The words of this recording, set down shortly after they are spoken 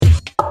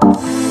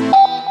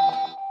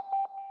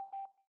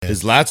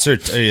His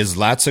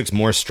lats looks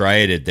more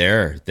striated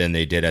there than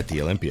they did at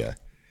the Olympia.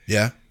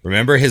 Yeah.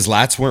 Remember, his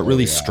lats weren't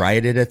really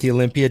striated at the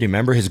Olympia. Do you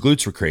remember? His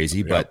glutes were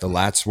crazy, but the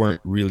lats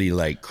weren't really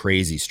like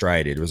crazy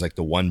striated. It was like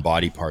the one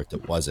body part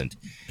that wasn't.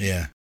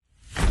 Yeah.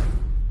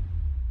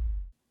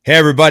 Hey,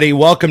 everybody.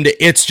 Welcome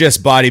to It's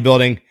Just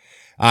Bodybuilding.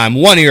 I'm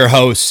one of your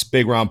hosts,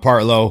 Big Ron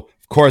Partlow.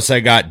 Of course, I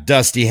got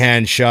Dusty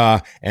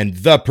Hanshaw and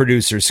the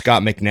producer,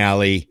 Scott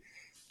McNally,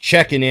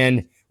 checking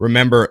in.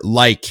 Remember,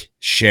 like,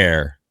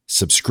 share,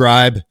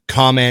 subscribe,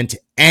 comment,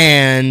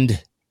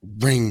 and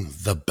ring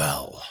the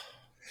bell.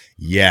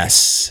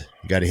 Yes,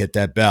 you got to hit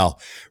that bell.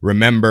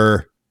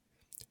 Remember,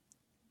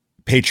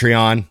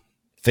 Patreon,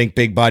 Think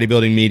Big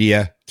Bodybuilding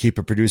Media, keep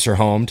a producer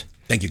homed.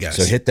 Thank you, guys.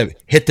 So hit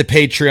the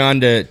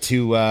Patreon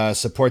to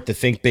support the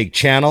Think Big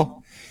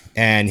channel,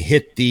 and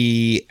hit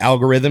the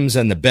algorithms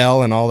and the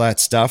bell and all that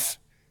stuff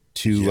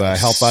to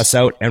help us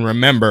out. And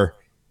remember,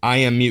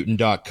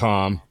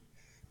 IamMutant.com.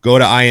 Go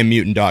to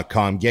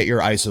IamMutant.com. Get your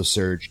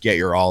IsoSurge. Get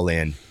your All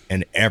In.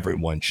 And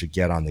everyone should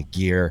get on the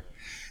gear.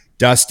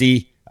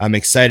 Dusty, I'm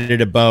excited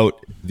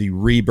about the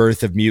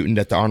rebirth of Mutant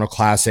at the Arnold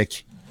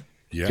Classic.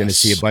 Yes. Going to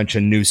see a bunch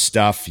of new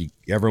stuff.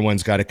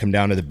 Everyone's got to come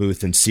down to the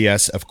booth and see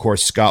us. Of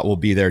course, Scott will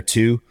be there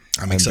too.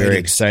 I'm very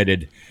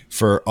excited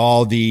for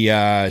all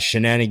the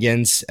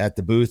shenanigans at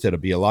the booth. It'll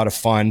be a lot of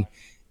fun.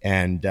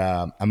 And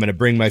I'm going to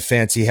bring my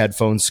fancy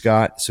headphones,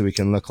 Scott, so we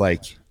can look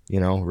like,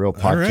 real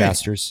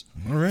podcasters.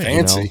 All right.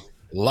 Fancy.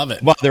 Love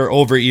it. Well, they're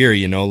over ear,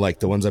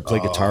 like the ones I play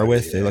guitar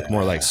with. Yeah. They look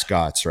more like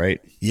Scott's,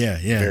 right? Yeah.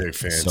 Very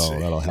fancy. So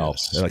that'll help.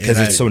 Because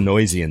it's so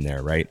noisy in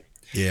there, right?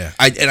 Yeah,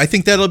 I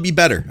think that'll be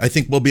better. I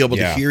think we'll be able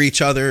to hear each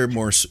other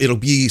more. It'll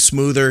be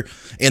smoother,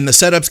 and the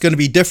setup's going to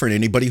be different.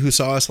 Anybody who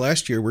saw us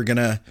last year, we're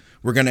gonna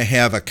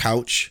have a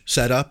couch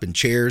set up and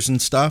chairs and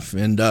stuff,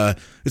 and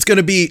it's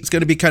gonna be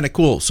kind of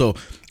cool. So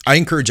I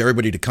encourage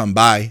everybody to come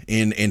by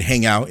and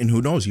hang out, and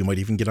who knows, you might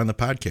even get on the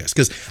podcast,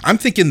 because I'm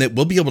thinking that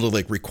we'll be able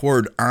to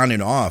record on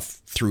and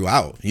off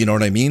throughout. You know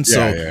what I mean?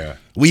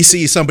 We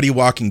see somebody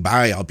walking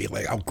by,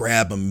 I'll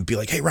grab them and be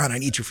like, "Hey, Ron, I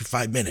need you for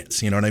 5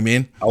 minutes." You know what I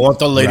mean? I want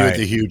the lady with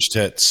the huge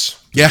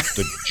tits. Yeah.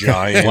 The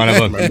giant one of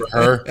them. Remember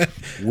her?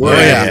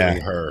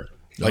 Her.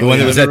 The one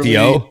that was at the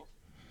O?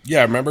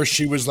 Yeah, remember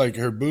she was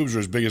her boobs were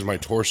as big as my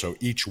torso,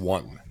 each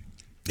one.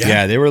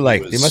 Yeah, they were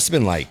they must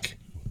have been thousands.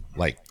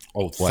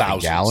 A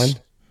gallon?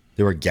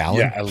 They were a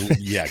gallon?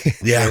 Yeah.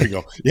 There we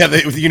go. Yeah,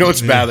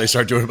 it's bad. They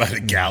start doing it by the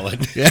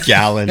gallon.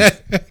 Gallon.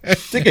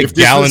 Think a if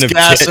gallon of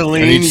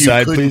gasoline, you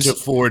couldn't please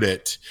afford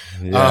it.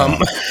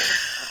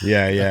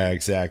 Yeah,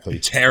 exactly.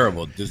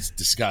 Terrible. It's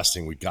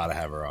disgusting. We got to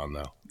have her on,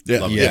 though.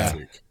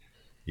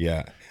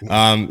 Yeah.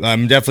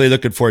 I'm definitely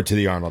looking forward to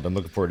the Arnold. I'm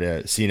looking forward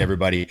to seeing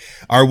everybody.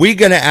 Are we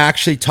going to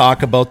actually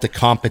talk about the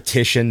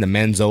competition, the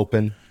men's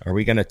open? Are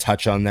we going to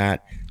touch on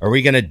that? Are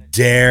we going to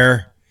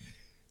dare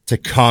to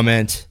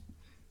comment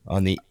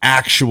on the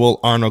actual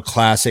Arnold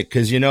Classic?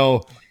 Because,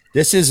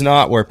 this is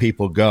not where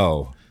people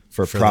go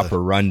for proper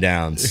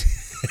rundowns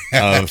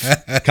of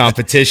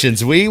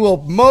competitions. We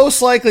will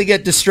most likely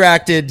get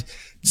distracted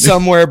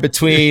somewhere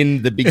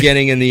between the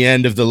beginning and the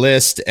end of the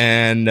list,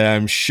 and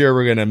I'm sure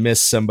we're going to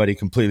miss somebody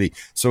completely.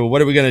 So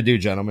what are we going to do,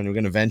 gentlemen? We're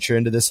going to venture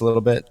into this a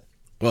little bit?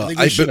 Well,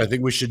 I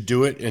think we should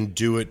do it, and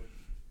do it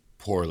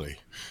poorly.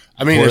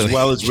 As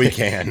well as we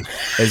can.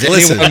 As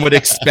anyone would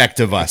expect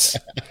of us.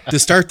 To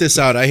start this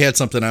out, I had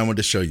something I wanted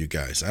to show you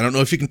guys. I don't know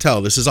if you can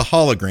tell. This is a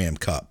hologram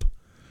cup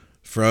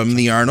from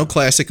the Arnold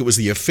Classic. It was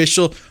the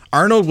official.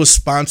 Arnold was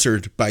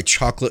sponsored by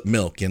Chocolate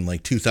Milk in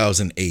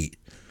 2008.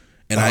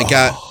 And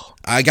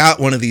I got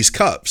one of these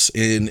cups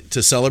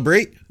to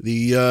celebrate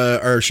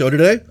our show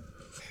today.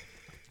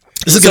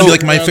 This is going to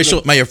be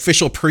my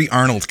official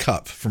pre-Arnold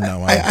cup from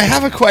now on. I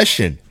have a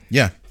question.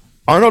 Yeah.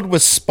 Arnold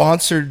was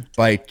sponsored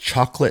by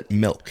Chocolate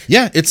Milk.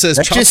 Yeah, it says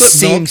that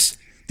Chocolate Milk,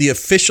 the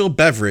official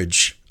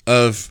beverage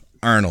of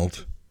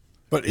Arnold.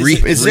 But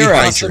is there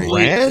a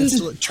brand?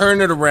 Turn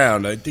it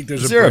around. I think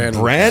there's a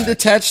brand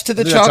attached to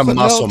the chocolate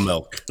muscle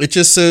milk. It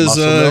just says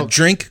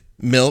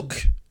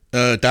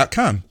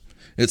drinkmilk.com.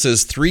 It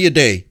says 3 a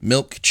day: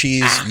 milk,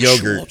 cheese,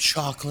 yogurt,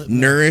 chocolate,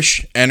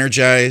 nourish,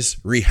 energize,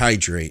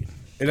 rehydrate.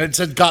 And it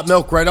said "got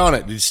milk" right on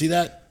it. Did you see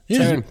that?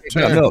 Yeah,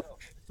 turn. Milk.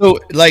 So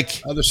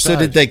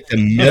did the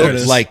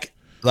milk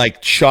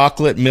like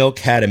chocolate milk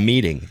had a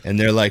meeting, and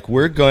they're like,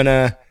 we're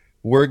gonna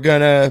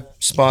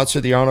sponsor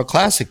the Arnold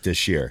Classic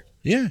this year.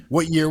 Yeah.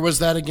 What year was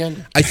that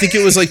again? I think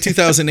it was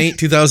 2008,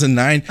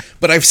 2009,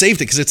 but I've saved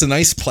it because it's a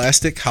nice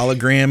plastic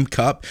hologram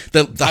cup.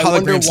 The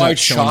hologram's not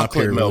showing up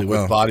here really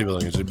well. With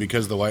bodybuilding, is it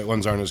because the white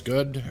ones aren't as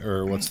good,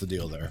 or what's the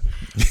deal there?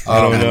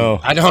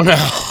 I don't know.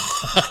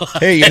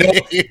 Hey,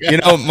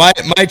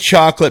 my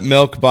chocolate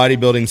milk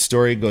bodybuilding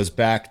story goes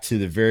back to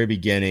the very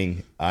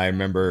beginning. I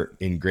remember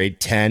in grade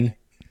 10,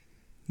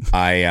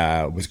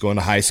 I was going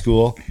to high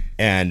school,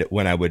 and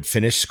when I would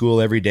finish school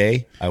every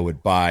day, I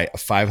would buy a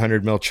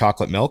 500 ml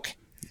chocolate milk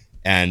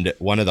and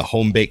one of the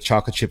home baked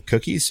chocolate chip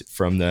cookies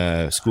from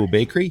the school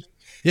bakery.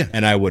 Yeah.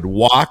 And I would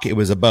walk. It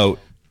was about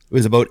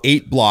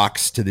 8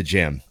 blocks to the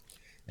gym,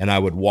 and I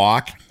would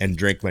walk and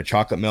drink my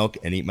chocolate milk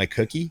and eat my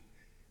cookie.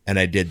 And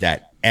I did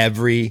that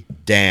every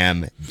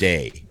damn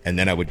day. And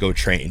then I would go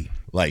train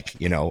like,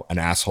 an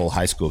asshole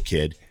high school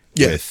kid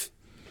with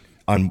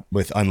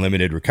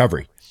unlimited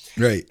recovery.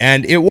 Right.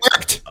 And it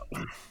worked.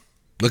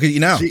 Look at you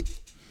now. See,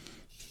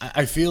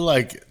 I feel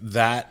like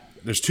that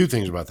there's two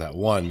things about that.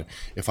 One,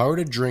 if I were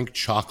to drink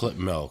chocolate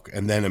milk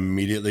and then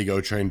immediately go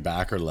train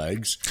back or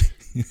legs,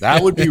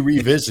 that would be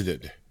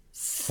revisited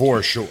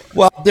for sure.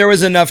 Well, there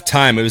was enough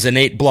time. It was an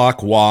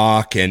 8-block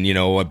walk and,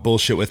 I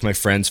bullshit with my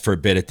friends for a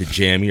bit at the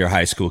gym. You're a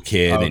high school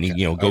kid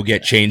and, go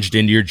get changed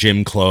into your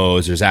gym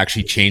clothes. There's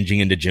actually changing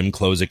into gym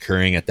clothes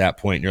occurring at that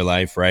point in your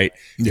life, right?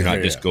 You're not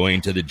just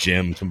going to the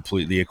gym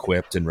completely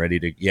equipped and ready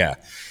to,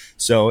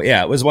 So,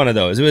 it was one of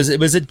those. It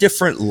was a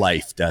different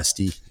life,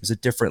 Dusty. It was a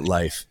different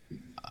life.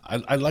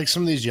 I'd like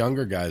some of these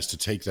younger guys to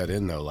take that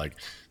in, though. Like,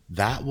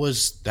 that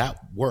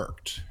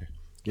worked.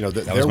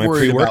 They're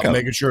worried about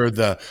making sure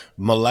the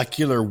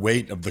molecular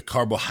weight of the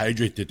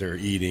carbohydrate that they're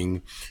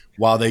eating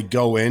while they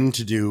go in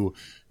to do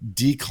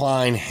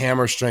decline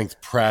hammer strength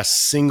press,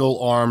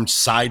 single armed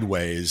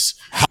sideways.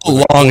 How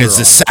long is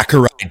the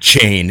saccharide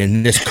chain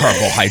in this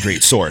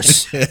carbohydrate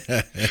source?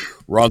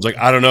 Ron's like,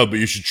 I don't know, but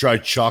you should try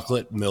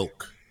chocolate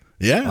milk.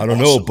 Yeah. I don't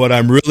know, but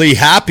I'm really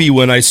happy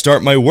when I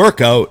start my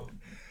workout.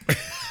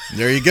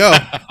 There you go.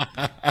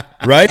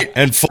 Right?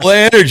 And full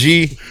of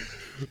energy.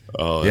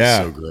 Oh,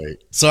 that's so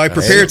great. So I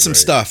prepared some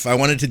stuff. I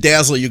wanted to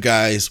dazzle you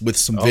guys with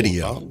some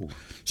video.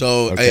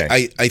 So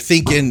okay. I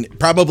think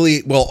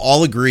we'll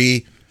all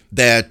agree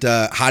that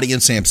Hadi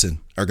and Samson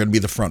are going to be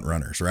the front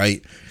runners,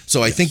 right?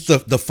 So I think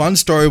the fun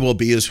story will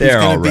be is who's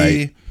going to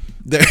be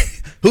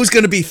who's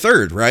going to be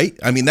third, right?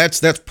 I mean,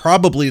 that's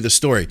probably the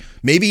story.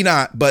 Maybe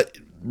not, but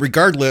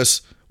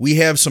regardless, we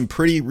have some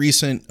pretty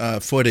recent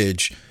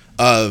footage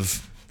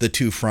of the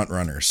two front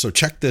runners. So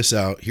check this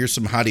out. Here's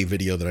some Hadi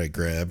video that I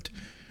grabbed.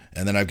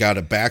 And then I've got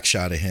a back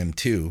shot of him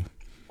too.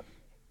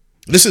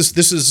 This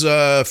is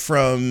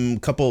from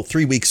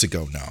 3 weeks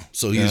ago now.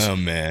 So he's, oh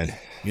man,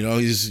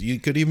 you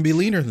could even be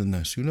leaner than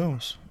this. Who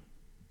knows?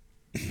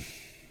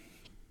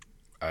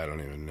 I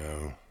don't even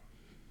know.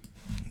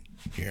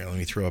 Here, let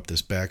me throw up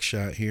this back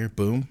shot here.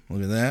 Boom!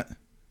 Look at that.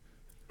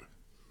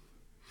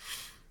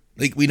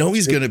 Like we know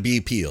he's gonna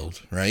be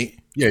peeled, right?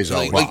 Yeah, he's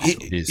all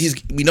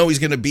we know he's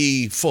gonna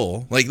be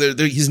full. Like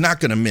he's not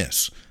gonna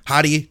miss.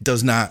 Hadi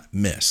does not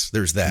miss.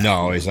 There's that.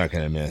 No, he's not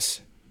going to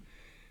miss.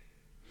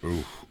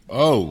 Ooh.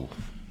 Oh,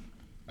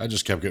 I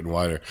just kept getting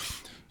wider.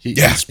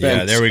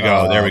 There we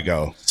go. There we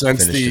go.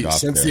 Since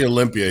the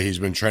Olympia, he's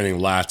been training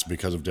lats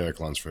because of Derek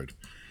Lunsford.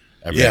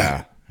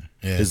 Yeah.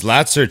 His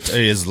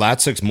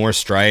lats look more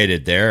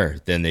striated there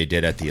than they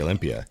did at the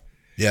Olympia.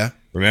 Yeah.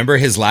 Remember,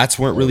 his lats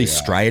weren't really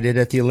striated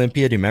at the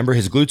Olympia. Do you remember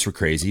his glutes were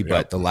crazy,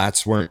 but the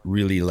lats weren't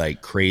really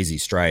like crazy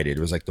striated.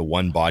 It was like the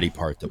one body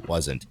part that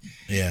wasn't.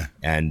 Yeah.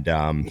 And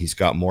he's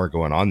got more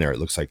going on there, it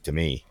looks like to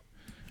me.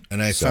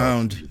 And I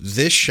found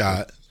this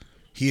shot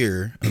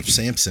here of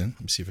Samson.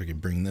 Let me see if I can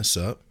bring this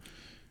up.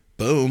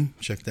 Boom.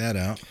 Check that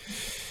out.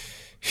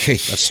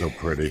 That's so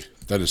pretty.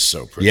 That is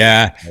so pretty.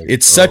 Yeah.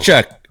 It's such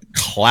a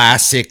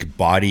classic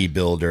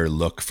bodybuilder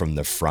look from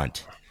the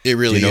front. It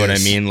really is. You know what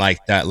I mean?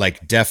 Like that,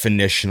 like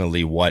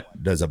definitionally,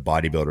 what does a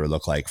bodybuilder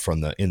look like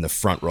in the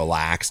front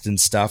relaxed and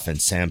stuff?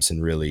 And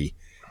Samson really,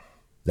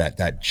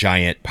 that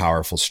giant,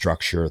 powerful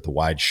structure with the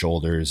wide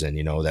shoulders and,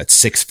 that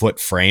 6 foot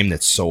frame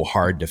that's so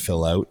hard to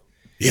fill out.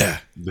 Yeah.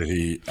 That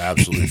he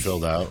absolutely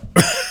filled out.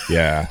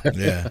 Yeah.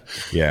 Yeah.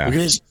 Yeah. Look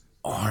at his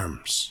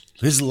arms.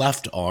 His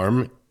left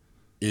arm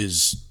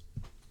is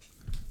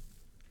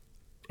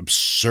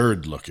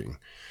absurd looking.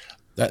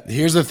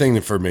 Here's the thing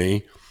for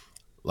me,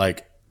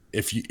 like,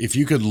 if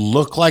you could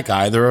look like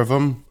either of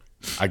them,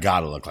 I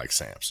gotta look like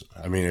Samson.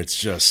 I mean, it's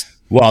just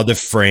the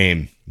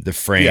frame,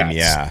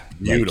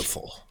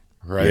 beautiful,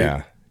 right?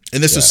 Yeah.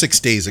 And this was 6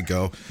 days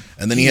ago,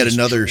 and then he had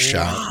another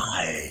shot.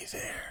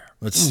 There.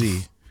 Let's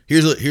see.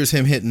 Here's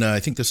him hitting. I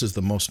think this is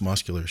the most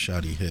muscular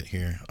shot he hit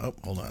here. Oh,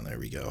 hold on. There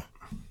we go.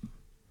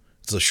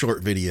 It's a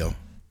short video.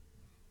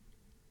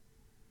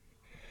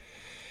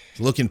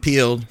 Looking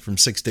peeled from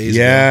 6 days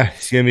ago. Yeah,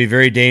 it's gonna be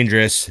very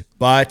dangerous,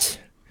 but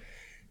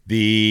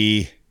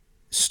the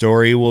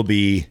story will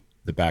be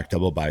the back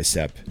double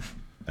bicep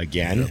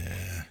again.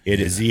 Yeah, it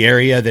is the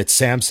area that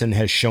Samson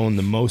has shown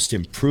the most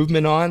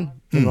improvement on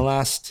in the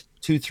last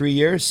 2-3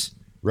 years,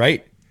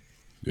 right?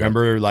 Yeah.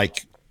 Remember,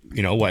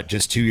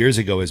 just 2 years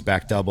ago, his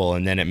back double,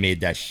 and then it made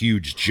that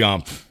huge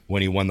jump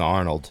when he won the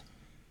Arnold.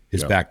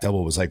 His back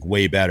double was like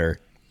way better.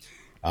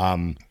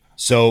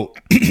 So,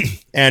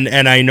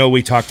 and I know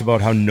we talked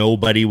about how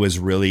nobody was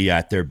really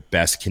at their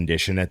best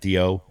condition at the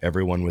O.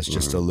 Everyone was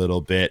just a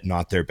little bit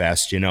not their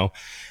best,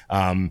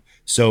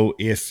 So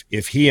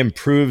if he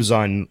improves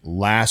on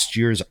last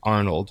year's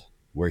Arnold,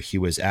 where he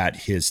was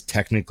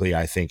technically,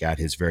 I think, at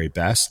his very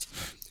best,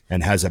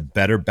 and has a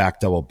better back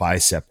double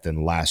bicep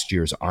than last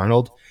year's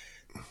Arnold,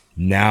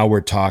 now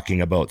we're talking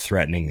about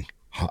threatening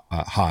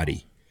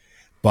Hadi.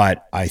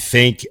 But I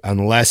think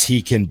unless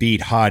he can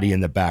beat Hadi in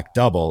the back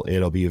double,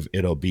 it'll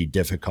be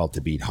difficult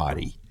to beat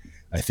Hadi.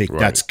 I think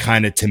that's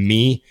kind of, to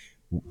me,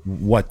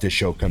 what the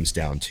show comes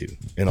down to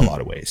in a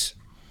lot of ways.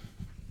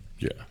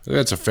 Yeah,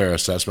 that's a fair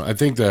assessment. I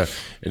think and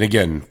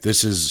again,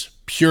 this is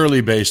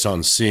purely based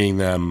on seeing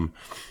them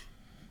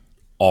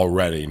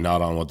already,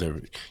 not on what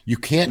they're. You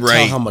can't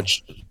tell how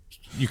much.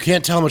 You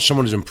can't tell how much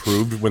someone has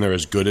improved when they're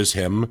as good as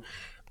him,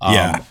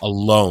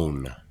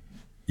 alone.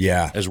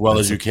 Yeah, as well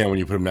as you can when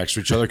you put them next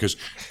to each other. Because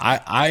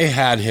I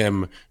had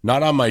him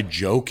not on my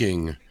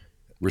joking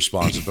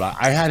responses, but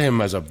I had him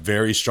as a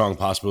very strong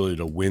possibility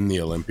to win the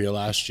Olympia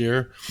last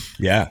year.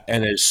 Yeah,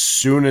 and as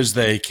soon as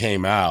they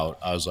came out,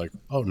 I was like,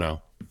 oh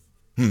no.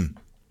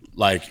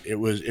 Like it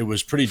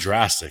was pretty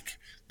drastic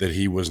that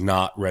he was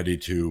not ready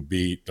to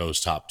beat those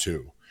top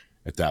two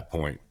at that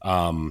point.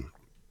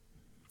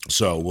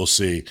 So we'll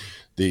see.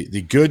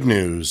 The good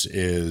news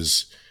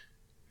is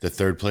the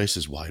third place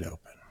is wide open.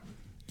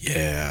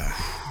 Yeah.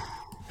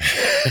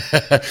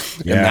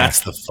 And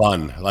that's the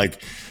fun.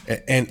 Like,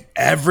 and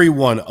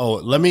everyone,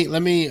 let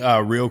me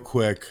real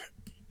quick.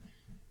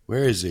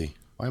 Where is he?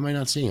 Why am I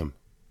not seeing him?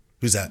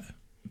 Who's that?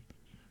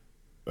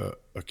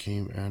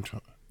 Akeem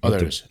Antoine. Oh,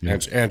 there it is. Yeah.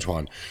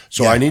 Antoine.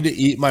 So I need to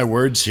eat my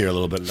words here a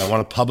little bit. And I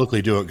want to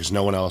publicly do it because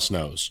no one else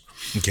knows.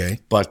 Okay.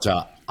 But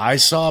I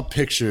saw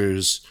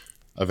pictures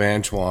of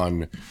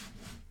Antoine,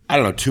 I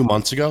don't know, 2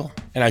 months ago.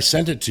 And I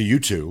sent it to you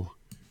two.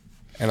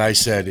 And I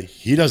said,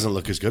 he doesn't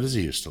look as good as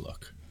he used to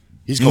look.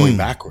 He's going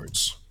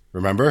backwards.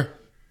 Remember?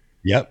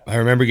 Yep. I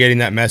remember getting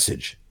that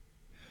message.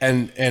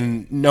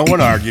 And no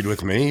one argued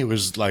with me. It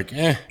was like,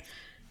 eh.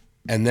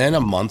 And then a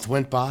month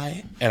went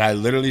by, and I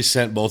literally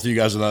sent both of you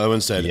guys another one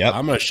and said,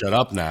 I'm going to shut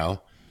up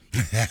now.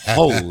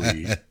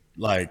 Holy,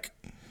 like,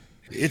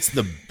 it's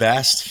the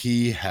best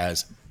he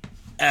has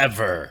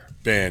ever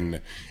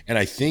been. And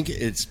I think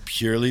it's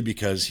purely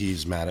because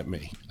he's mad at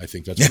me. I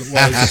think that's what it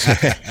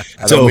was.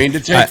 I don't mean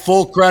to take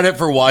full credit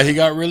for why he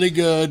got really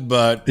good,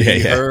 but he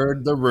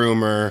heard the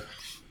rumor,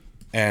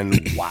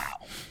 and wow.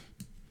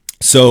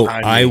 So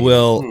I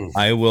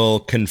will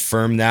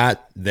confirm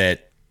that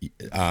that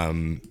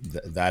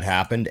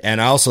happened. And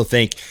I also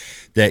think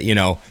that,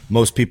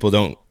 most people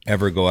don't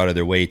ever go out of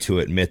their way to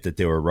admit that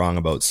they were wrong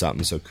about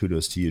something. So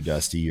kudos to you,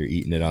 Dusty. You're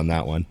eating it on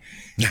that one.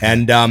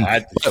 And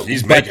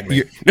he's making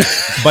me.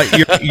 But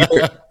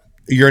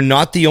you're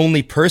not the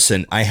only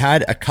person. I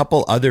had a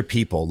couple other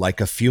people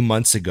like a few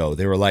months ago.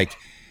 They were like,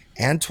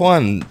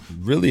 Antoine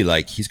really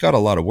he's got a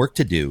lot of work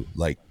to do.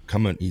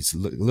 He's a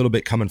little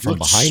bit coming from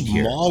behind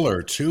here.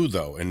 Smaller too,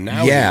 though. And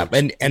now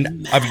and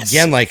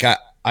again,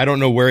 I don't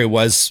know where he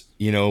was,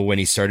 when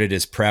he started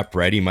his prep,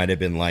 right? He might have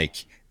been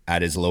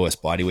at his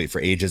lowest body weight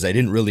for ages. I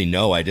didn't really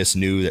know. I just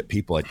knew that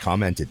people had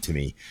commented to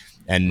me.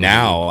 And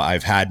now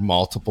I've had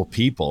multiple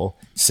people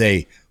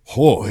say,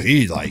 oh,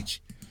 he's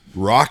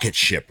rocket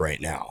ship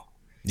right now.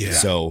 Yeah.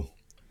 So,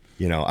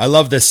 I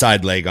love this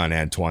side leg on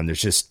Antoine.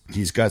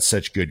 He's got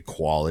such good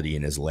quality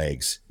in his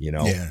legs,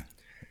 Yeah.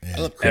 I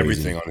love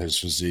everything on his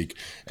physique.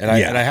 And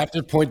I have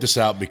to point this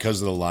out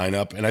because of the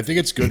lineup. And I think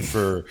it's good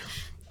for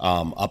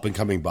up and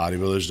coming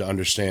bodybuilders to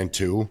understand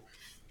too,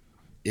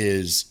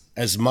 is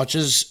as much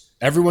as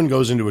everyone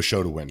goes into a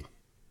show to win.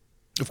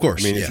 Of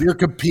course. I mean, if you're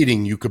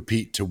competing, you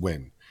compete to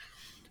win.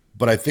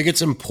 But I think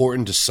it's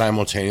important to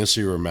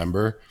simultaneously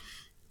remember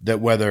that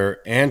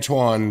whether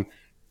Antoine,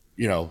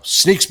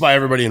 sneaks by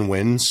everybody and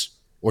wins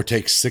or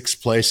takes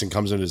sixth place and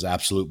comes in his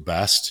absolute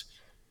best,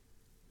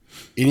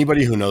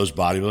 anybody who knows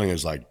bodybuilding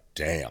is like,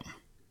 damn,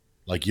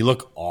 you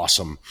look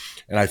awesome.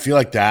 And I feel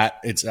like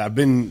I've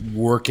been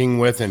working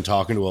with and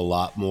talking to a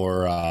lot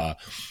more,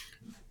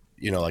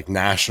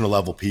 national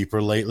level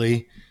people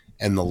lately.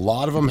 And a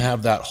lot of them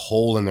have that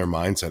hole in their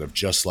mindset of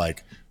just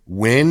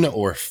win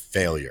or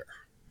failure.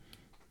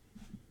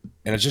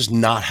 And it's just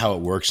not how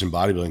it works in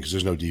bodybuilding because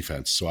there's no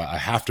defense. So I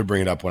have to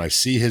bring it up when I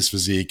see his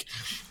physique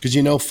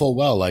because full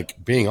well,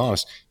 being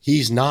honest,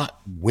 he's not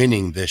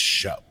winning this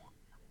show,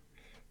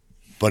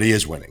 but he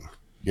is winning.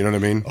 You know what I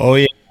mean? Oh,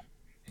 yeah.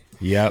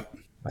 Yep.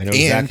 I know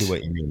exactly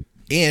what you mean.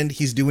 And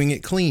he's doing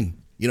it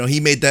clean. He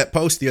made that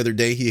post the other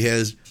day. He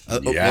has,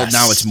 well,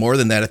 now it's more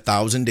than that,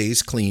 1,000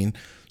 days clean.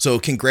 So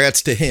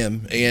congrats to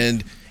him.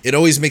 And it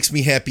always makes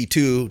me happy,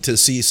 too, to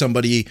see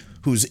somebody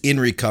who's in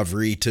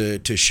recovery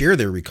to share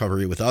their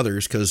recovery with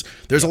others because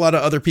there's a lot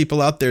of other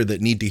people out there that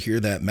need to hear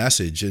that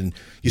message. And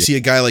you see a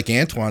guy like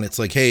Antoine, it's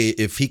like, hey,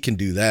 if he can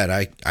do that,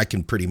 I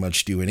can pretty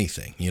much do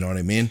anything. You know what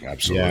I mean?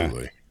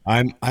 Absolutely.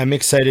 Yeah. I'm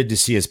excited to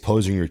see his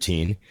posing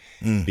routine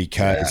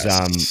because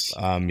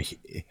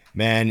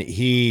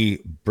he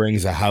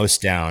brings a house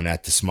down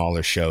at the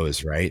smaller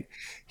shows, right?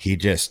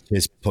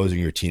 His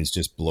posing routines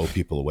just blow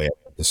people away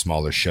at the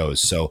smaller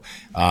shows. So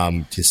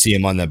to see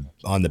him on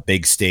the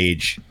big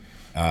stage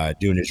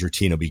doing his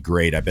routine will be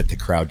great. I bet the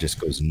crowd just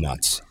goes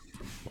nuts.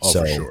 Oh,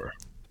 for sure.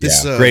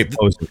 Great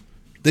posing.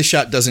 This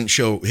shot doesn't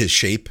show his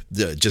shape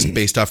just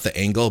based off the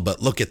angle,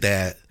 but look at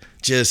that.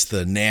 Just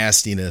the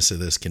nastiness of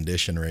this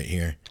condition right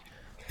here.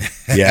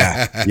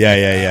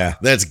 Yeah.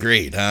 That's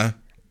great, huh?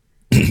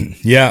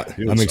 Yeah,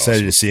 I'm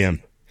excited to see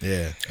him.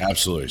 Yeah,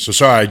 absolutely. So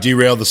sorry, I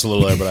derailed this a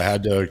little bit, but I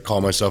had to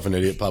call myself an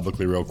idiot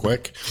publicly real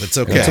quick. It's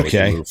okay. It's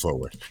okay. Move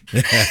forward.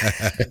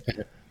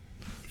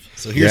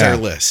 So here's our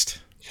list.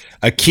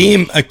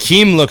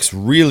 Akeem looks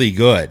really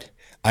good.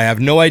 I have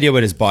no idea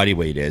what his body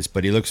weight is,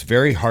 but he looks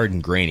very hard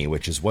and grainy,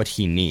 which is what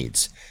he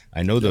needs.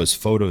 I know those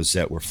photos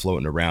that were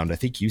floating around. I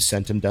think you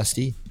sent them,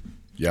 Dusty.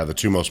 Yeah, the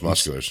two most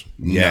musculars.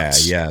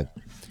 Yeah.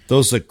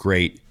 Those look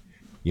great.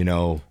 You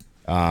know,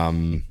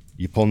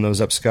 you pulling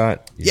those up,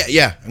 Scott?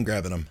 Yeah. I'm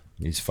grabbing them.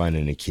 He's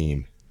finding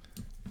Akeem.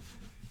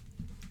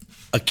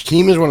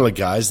 Akeem is one of the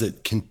guys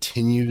that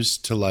continues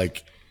to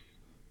like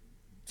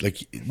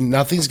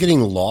nothing's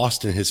getting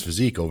lost in his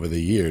physique over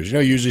the years. You know,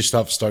 usually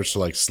stuff starts to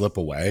like slip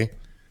away.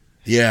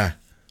 Yeah.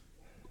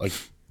 Like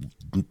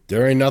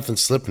there ain't nothing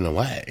slipping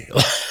away.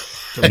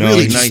 It's a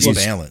really nice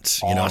balance.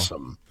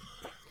 Awesome.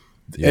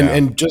 You know? Yeah.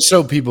 And just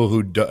so people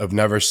who have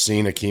never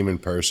seen Akeem in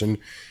person,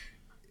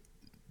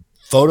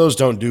 photos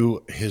don't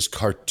do his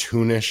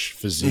cartoonish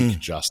physique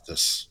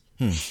justice.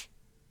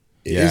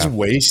 His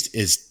waist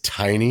is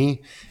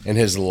tiny and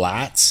his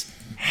lats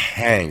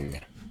hang.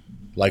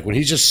 Like when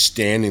he's just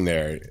standing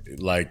there,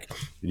 like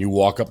you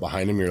walk up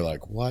behind him, you're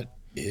like, what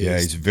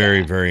is he's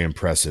very, very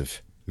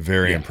impressive.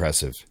 Very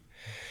impressive.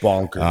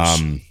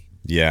 Bonkers.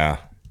 Yeah.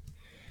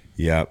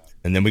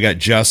 And then we got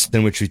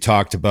Justin, which we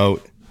talked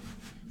about.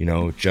 You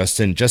know,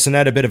 Justin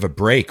had a bit of a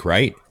break,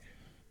 right?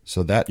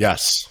 So that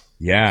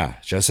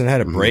Justin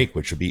had a break,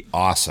 which would be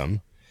awesome.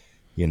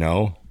 You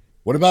know,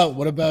 what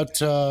about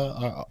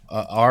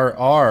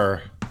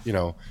our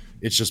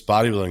it's just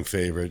bodybuilding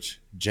favorite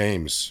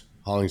James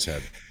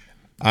Hollingshead?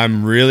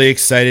 I'm really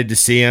excited to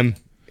see him.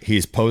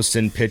 He's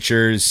posting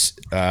pictures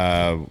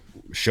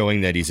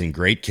showing that he's in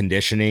great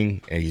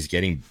conditioning and he's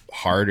getting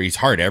harder. He's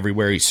hard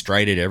everywhere. He's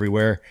strided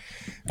everywhere.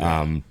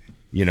 You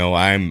know,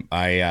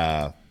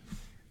 I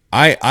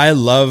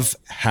love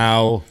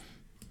how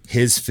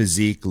his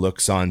physique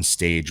looks on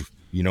stage.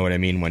 You know what I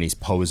mean? When he's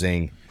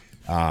posing,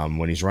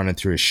 when he's running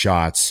through his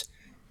shots.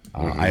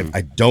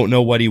 I don't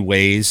know what he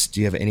weighs. Do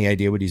you have any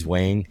idea what he's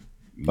weighing?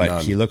 But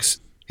none. He looks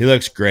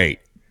great.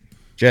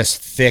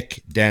 Just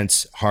thick,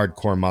 dense,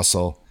 hardcore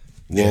muscle.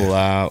 We'll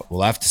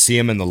have to see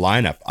him in the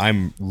lineup.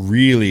 I'm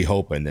really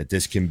hoping that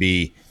this can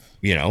be,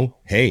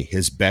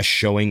 his best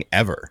showing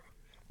ever.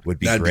 Would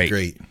be That'd great. Be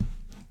great.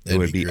 It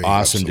would be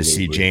awesome to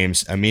see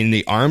James. I mean,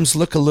 the arms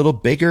look a little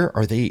bigger.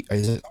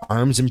 Is it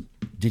arms?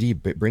 Did he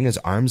bring his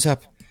arms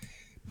up?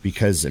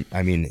 Because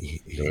I mean,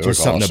 there's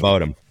something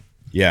about him.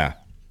 Yeah.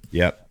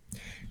 Yep.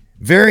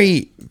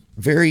 Very,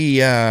 very.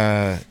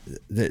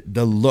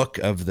 The look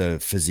of the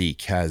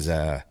physique has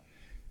a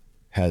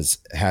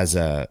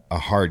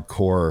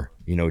hardcore,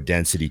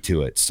 density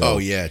to it. So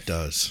it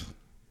does.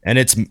 And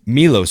it's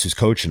Milos who's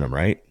coaching him,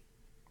 right?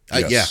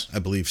 Yes. Yeah, I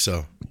believe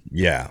so.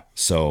 Yeah.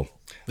 So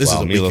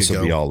Milos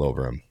will be all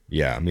over him.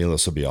 Yeah,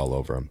 Milos will be all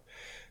over him.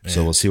 Man.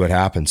 So we'll see what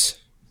happens.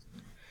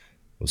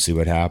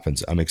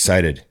 I'm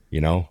excited.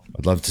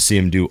 I'd love to see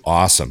him do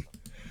awesome.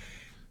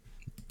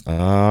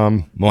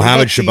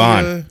 Mohammed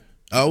Shaban.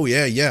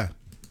 Yeah.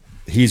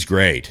 He's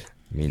great.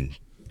 I mean,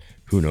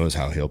 who knows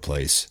how he'll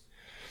place.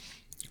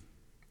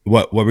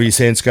 What were you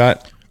saying,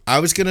 Scott? I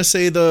was going to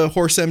say the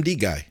Horse MD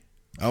guy.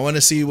 I want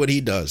to see what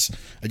he does.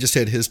 I just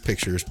had his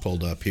pictures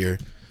pulled up here.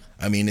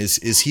 I mean,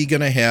 is he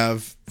going to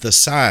have the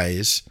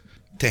size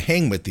to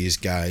hang with these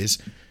guys?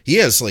 He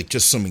has like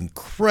just some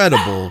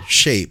incredible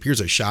shape.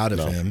 Here's a shot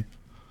of him.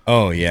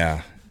 Oh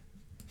yeah.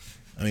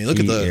 I mean, look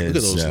at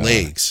those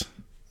legs.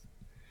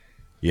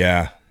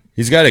 Yeah.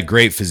 He's got a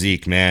great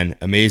physique, man.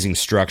 Amazing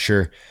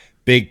structure,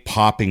 big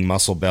popping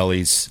muscle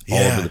bellies all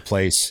over the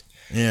place.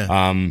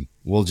 Yeah.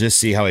 We'll just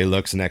see how he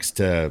looks next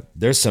to.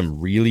 There's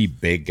some really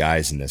big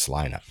guys in this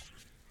lineup.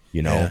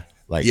 This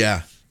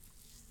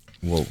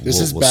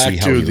is back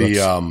to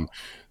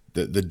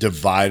the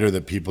divider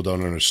that people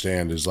don't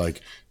understand is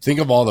like, think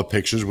of all the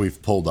pictures we've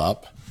pulled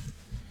up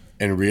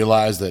and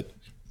realize that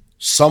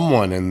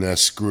someone in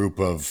this group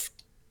of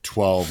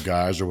 12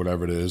 guys or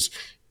whatever it is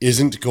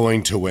isn't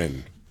going to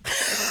win.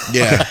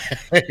 Yeah.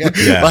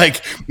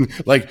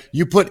 Like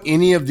you put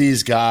any of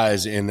these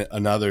guys in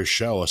another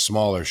show, a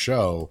smaller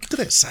show, look at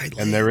that side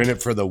leg. And they're in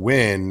it for the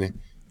win,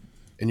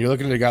 and you're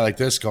looking at a guy like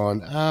this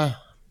going,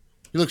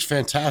 he looks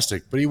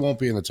fantastic, but he won't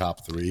be in the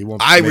top 3. He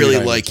won't. I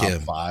really like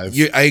him. 5.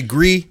 I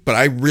agree, but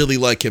I really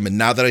like him. And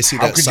now that I see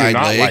that side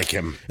leg, like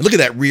him? And look at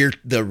that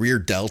rear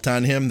delt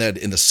on him. That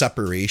in the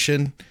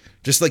separation,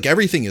 just like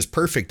everything is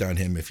perfect on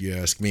him. If you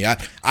ask me,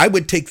 I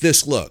would take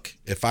this look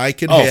if I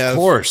could have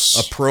a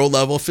pro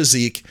level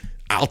physique.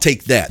 I'll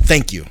take that.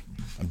 Thank you.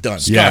 I'm done.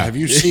 Scott, have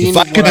you seen? If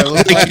I could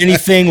like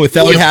anything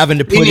without having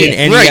to put in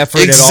any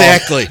effort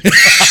exactly.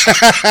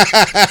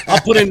 at all.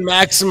 I'll put in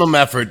maximum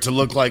effort to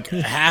look like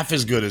half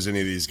as good as any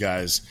of these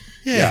guys.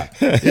 Yeah.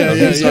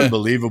 It's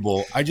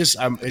unbelievable.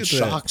 It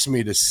shocks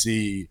me to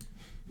see.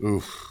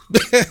 Oof.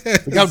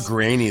 Look how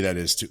grainy that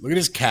is too. Look at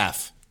his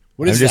calf.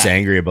 I'm just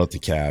angry about the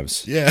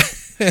calves. Yeah.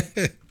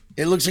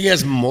 It looks like he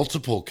has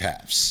multiple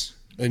calves.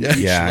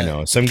 Yeah, I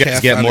know. Some guys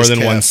get more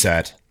than one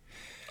set.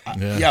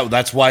 Yeah,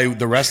 that's why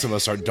the rest of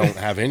us don't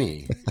have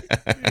any.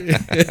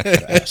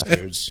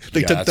 Bastards.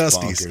 They took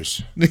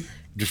Dusty's.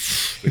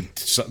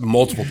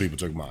 Multiple people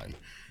took mine.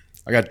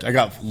 I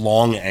got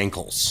long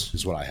ankles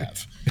is what I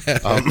have.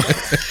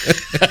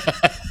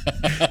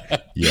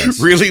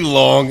 Yes. Really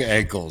long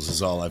ankles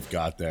is all I've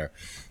got there.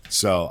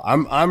 So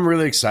I'm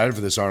really excited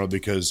for this, Arnold,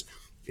 because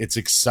it's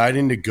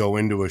exciting to go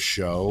into a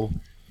show,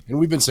 and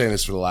we've been saying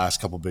this for the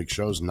last couple big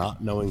shows,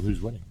 not knowing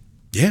who's winning.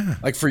 Yeah.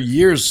 Like for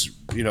years,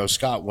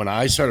 Scott, when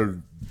I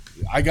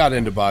got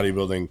into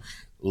bodybuilding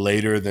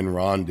later than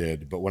Ron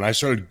did, but when I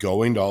started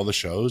going to all the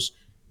shows,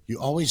 you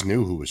always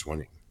knew who was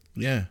winning.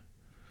 Yeah.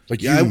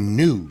 Like you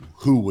knew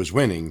who was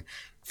winning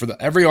for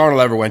every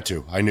Arnold I ever went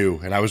to. I knew,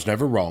 and I was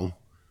never wrong.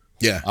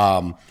 Yeah.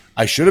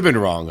 I should have been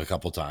wrong a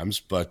couple times,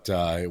 but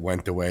it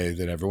went the way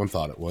that everyone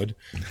thought it would.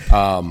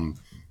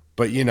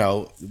 But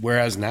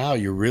whereas now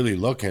you're really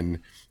looking,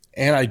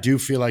 and I do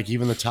feel like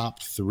even the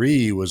top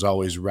 3 was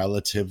always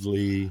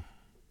relatively,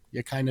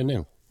 you kind of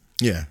knew.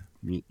 Yeah.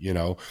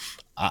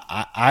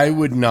 I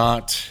would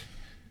not,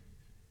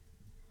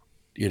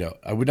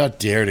 I would not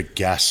dare to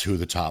guess who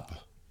the top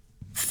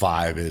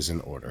 5 is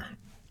in order.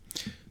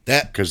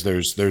 That because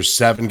there's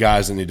 7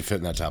 guys that need to fit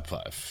in that top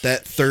 5.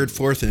 That 3rd,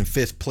 4th, and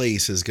 5th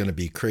place is going to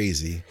be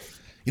crazy.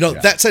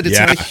 That said, it's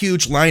not a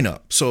huge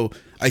lineup, so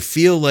I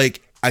feel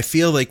like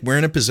we're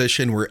in a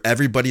position where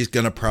everybody's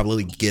going to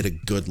probably get a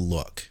good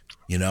look.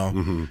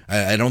 Mm-hmm.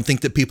 I don't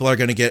think that people are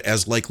going to get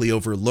as likely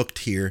overlooked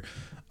here.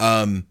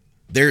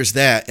 There's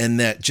that, and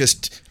that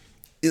just.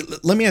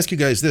 Let me ask you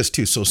guys this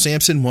too. So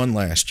Samson won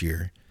last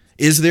year.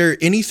 Is there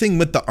anything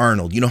with the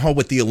Arnold? You know how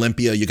with the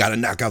Olympia you got to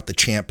knock out the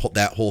champ,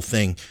 that whole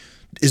thing.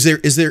 Is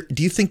there?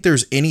 Do you think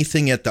there's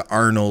anything at the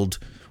Arnold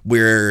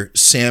where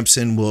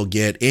Samson will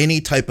get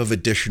any type of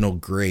additional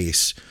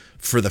grace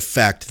for the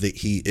fact that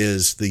he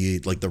is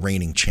the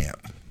reigning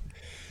champ?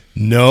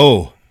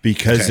 No,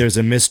 because there's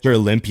a Mr.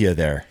 Olympia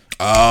there.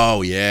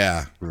 Oh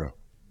yeah,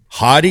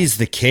 Hottie's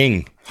the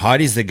king.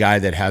 Hottie's the guy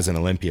that has an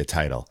Olympia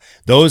title.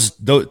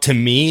 To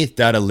me,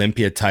 that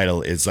Olympia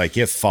title is like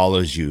it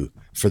follows you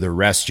for the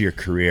rest of your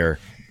career.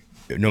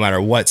 No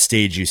matter what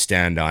stage you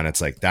stand on,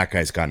 it's like that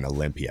guy's got an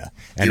Olympia.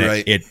 And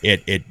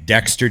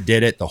Dexter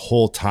did it the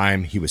whole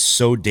time. He was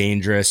so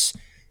dangerous.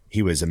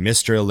 He was a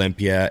Mr.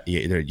 Olympia.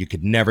 You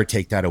could never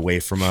take that away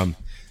from him.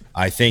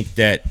 I think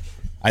that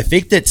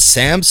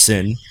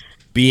Samson,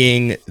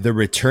 being the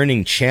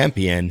returning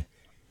champion,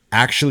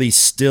 actually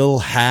still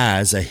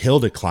has a hill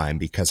to climb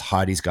because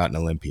Hottie's got an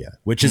Olympia,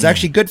 which is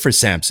actually good for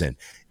Samson.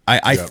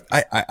 I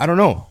don't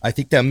know. I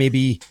think that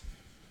maybe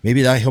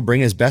that he'll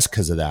bring his best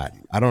because of that.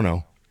 I don't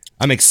know.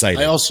 I'm excited.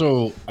 I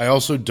also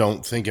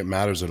don't think it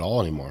matters at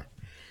all anymore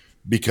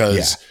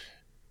because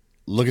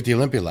look at the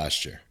Olympia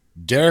last year.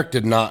 Derek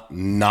did not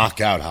knock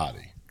out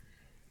Hottie.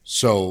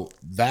 So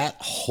that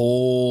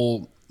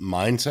whole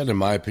mindset, in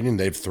my opinion,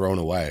 they've thrown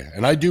away.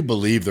 And I do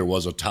believe there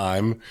was a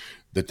time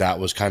that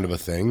was kind of a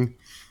thing.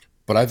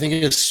 But I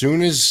think as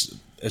soon as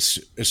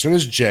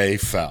Jay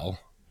fell,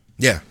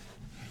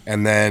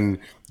 and then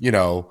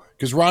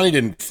because Ronnie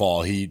didn't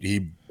fall,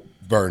 he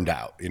burned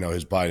out,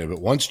 his body.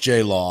 But once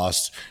Jay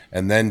lost,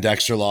 and then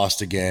Dexter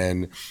lost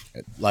again,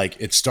 like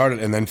it started,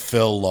 and then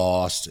Phil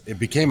lost. It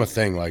became a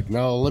thing. Like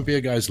no, Olympia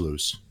guys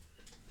lose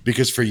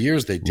because for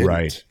years they didn't.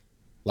 Right.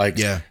 Like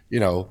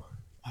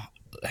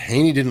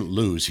Haney didn't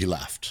lose, he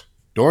left.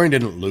 Dorian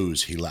didn't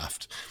lose, he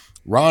left.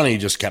 Ronnie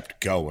just kept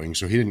going,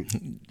 so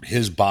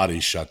his body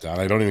shut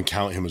down. I don't even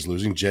count him as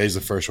losing. Jay's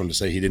the first one to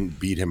say he didn't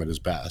beat him at his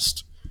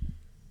best.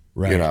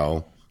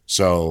 Right.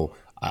 So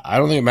I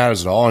don't think it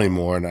matters at all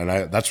anymore.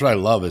 And that's what I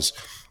love is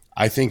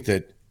I think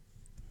that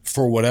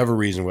for whatever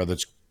reason, whether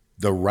it's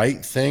the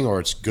right thing or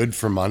it's good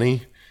for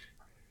money,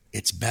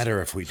 it's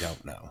better if we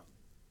don't know.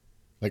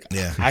 Like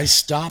I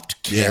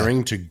stopped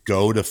caring to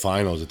go to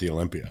finals at the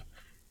Olympia.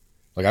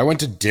 Like I went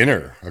to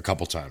dinner a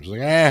couple times.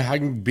 Like, I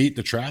can beat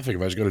the traffic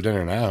if I just go to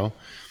dinner now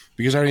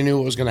because I already knew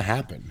what was going to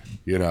happen,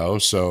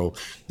 So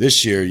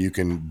this year you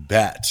can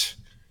bet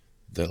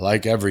that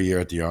like every year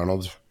at the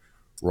Arnold,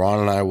 Ron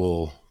and I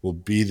will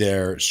be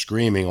there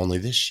screaming, only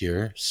this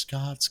year,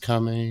 Scott's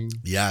coming.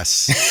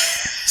 Yes.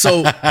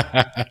 So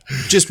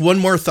just one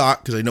more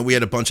thought, because I know we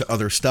had a bunch of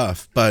other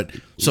stuff. But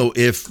so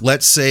if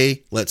let's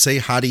say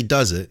Hottie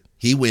does it,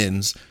 he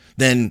wins,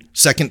 then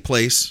second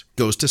place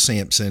goes to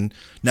Samson.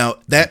 Now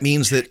that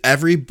means that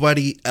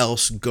everybody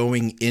else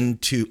going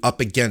into up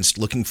against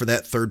looking for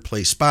that third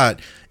place spot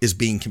is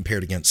being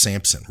compared against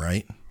Samson,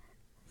 right?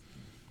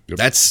 Yep.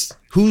 That's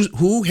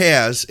who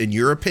has, in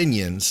your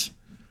opinions,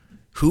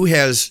 who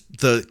has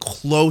the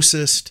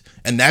closest,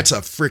 and that's a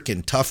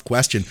freaking tough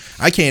question.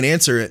 I can't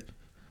answer it.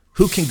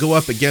 Who can go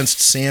up against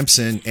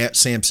Samson at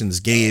Samson's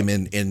game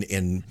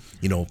and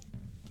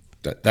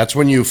That's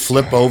when you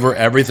flip over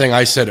everything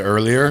I said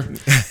earlier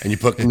and you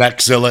put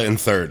Neckzilla in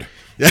third.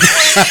 It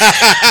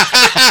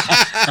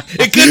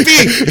could be.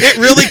 It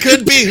really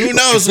could be. Who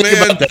knows,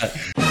 man?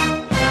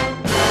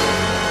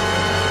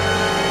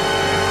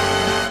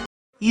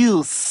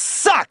 You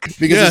suck.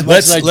 Because as much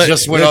as I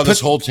just went on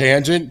this whole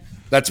tangent,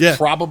 That's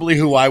probably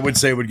who I would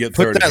say would get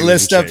third. Put that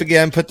list up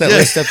again. Put that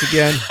list up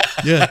again.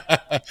 Yeah.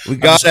 We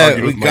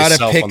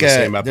gotta pick the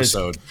same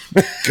episode.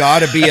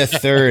 Gotta be a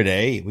third,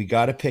 eh? We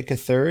gotta pick a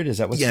third. Is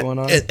that what's going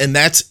on? And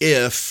that's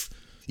if,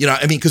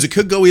 because it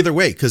could go either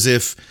way. Because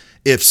if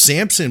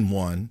Samson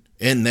won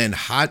and then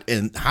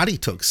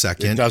Hottie took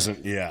second, it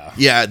doesn't. Yeah.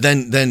 Yeah.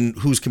 Then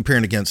who's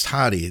comparing against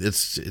Hottie?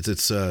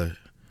 It's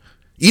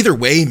either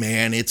way,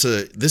 man.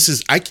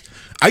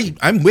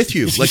 I'm with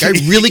you. Like, I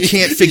really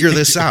can't figure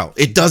this out.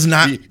 It does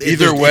not.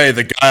 Either way,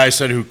 the guy I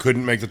said who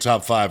couldn't make the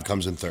top 5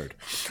 comes in third.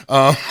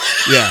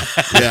 Yeah,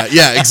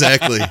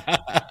 exactly.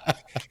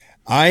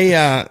 If I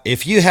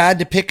had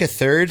to pick a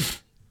third,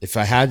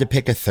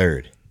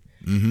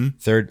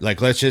 third,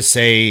 like let's just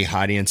say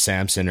Hottie and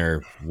Samson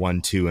are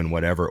 1, 2 in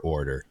whatever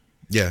order.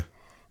 Yeah.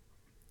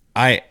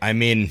 I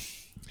mean,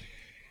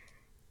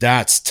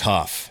 that's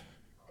tough.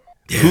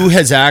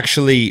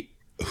 Yeah.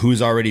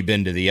 Who's already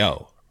been to the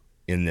O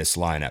in this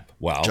lineup?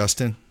 Well,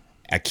 Justin,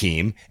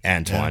 Akeem,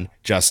 Antoine,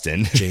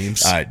 Justin,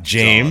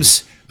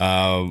 James,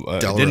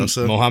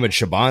 Mohammed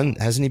Shaban,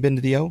 hasn't he been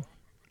to the O?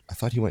 I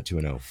thought he went to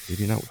an O. Did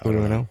he not go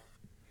to an O?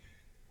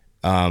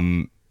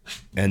 And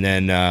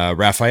then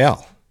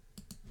Raphael.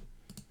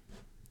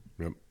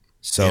 Yep.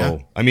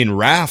 So I mean,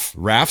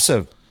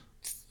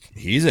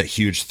 he's a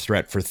huge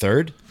threat for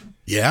third.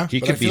 Yeah,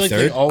 he could be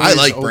third. I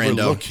like Brando.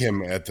 Overlook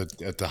him at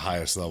the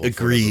highest level.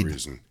 Agreed. For whatever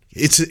reason.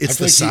 It's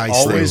the size. He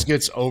always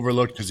gets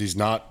overlooked because he's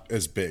not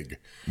as big.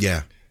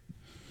 Yeah.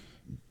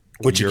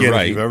 Which again,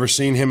 if you've ever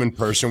seen him in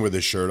person with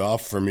his shirt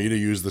off, for me to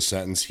use the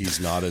sentence "he's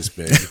not as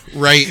big,"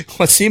 right?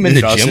 Let's see him in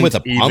the gym with a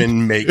pump.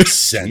 Even makes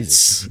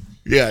sense.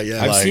 Yeah.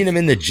 I've seen him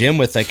in the gym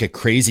with like a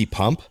crazy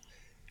pump,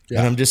 and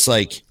I'm just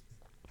like,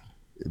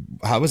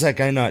 how is that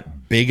guy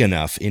not big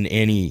enough in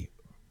any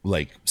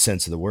like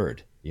sense of the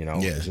word?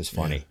 It's just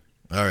funny. Yeah.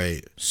 All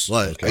right.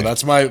 Okay,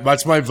 that's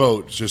my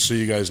vote. Just so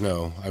you guys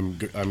know,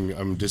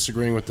 I'm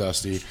disagreeing with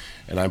Dusty,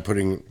 and I'm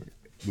putting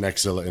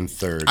Nexzilla in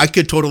third. I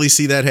could totally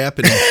see that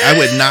happening. I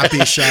would not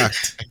be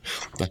shocked.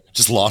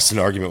 Just lost an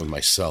argument with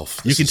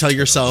myself. You can tell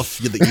yourself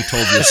that you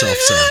told yourself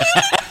so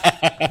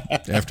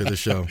after the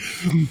show.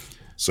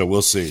 So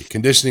we'll see.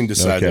 Conditioning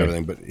decides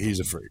everything, but he's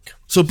a freak.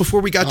 So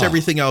before we got to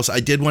everything else, I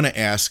did want to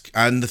ask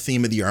on the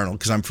theme of the Arnold,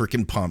 because I'm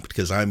freaking pumped,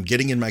 because I'm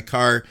getting in my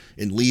car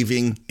and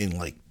leaving in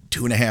like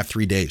 2.5,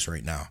 3 days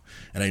right now.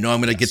 And I know I'm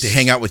going to get to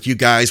hang out with you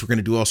guys. We're going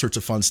to do all sorts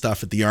of fun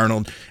stuff at the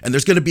Arnold. And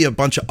there's going to be a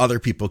bunch of other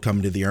people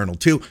coming to the Arnold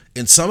too.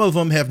 And some of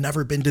them have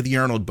never been to the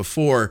Arnold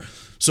before.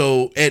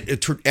 So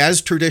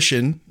as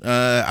tradition,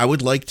 I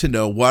would like to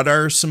know, what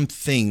are some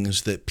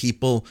things that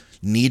people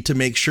need to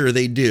make sure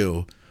they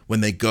do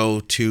when they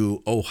go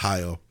to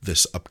Ohio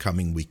this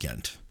upcoming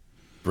weekend?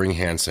 Bring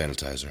hand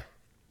sanitizer.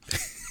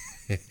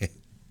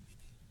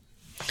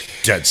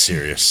 Dead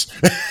serious.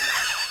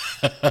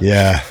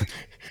 Yeah.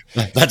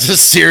 That's a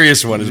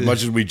serious one, as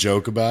much as we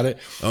joke about it.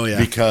 Oh, yeah.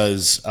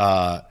 Because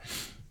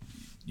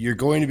you're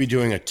going to be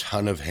doing a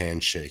ton of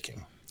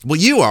handshaking. Well,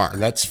 you are. And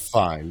that's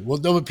fine. Well,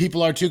 no, but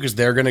people are too, because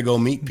they're going to go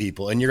meet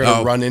people, and you're going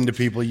to run into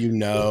people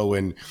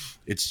and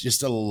it's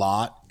just a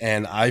lot.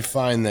 And I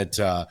find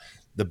that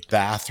the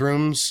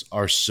bathrooms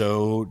are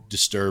so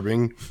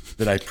disturbing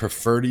that I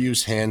prefer to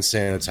use hand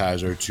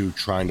sanitizer to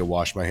trying to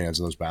wash my hands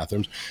in those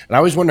bathrooms. And I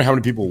always wonder how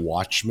many people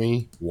watch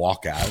me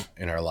walk out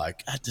and are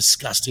like, "That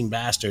disgusting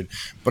bastard."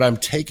 But I'm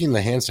taking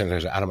the hand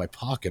sanitizer out of my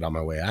pocket on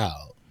my way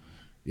out.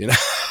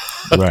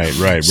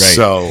 Right.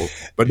 So,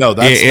 but no,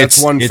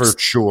 that's one for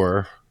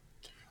sure.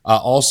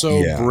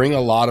 Also, bring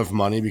a lot of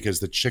money, because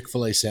the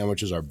Chick-fil-A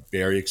sandwiches are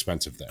very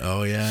expensive there.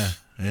 Oh, yeah.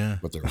 Yeah.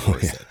 But they're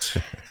worth it.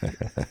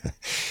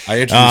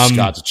 I introduced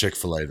Scott to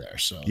Chick-fil-A there.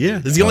 So yeah,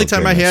 this is the only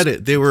time I had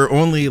it. They were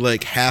only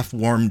like half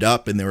warmed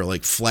up, and they were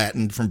like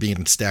flattened from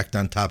being stacked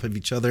on top of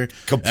each other.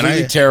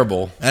 Completely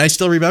terrible. And I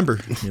still remember,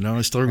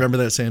 I still remember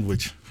that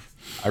sandwich.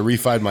 I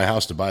refied my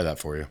house to buy that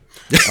for you.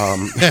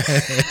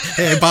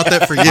 Hey, I bought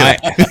that for you.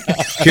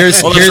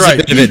 Here's a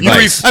bit of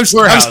advice. I'm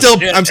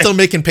still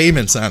making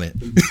payments on it.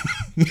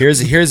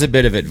 Here's a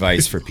bit of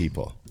advice for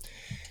people.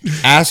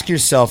 Ask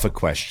yourself a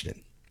question.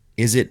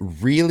 Is it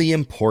really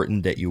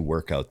important that you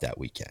work out that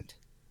weekend?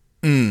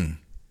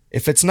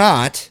 If it's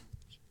not,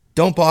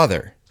 don't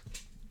bother.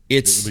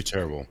 It would be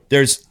terrible.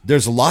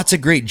 There's lots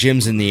of great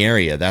gyms in the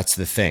area. That's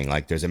the thing.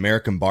 Like, there's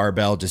American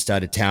Barbell just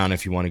out of town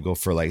if you want to go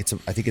for I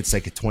think it's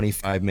like a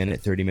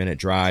 25-minute, 30-minute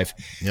drive.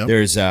 Yep.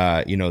 There's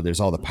there's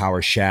all the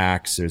Power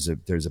Shacks. There's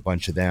a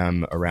bunch of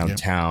them around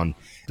town.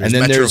 There's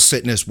Metro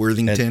Fitness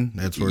Worthington.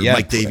 That's where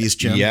Mike Davies'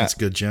 gym. Yeah, that's a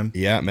good gym.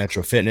 Yeah,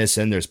 Metro Fitness.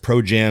 And there's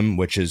Pro Gym,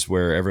 which is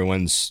where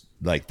everyone's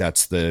like,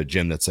 that's the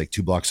gym that's like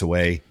 2 blocks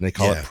away. And they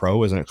call it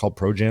Pro. Isn't it called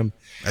Pro Gym?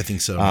 I think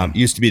so.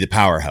 Used to be the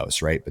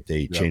Powerhouse, right? But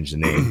they changed the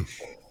name.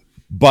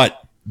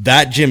 But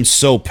that gym's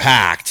so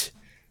packed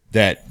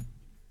that,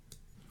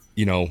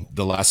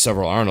 the last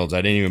several Arnolds,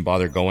 I didn't even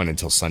bother going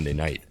until Sunday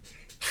night.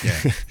 Yeah.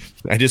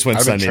 I just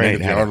went Sunday night. I've been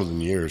trained at the Arnold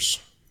in years.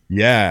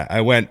 Yeah,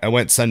 I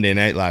went Sunday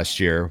night last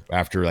year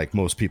after like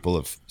most people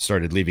have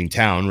started leaving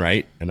town,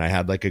 right? And I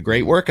had like a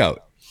great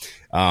workout.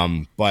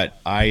 But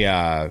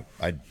I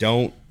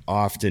don't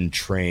often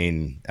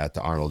train at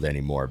the Arnold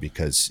anymore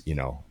because,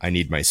 I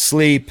need my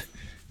sleep.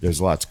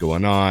 There's lots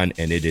going on,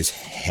 and it is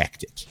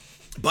hectic.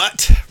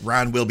 But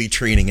Ron will be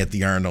training at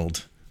the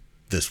Arnold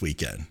this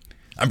weekend.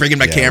 I'm bringing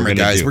my camera,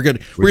 guys. We're doing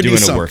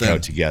a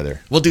workout together.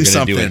 We'll do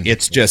something.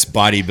 It's just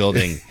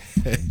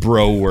bodybuilding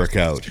bro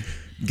workout.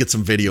 Get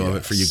some video of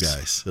it for you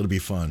guys. It'll be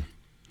fun.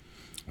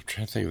 I'm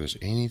trying to think if there's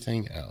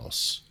anything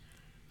else.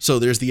 So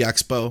there's the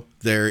expo.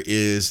 There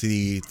is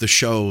the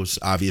shows,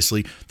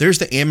 obviously. There's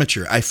the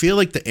amateur. I feel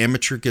like the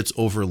amateur gets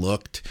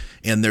overlooked,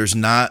 and there's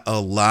not a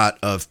lot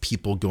of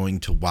people going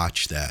to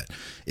watch that.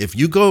 If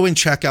you go and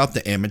check out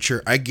the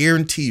amateur, I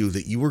guarantee you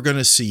that you are going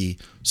to see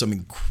some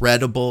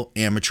incredible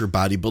amateur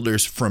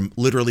bodybuilders from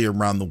literally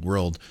around the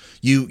world.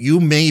 You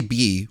may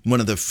be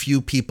one of the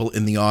few people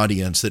in the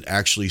audience that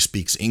actually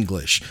speaks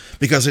English,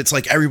 because it's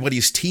like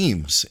everybody's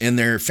teams and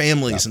their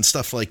families and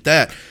stuff like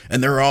that.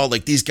 And they're all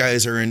like, these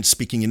guys are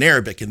speaking in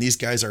Arabic and these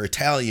guys are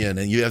Italian,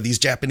 and you have these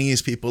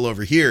Japanese people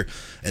over here,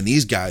 and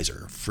these guys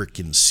are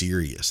freaking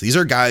serious. These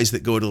are guys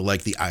that go to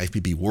like the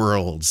IFBB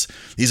Worlds.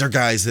 These are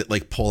guys that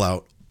like pull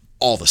out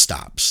all the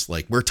stops.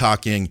 Like, we're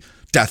talking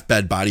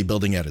deathbed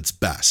bodybuilding at its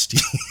best.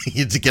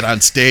 You had to get on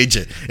stage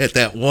at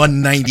that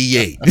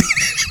 198.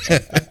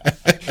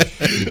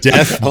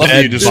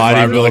 Deathbed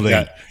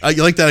bodybuilding.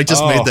 You like that? I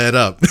just made that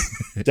up.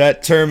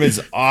 That term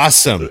is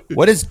awesome.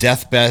 What is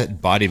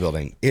deathbed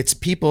bodybuilding? It's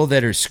people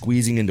that are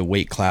squeezing into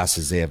weight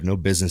classes they have no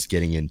business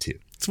getting into.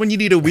 It's when you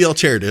need a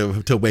wheelchair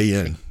to weigh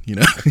in,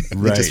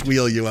 Right. Just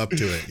wheel you up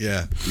to it.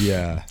 Yeah.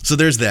 Yeah. So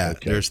there's that.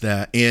 Okay. There's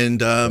that.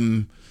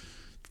 And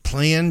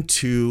plan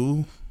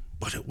to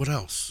what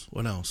else?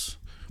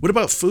 What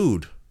about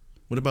food?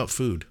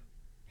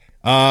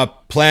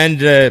 Plan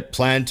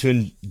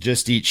to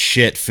just eat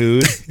shit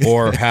food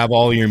or have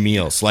all your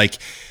meals. Like,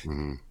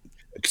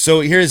 so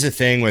here's the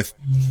thing with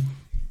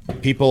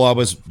people are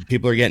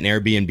getting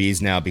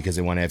Airbnbs now because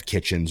they want to have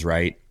kitchens,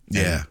 right?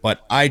 Yeah.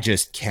 But I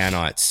just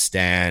cannot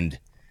stand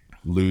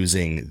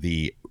losing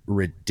the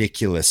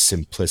ridiculous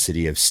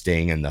simplicity of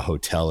staying in the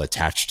hotel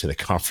attached to the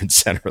conference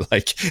center.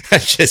 Like,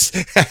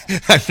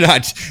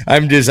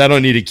 I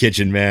don't need a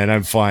kitchen, man.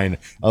 I'm fine.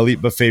 I'll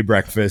eat buffet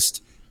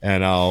breakfast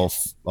and I'll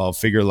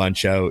figure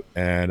lunch out,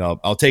 and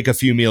I'll take a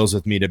few meals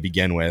with me to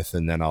begin with.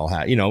 And then I'll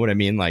have, you know what I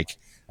mean? Like,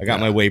 I got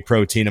my whey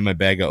protein and my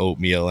bag of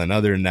oatmeal, and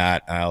other than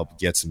that, I'll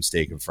get some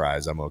steak and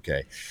fries. I'm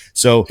okay.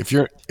 So if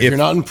you're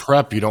not in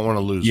prep, you don't want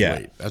to lose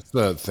weight. That's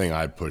the thing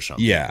I push on.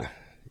 Yeah. People.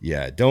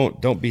 Yeah.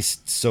 Don't be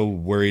so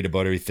worried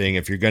about everything.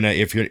 If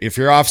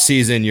you're off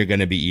season, you're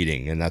going to be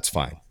eating, and that's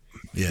fine.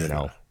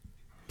 Yeah.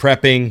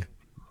 Prepping.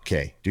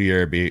 Okay. Do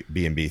your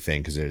B&B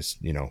thing. Cause there's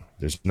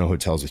no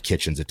hotels with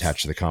kitchens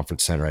attached to the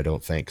conference center. I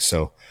don't think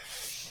so.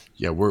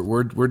 Yeah.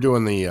 We're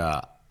doing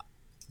the,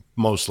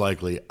 most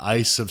likely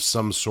ice of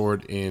some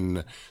sort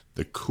in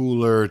the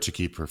cooler to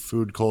keep her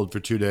food cold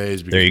for 2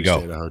 days. Because there you go.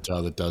 Stay at a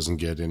hotel that doesn't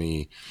get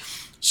any.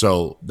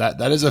 So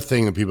that is a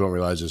thing that people don't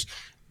realize is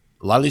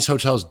a lot of these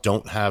hotels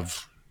don't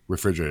have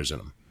refrigerators in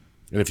them.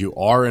 And if you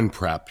are in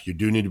prep, you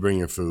do need to bring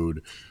your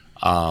food.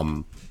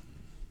 On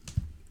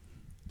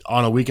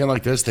a weekend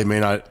like this, they may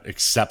not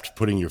accept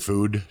putting your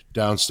food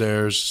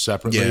downstairs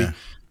separately. Yeah.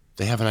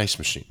 They have an ice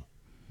machine.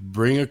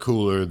 Bring a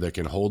cooler that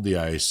can hold the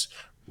ice,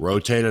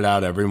 rotate it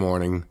out every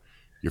morning.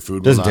 Your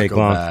food will not go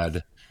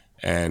bad.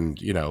 And,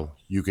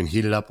 you can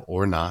heat it up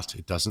or not.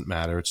 It doesn't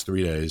matter. It's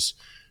 3 days.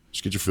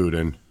 Just get your food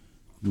in.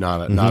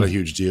 Not a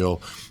huge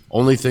deal.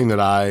 Only thing that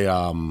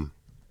I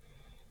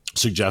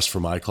suggest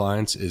for my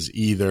clients is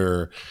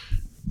either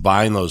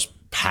buying those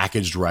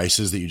packaged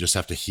rices that you just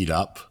have to heat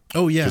up.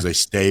 Oh, yeah. Because they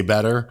stay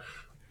better.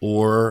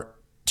 Or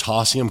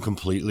tossing them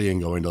completely and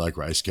going to like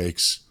rice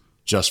cakes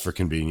just for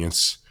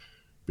convenience,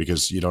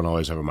 because you don't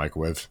always have a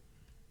microwave.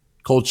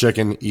 Cold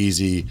chicken,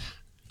 easy.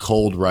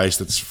 Cold rice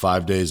that's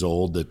 5 days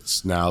old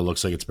that's now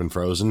looks like it's been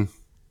frozen.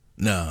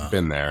 No.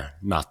 Been there.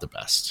 Not the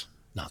best.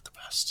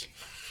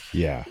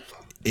 Yeah.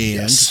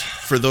 And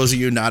for those of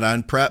you not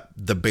on prep,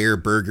 the Bear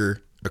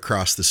Burger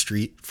across the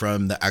street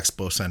from the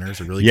Expo Center is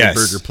a really good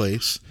burger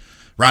place.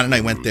 Ron and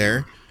I went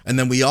there, and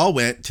then we all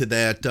went to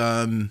that.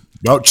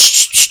 No,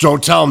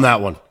 don't tell them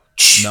that one.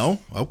 No?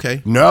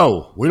 Okay.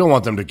 No, we don't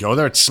want them to go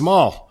there. It's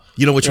small.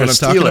 You know which one I'm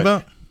talking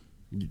about?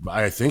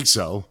 I think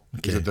so.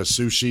 Okay. Is it the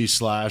sushi /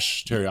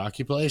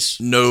 teriyaki place?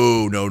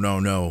 No.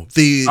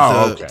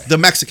 The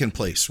Mexican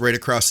place right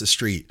across the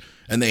street.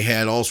 And they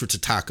had all sorts of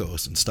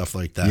tacos and stuff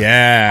like that.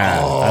 Yeah.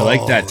 I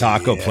like that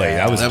taco plate.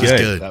 That was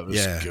good. That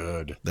was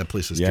good. That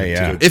place is good.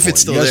 Yeah. If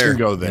it's still there. You guys there. can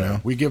go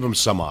there. We give them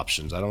some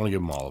options. I don't want to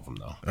give them all of them,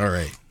 though. All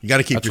right. You got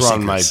to keep your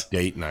secrets. That's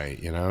secrets. on my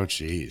date night,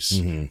 Jeez.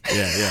 Mm-hmm.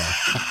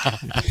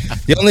 Yeah.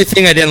 The only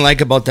thing I didn't like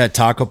about that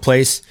taco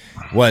place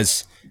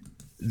was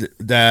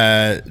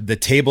the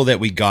table that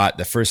we got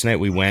the first night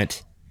we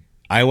went.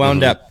 I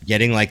wound up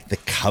getting like the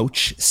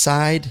couch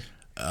side.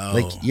 Oh.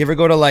 Like, you ever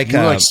go to like you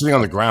were like sitting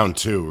on the ground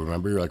too?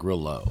 Remember, you're like real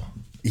low.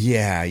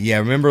 Yeah.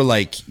 Remember,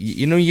 like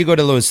you go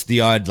to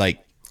the odd like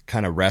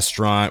kind of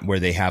restaurant where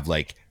they have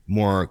like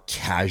more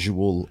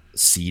casual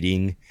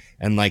seating,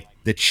 and like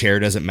the chair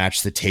doesn't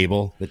match the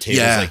table. The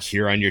table's like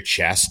here on your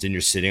chest and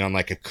you're sitting on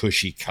like a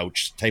cushy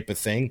couch type of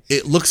thing.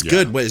 It looks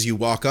good as you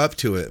walk up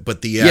to it,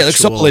 but the actual... it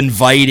looks all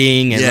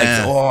inviting and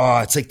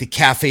like, it's like the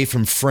cafe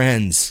from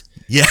Friends.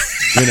 Yeah.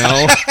 You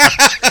know?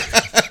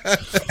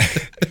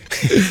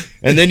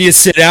 And then you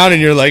sit down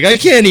and you're like, I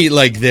can't eat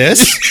like this.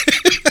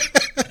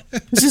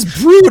 This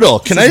is brutal.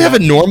 Can I have a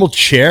normal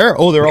chair?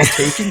 Oh, they're all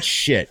taking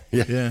shit.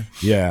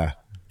 Yeah.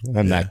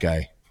 I'm that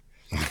guy.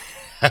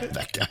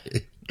 That guy.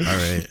 All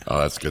right. Oh,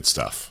 that's good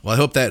stuff. Well, I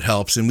hope that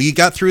helps. And we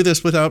got through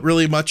this without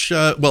really much.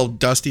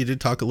 Dusty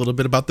did talk a little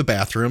bit about the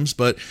bathrooms,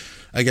 but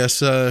I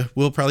guess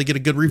we'll probably get a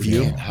good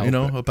review,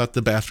 about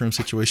the bathroom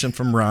situation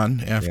from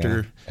Ron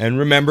after. Yeah. And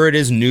remember, it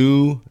is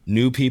new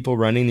people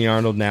running the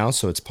Arnold now,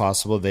 so it's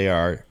possible they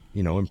are,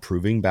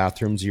 improving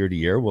bathrooms year to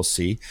year. We'll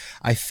see.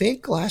 I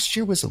think last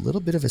year was a little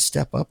bit of a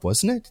step up,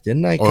 wasn't it?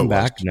 Didn't I come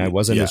back and I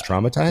wasn't as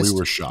traumatized? We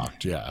were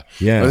shocked. Yeah.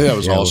 Yeah. I think that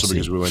was also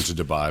because we went to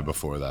Dubai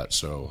before that.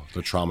 So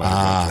the trauma.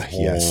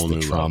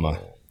 The trauma.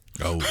 Level.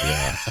 Oh,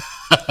 yeah.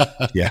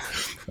 Yeah.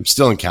 I'm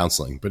still in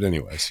counseling, but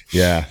anyways.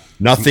 Yeah.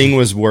 Nothing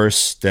was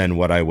worse than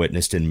what I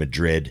witnessed in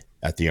Madrid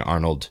at the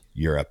Arnold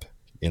Europe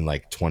in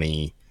like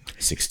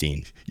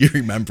 2016. You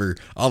remember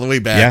all the way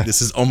back. Yeah.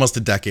 This is almost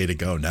a decade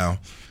ago now.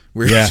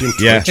 When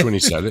he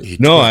said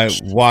it. I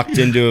walked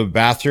into a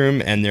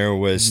bathroom and there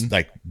was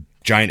like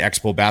giant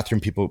expo bathroom.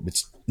 People,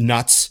 it's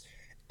nuts,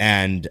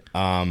 and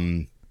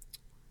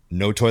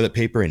no toilet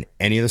paper in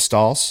any of the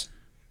stalls,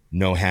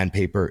 no hand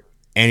paper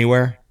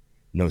anywhere,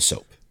 no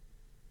soap,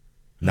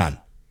 none.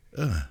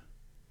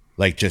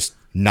 Like just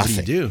nothing.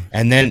 What do you do?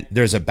 And then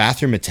there's a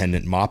bathroom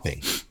attendant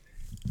mopping,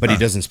 but he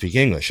doesn't speak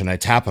English, and I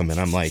tap him and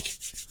I'm like,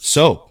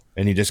 soap,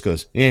 and he just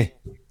goes,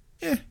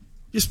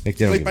 just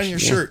wipe on your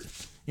shirt.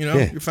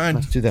 You're fine.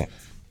 Let's do that.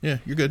 Yeah,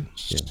 you're good.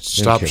 Yeah.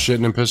 Stop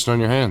shitting and pissing on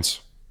your hands.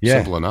 Yeah.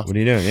 Simple enough. What are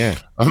you doing? Yeah.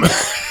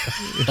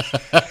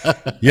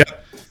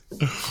 Yep.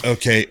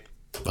 Okay.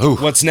 Ooh.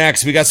 What's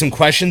next? We got some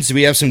questions. Do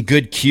we have some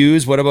good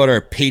cues? What about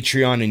our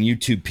Patreon and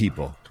YouTube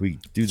people? Can we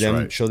do them?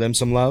 Right. Show them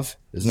some love?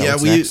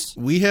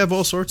 We have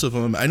all sorts of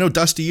them. I know,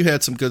 Dusty, you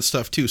had some good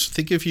stuff too. So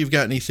think if you've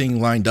got anything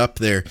lined up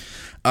there.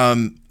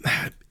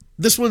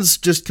 This one's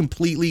just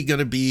completely going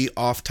to be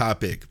off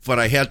topic, but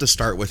I had to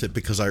start with it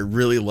because I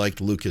really liked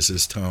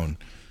Lucas's tone.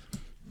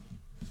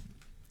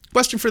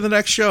 Question for the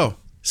next show.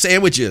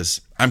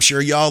 Sandwiches. I'm sure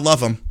y'all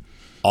love them.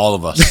 All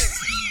of us.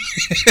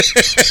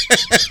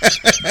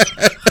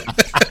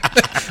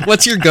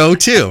 What's your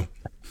go-to?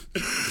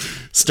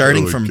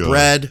 Starting from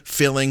bread,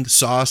 filling,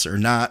 sauce or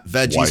not,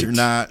 veggies or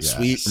not,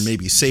 sweet or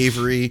maybe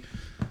savory.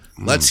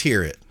 Let's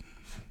hear it.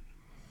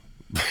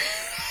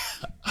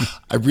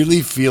 I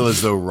really feel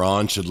as though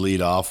Ron should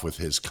lead off with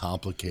his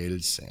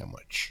complicated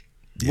sandwich.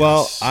 Yes.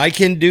 Well, I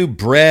can do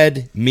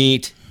bread,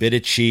 meat, bit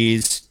of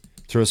cheese,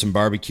 throw some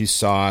barbecue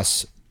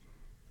sauce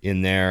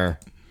in there.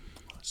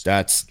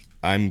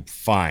 I'm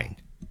fine.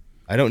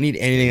 I don't need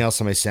anything else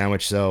on my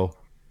sandwich, though.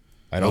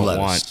 I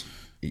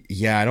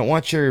don't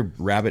want your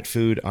rabbit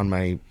food on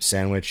my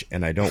sandwich,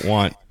 and I don't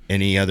want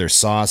any other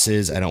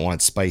sauces. I don't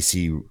want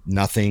spicy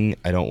nothing.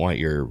 I don't want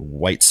your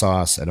white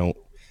sauce.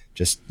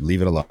 Just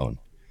leave it alone.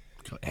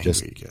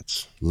 Just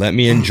let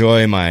me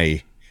enjoy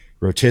my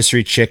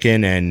rotisserie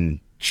chicken and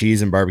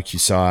cheese and barbecue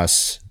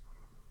sauce.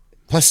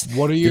 Plus,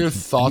 what are your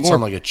thoughts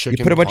on like a chicken?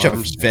 You put a bunch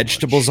of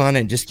vegetables on it,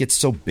 and it just gets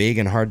so big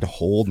and hard to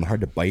hold and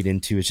hard to bite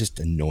into. It's just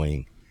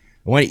annoying.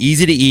 I want it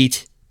easy to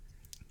eat.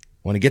 I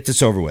want to get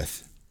this over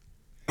with.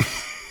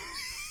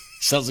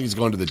 Sounds like he's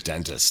going to the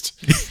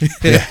dentist.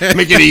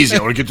 Make it easy.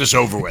 I want to get this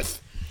over with.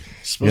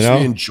 It's supposed to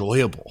be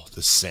enjoyable,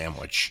 this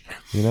sandwich.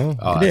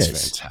 That's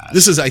fantastic.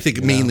 This is, I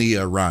think, mainly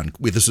Ron.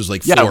 This is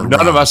like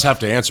none of us have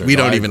to answer. We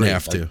don't even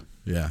have to.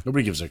 Yeah.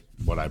 Nobody gives a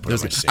what I put in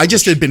my sandwich. I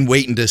just had been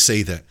waiting to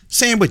say that.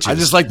 Sandwiches. I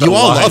just like you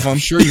all love them. I'm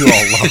sure you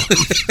all love them.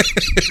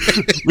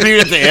 We didn't even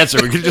have to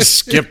answer. We could just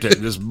skipped it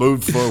and just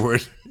moved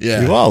forward.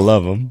 Yeah. You all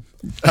love them.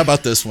 How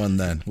about this one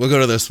then? We'll go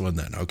to this one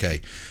then. Okay.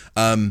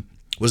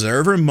 Was there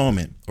ever a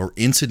moment or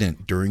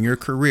incident during your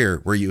career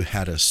where you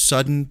had a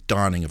sudden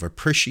dawning of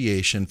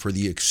appreciation for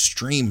the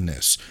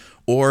extremeness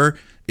or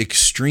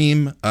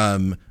extreme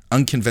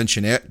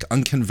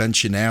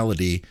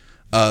unconventionality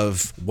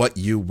of what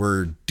you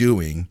were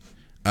doing?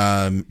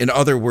 In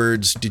other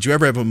words, did you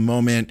ever have a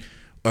moment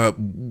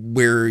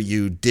where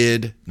you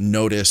did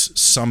notice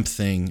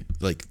something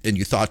and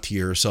you thought to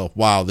yourself,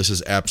 wow, this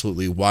is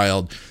absolutely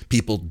wild.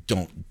 People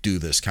don't do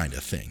this kind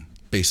of thing.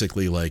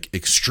 Basically like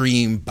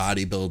extreme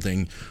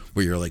bodybuilding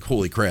where you're like,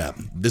 holy crap,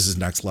 this is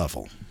next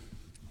level.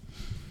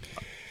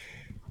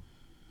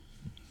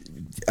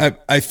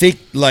 I think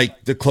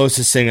like the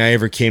closest thing I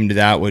ever came to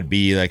that would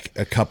be like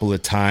a couple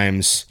of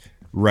times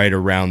right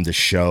around the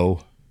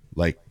show,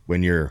 like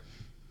when you're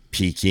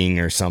peaking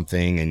or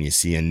something and you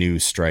see a new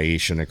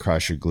striation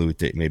across your glute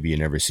that maybe you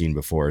never seen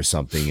before or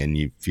something, and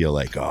you feel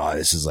like, oh,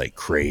 this is like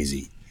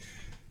crazy,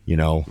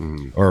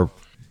 or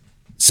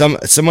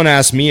someone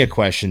asked me a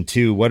question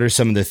too. What are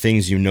some of the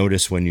things you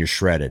notice when you're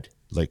shredded?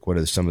 Like, what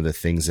are some of the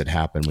things that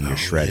happen when you're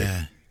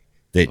shredded?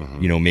 that,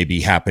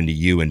 maybe happen to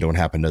you and don't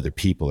happen to other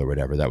people or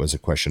whatever. That was a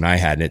question I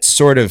had. And it's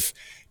sort of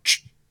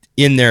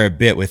in there a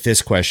bit with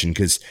this question,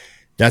 because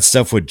that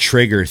stuff would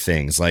trigger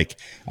things. Like,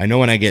 I know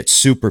when I get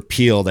super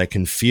peeled, I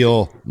can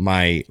feel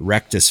my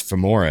rectus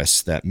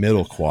femoris, that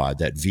middle quad,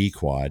 that V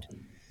quad.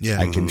 Yeah.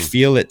 I can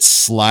feel it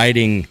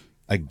sliding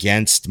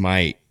against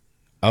my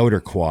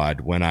outer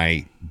quad when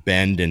I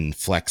bend and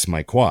flex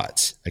my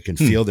quads. I can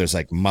feel there's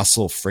like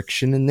muscle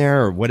friction in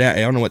there or whatever.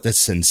 I don't know what the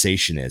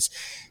sensation is.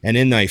 And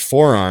in my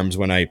forearms,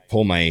 when I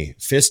pull my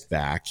fist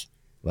back,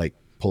 like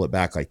pull it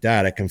back like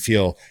that, I can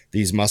feel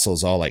these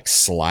muscles all like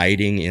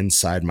sliding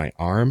inside my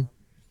arm.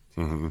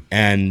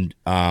 And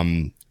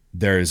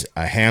there's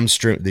a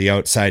hamstring, the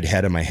outside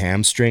head of my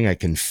hamstring. I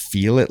can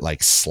feel it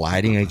like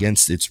sliding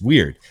against. It's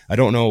weird. I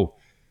don't know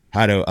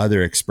how to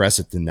other express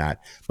it than that.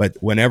 But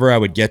whenever I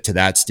would get to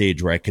that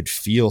stage where I could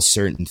feel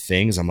certain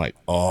things, I'm like,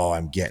 oh,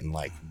 I'm getting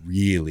like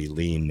really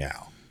lean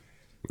now.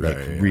 Like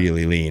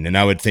really lean. And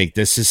I would think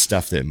this is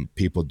stuff that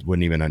people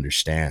wouldn't even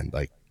understand.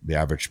 Like the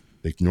average,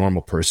 like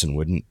normal person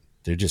wouldn't.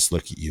 They just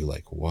look at you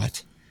like,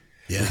 what?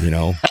 Yeah.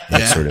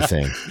 That sort of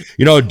thing.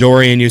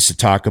 Dorian used to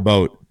talk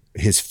about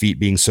his feet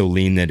being so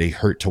lean that it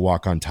hurt to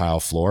walk on tile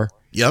floor.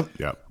 Yep.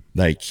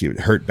 Like he would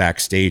hurt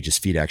backstage. His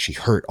feet actually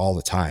hurt all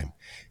the time.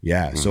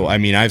 Yeah. So, I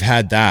mean, I've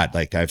had that.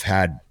 Like I've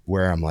had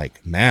where I'm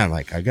like, man,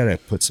 like I got to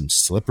put some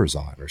slippers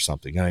on or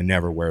something. And I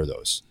never wear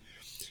those.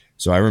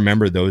 So I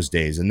remember those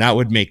days, and that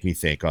would make me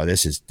think, oh,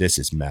 this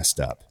is messed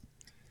up.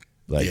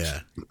 Like,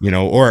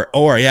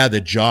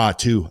 the jaw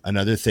too.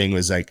 Another thing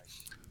was like,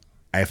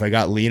 if I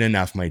got lean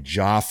enough, my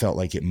jaw felt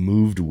like it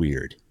moved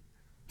weird.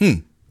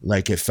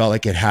 Like it felt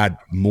like it had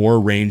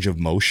more range of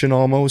motion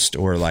almost,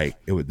 or like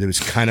it was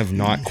kind of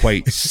not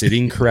quite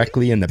sitting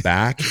correctly in the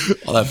back.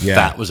 All that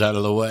fat was out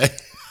of the way.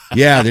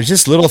 Yeah, there's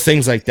just little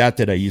things like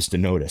that I used to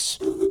notice.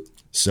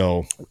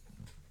 So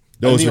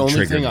those would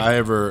trigger me. The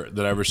only thing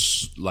that ever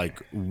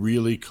like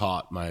really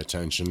caught my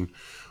attention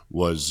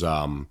was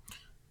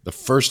the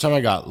first time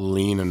I got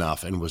lean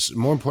enough, and was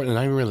more important,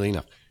 not even really lean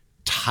enough,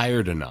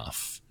 tired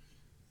enough,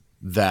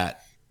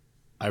 that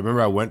I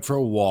remember I went for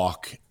a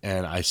walk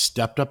and I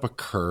stepped up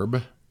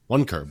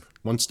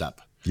one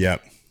step.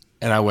 Yep.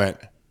 And I went,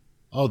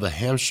 oh, the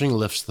hamstring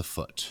lifts the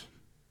foot.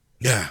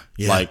 Yeah.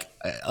 Like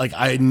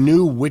I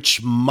knew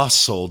which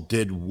muscle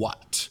did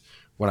what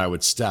when I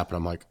would step. And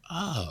I'm like,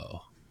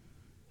 oh,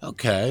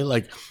 okay.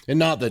 Like, and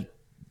not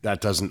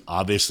that doesn't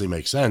obviously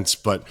make sense,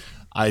 but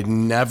I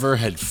never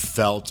had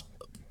felt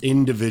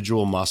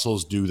individual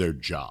muscles do their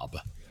job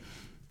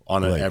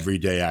on an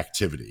everyday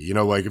activity.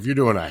 Like if you're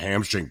doing a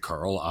hamstring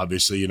curl,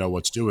 obviously you know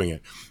what's doing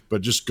it.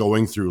 But just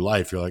going through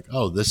life, you're like,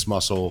 oh, this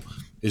muscle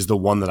is the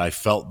one that I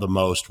felt the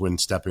most when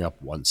stepping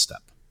up one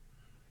step.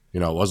 It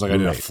wasn't like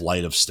I did a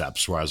flight of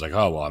steps where I was like,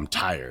 oh, well, I'm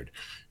tired.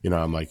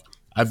 I'm like,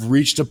 I've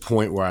reached a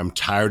point where I'm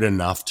tired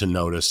enough to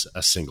notice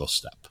a single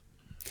step.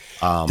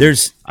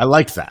 I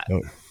like that.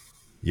 Oh,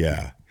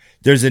 yeah.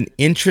 There's an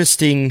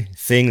interesting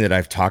thing that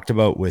I've talked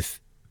about with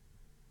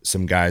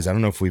some guys. I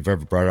don't know if we've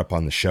ever brought it up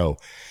on the show,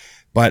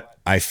 but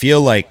I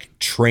feel like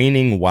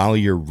training while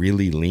you're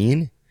really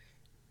lean,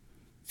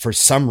 for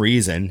some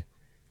reason,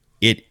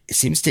 it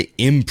seems to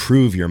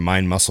improve your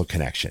mind-muscle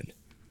connection.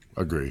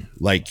 Agree.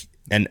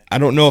 And I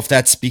don't know if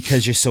that's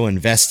because you're so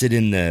invested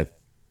in the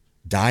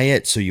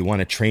diet, so you want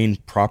to train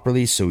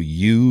properly, so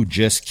you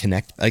just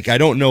connect. Like, I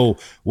don't know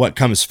what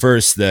comes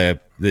first, the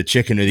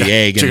chicken or the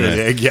egg,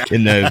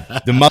 in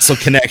the muscle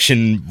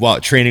connection while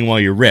training while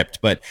you're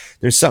ripped. But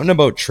there's something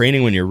about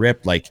training when you're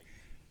ripped, like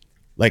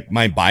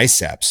my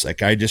biceps.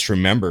 Like I just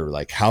remember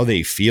like how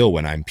they feel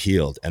when I'm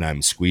peeled and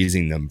I'm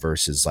squeezing them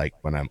versus like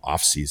when I'm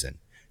off season.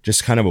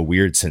 Just kind of a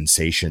weird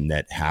sensation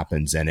that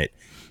happens, and it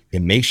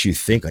makes you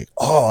think like,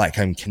 oh, like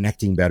I'm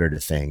connecting better to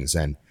things.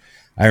 And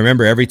I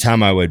remember every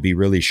time I would be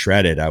really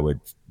shredded, I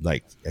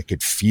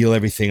could feel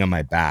everything on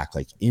my back,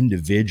 like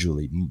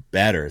individually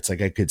better. It's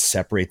like I could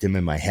separate them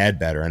in my head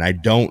better. And I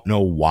don't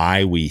know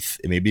why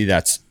maybe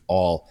that's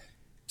all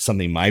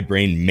something my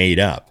brain made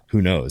up.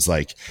 Who knows?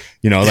 Like,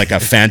 like a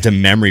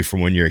phantom memory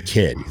from when you're a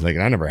kid. Like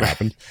that never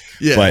happened.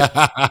 Yeah.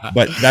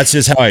 But that's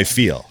just how I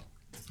feel.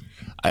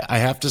 I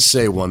have to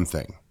say one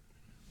thing.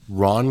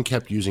 Ron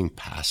kept using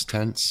past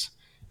tense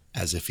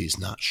as if he's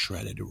not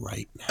shredded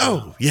right now.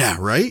 Oh, yeah,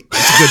 right?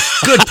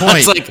 That's a good point.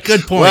 It's like,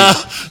 good point. Well,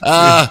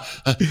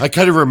 I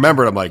kind of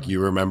remembered. I'm like, you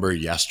remember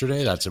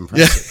yesterday? That's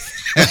impressive.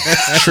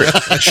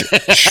 Yeah.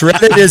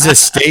 Shredded is a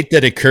state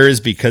that occurs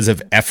because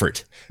of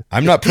effort.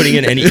 I'm not putting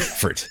in any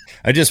effort.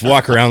 I just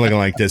walk around looking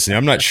like this, and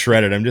I'm not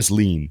shredded. I'm just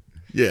lean.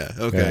 Yeah,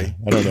 okay.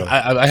 Yeah, I don't know.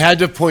 I had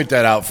to point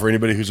that out for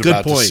anybody who's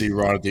about to see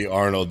Ron at the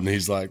Arnold, and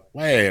he's like,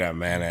 wait a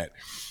minute.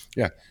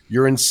 Yeah,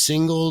 you're in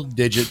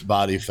single-digit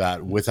body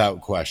fat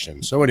without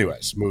question. So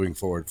anyways, moving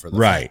forward for the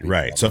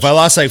Right. So if I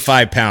lost like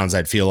 5 pounds,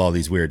 I'd feel all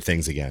these weird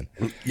things again.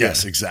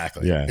 Yes,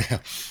 exactly. Yeah.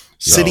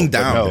 Sitting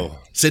down.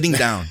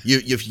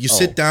 You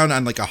sit down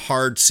on like a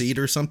hard seat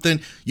or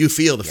something, you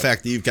feel the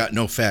fact that you've got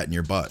no fat in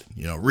your butt,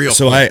 real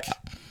quick.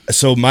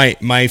 So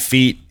my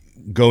feet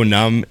go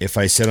numb if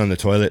I sit on the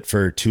toilet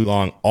for too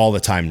long all the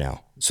time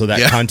now. So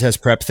that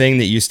contest prep thing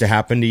that used to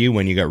happen to you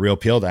when you got real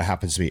peeled, that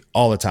happens to me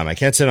all the time. I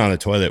can't sit on the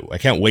toilet. I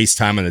can't waste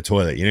time on the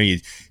toilet. You know,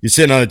 you're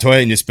sitting on the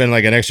toilet and you spend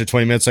like an extra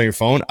 20 minutes on your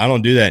phone. I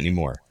don't do that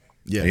anymore.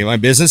 Yeah. I get my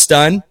business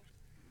done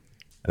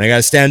and I got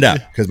to stand up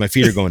because my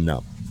feet are going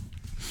numb.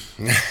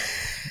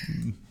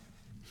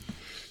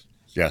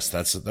 Yes,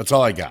 that's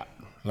all I got.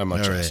 Not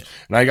much else.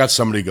 And I got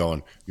somebody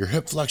going, your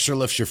hip flexor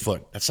lifts your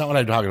foot. That's not what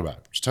I'm talking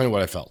about. Just tell me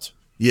what I felt.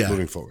 Yeah.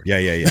 Moving forward.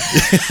 Yeah.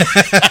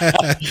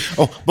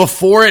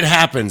 Before it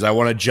happens, I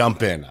want to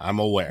jump in. I'm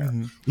aware.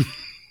 Mm-hmm.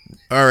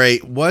 All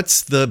right.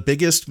 What's the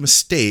biggest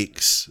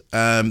mistakes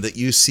that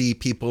you see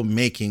people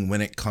making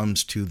when it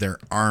comes to their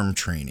arm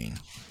training?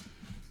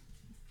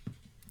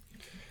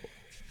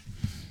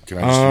 Can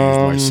I just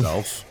use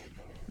myself?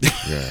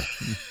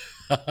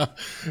 Yeah.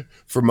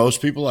 For most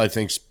people, I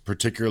think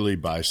particularly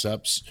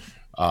biceps,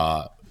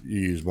 you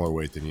use more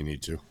weight than you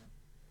need to.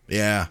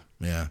 Yeah.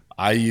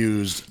 I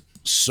used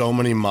so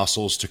many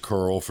muscles to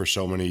curl for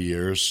so many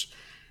years,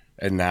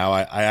 and now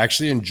I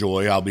actually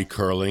enjoy. I'll be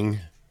curling,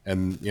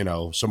 and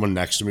someone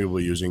next to me will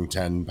be using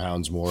 10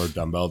 pounds more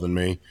dumbbell than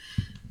me,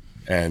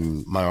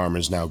 and my arm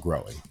is now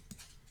growing.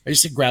 I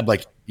used to grab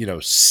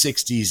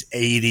 60s,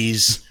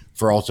 80s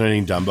for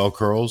alternating dumbbell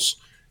curls,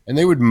 and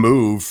they would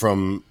move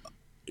from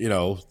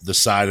the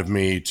side of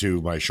me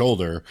to my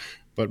shoulder,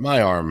 but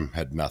my arm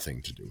had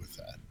nothing to do with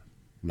that.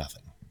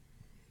 Nothing.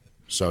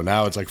 So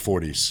now it's like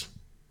 40s.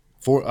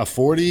 For a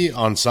 40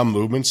 on some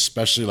movements,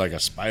 especially like a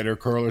spider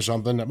curl or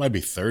something, that might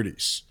be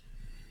 30s.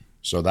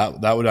 So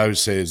that what I would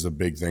say is the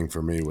big thing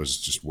for me was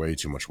just way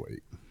too much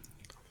weight.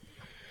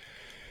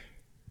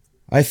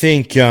 I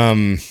think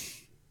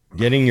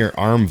getting your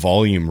arm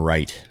volume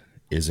right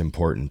is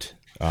important.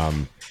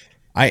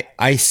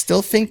 I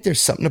still think there's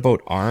something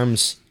about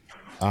arms.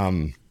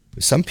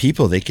 Some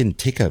people, they can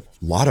take a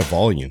lot of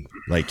volume.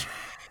 Like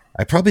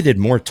I probably did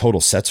more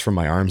total sets for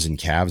my arms and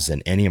calves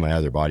than any of my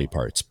other body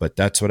parts, but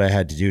that's what I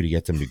had to do to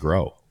get them to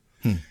grow.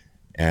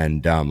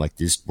 And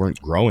these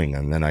weren't growing,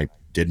 and then I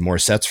did more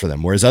sets for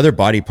them. Whereas other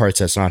body parts,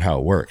 that's not how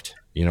it worked.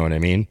 You know what I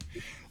mean?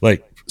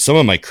 Like some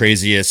of my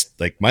craziest,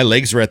 like my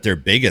legs were at their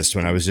biggest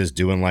when I was just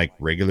doing like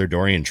regular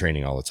Dorian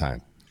training all the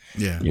time.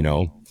 Yeah.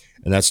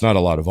 And that's not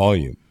a lot of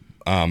volume.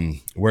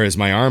 Whereas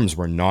my arms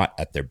were not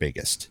at their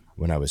biggest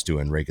when I was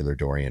doing regular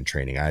Dorian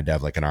training. I had to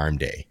have like an arm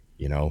day,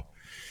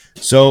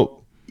 So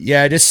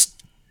yeah,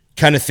 just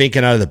kind of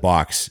thinking out of the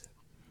box.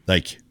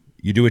 Like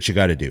you do what you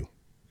got to do,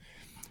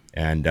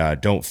 and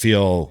don't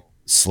feel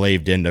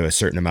slaved into a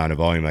certain amount of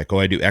volume. Like,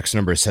 I do X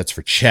number of sets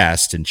for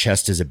chest, and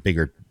chest is a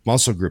bigger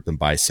muscle group than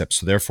biceps,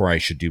 so therefore I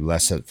should do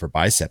less for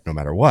bicep no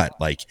matter what.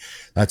 Like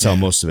that's how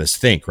most of us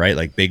think, right?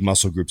 Like big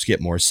muscle groups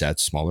get more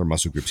sets, smaller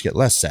muscle groups get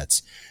less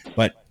sets.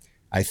 But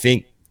I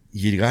think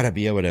you got to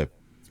be able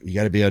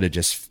to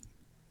just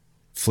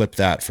flip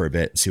that for a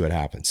bit and see what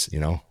happens.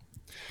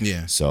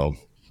 Yeah. So.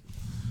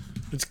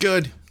 It's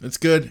good.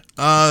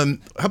 How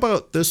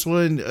about this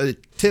one?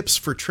 Tips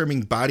for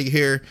trimming body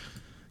hair.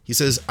 He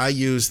says, I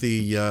use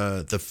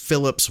the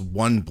Phillips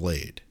One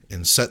blade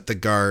and set the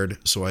guard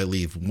so I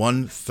leave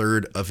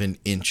 1/3 of an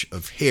inch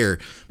of hair,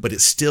 but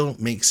it still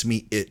makes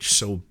me itch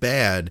so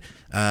bad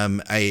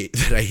that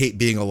I hate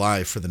being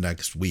alive for the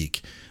next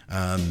week.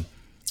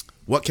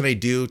 What can I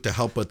do to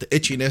help with the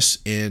itchiness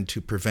and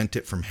to prevent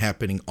it from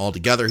happening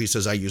altogether? He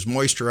says, I use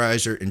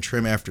moisturizer and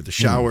trim after the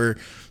shower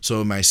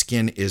so my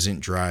skin isn't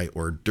dry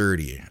or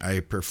dirty.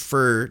 I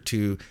prefer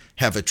to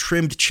have a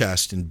trimmed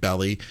chest and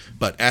belly,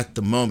 but at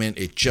the moment,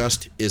 it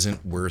just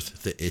isn't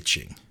worth the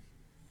itching.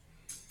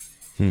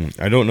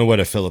 I don't know what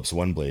a Phillips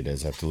One blade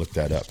is. I have to look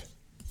that up.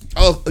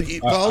 I'll look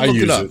it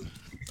up.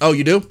 Oh,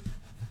 you do?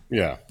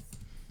 Yeah.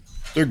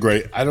 They're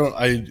great.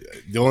 The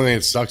only thing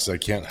that sucks is I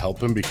can't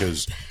help him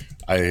because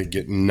I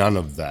get none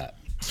of that.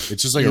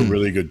 It's just like a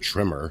really good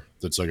trimmer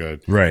that's like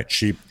a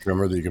cheap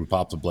trimmer that you can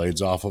pop the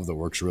blades off of that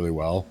works really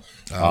well.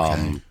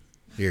 Okay.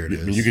 Here it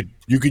is.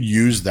 You could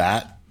use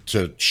that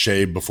to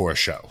shave before a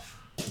show,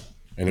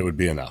 and it would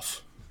be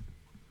enough.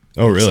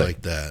 Oh, really?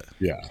 Like that.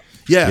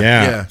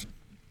 Yeah.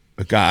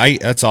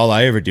 That's all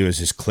I ever do is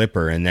just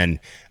clipper, and then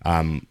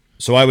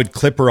so I would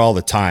clipper all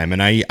the time,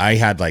 and I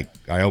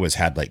always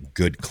had like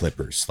good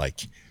clippers,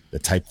 like the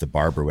type the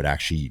barber would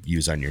actually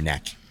use on your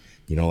neck.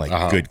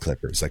 Good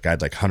clippers. Like I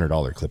had like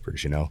 $100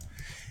 clippers,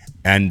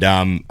 and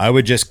I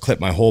would just clip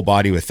my whole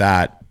body with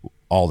that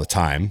all the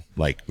time.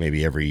 Like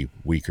maybe every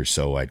week or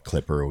so I'd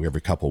clipper, or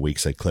every couple of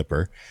weeks I'd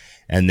clipper.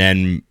 And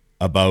then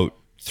about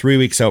 3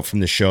 weeks out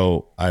from the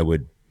show, I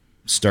would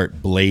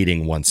start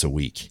blading once a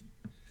week.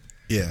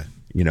 Yeah.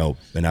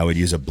 And I would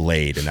use a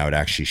blade and I would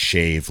actually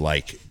shave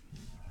like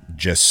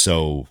just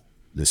so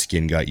the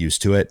skin got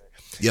used to it.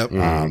 Yep.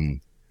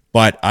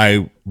 But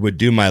I would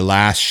do my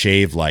last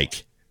shave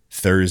like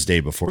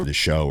Thursday before the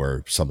show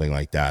or something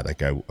like that.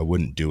 Like I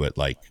wouldn't do it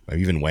like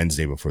even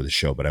Wednesday before the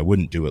show, but I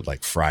wouldn't do it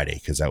like Friday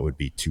because that would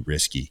be too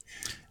risky.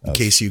 In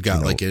case you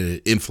got like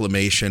an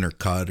inflammation or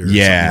cut or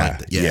something like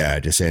that. Yeah,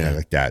 just saying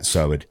like that.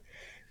 So I would,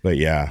 but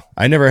yeah,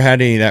 I never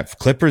had any of that.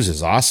 Clippers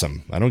is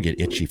awesome. I don't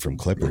get itchy from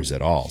clippers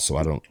at all. So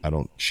I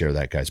don't share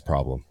that guy's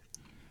problem.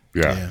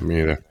 Yeah,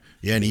 me either.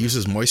 Yeah, and he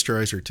uses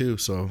moisturizer too,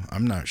 so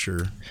I'm not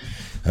sure.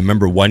 I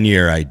remember one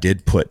year I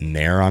did put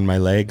Nair on my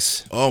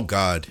legs. Oh,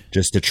 God.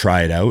 Just to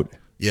try it out.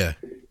 Yeah.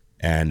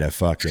 And I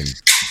fucking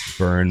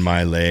burned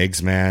my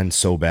legs, man,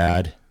 so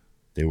bad.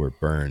 They were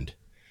burned.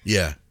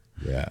 Yeah.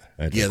 Yeah.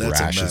 I had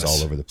that's rashes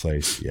all over the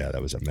place. Yeah,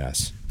 that was a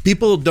mess.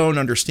 People don't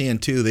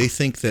understand, too. They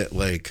think that,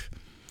 like...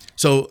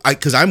 So,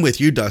 because I'm with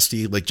you,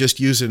 Dusty, like just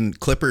using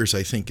clippers,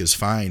 I think is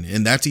fine.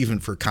 And that's even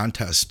for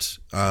contests.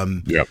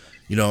 Yep.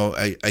 You know,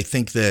 I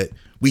think that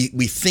we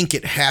think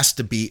it has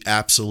to be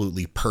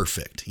absolutely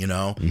perfect, you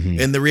know? Mm-hmm.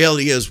 And the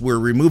reality is we're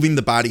removing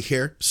the body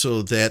hair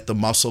so that the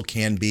muscle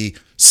can be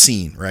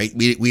seen, right?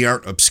 We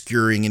aren't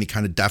obscuring any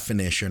kind of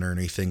definition or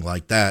anything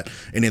like that.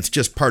 And it's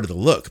just part of the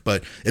look.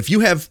 But if you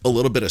have a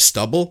little bit of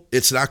stubble,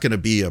 it's not going to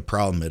be a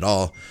problem at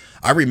all.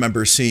 I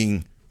remember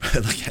seeing,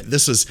 like,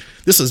 this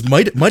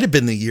might have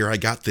been the year I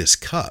got this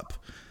cup.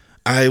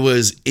 I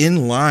was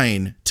in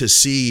line to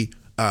see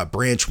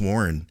Branch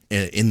Warren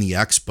in the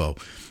expo.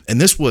 And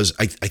this was,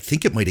 I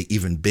think it might have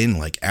even been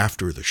like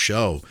after the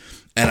show.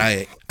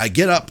 And I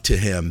get up to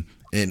him,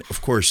 and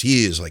of course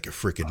he is like a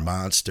freaking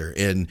monster.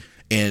 And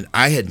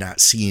I had not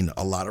seen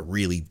a lot of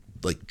really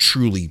like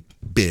truly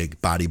big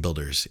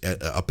bodybuilders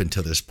up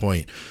until this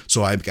point.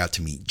 So I got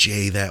to meet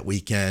Jay that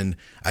weekend.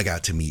 I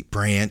got to meet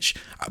Branch.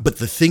 But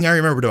the thing I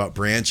remembered about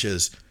Branch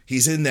is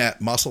he's in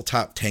that muscle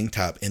top tank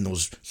top, and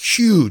those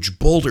huge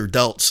boulder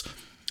delts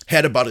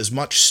had about as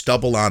much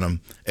stubble on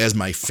them as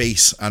my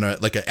face on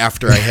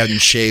after I hadn't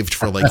shaved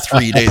for like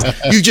 3 days.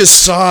 You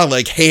just saw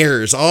like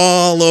hairs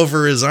all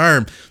over his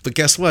arm. But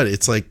guess what?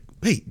 It's like,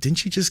 wait,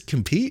 didn't you just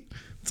compete?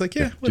 It's like,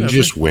 yeah, whatever. Did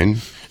you just win?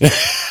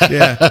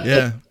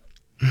 Yeah.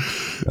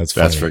 That's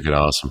freaking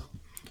awesome.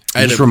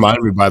 It just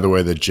reminded me, by the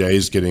way, that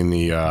Jay's getting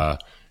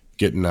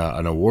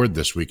an award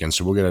this weekend,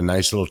 so we'll get a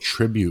nice little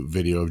tribute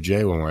video of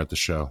Jay when we're at the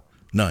show.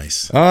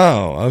 Nice.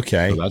 Oh,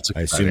 okay. So that's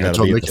exciting. I assume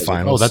that'll be at the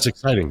finals. Oh, that's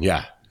exciting.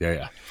 Yeah.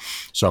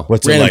 So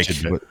what's it like?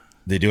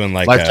 They doing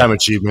like lifetime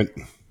achievement,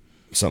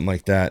 something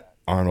like that.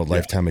 Arnold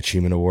Lifetime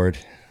Achievement Award.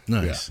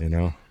 Nice. You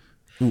know.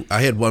 Ooh,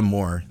 I had one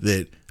more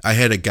that I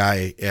had a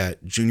guy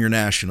at Junior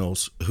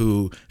Nationals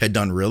who had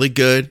done really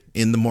good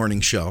in the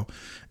morning show.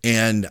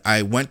 And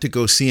I went to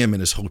go see him in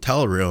his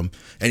hotel room,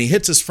 and he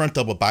hits his front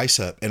double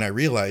bicep, and I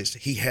realized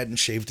he hadn't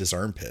shaved his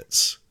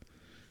armpits.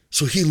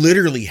 So he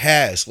literally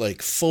has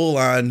like full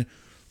on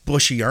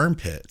bushy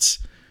armpits.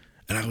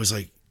 And I was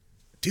like,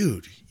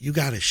 dude, you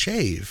got to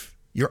shave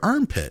your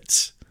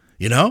armpits,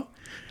 you know?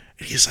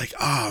 And he's like,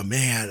 oh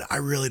man, I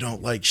really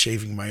don't like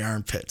shaving my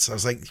armpits. I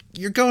was like,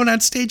 you're going on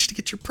stage to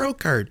get your pro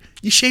card.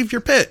 You shave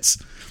your pits.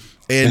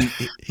 And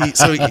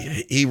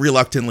he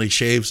reluctantly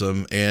shaves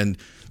them. And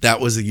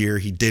that was the year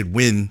he did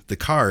win the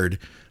card,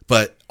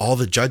 but all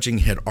the judging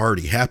had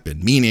already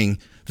happened, meaning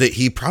that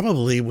he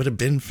probably would have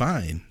been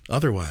fine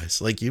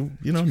otherwise. Like, you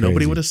know,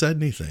 nobody would have said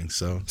anything.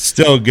 So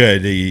still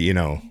good, you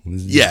know.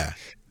 Yeah.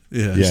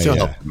 Still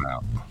help him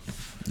out.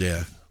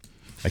 Yeah.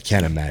 I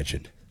can't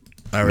imagine.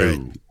 All right.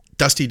 No.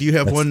 Dusty, do you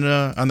have one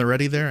on the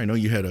ready there? I know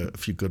you had a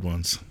few good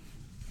ones.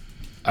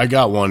 I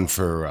got one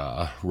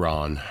for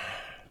Ron.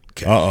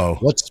 Okay. Uh-oh.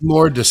 What's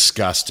more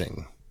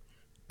disgusting,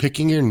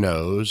 picking your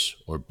nose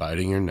or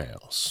biting your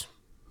nails?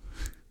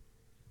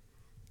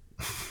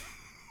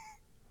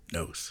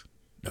 Nose.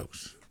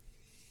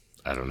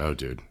 I don't know,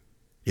 dude.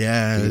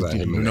 Yeah,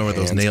 you know where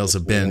those nails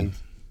have been.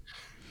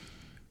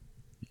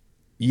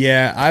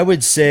 Yeah, I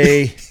would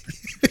say...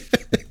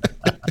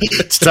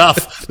 It's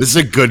tough. This is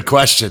a good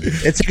question.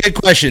 It's a good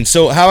question.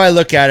 So how I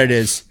look at it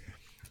is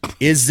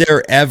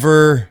there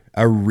ever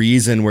a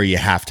reason where you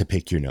have to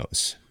pick your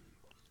nose?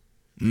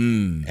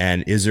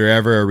 And is there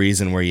ever a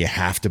reason where you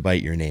have to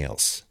bite your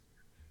nails?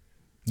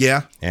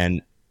 Yeah.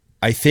 And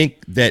I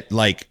think that,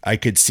 like, I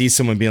could see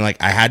someone being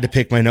like, I had to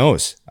pick my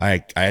nose.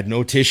 I had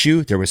no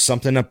tissue. There was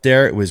something up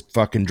there. It was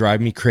fucking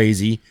driving me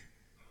crazy.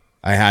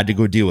 I had to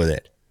go deal with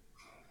it.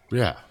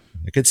 Yeah.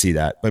 I could see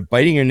that. But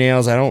biting your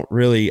nails, I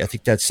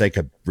think that's like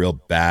a real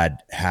bad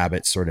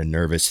habit, sort of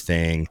nervous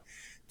thing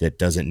that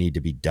doesn't need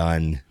to be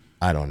done.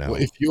 I don't know.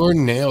 Well, if your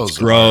nails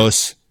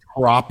gross,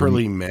 are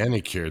properly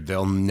manicured,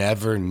 they'll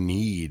never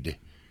need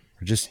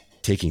just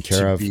taken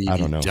care of. I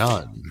don't know.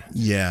 Done.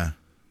 Yeah.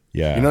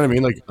 Yeah. You know what I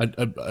mean? Like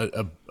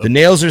the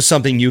nails are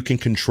something you can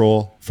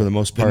control for the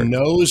most part. The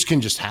nose can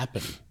just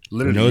happen.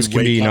 Literally, the nose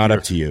can be not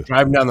up to you.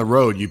 Driving down the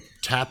road, you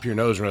tap your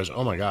nose and realize,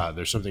 oh my God,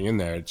 there's something in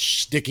there. It's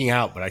sticking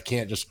out, but I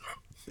can't just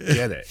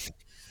get it.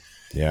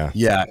 Yeah.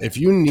 Yeah. If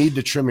you need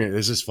to trim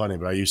this is funny,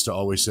 but I used to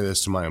always say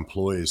this to my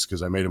employees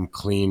because I made them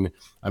clean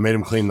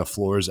the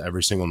floors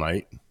every single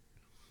night.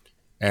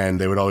 And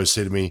they would always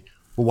say to me,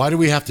 well, why do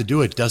we have to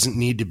do it? It doesn't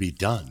need to be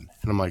done.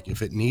 And I'm like,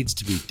 if it needs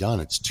to be done,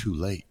 it's too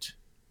late.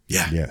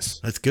 Yeah. Yes.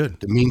 That's good.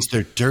 It means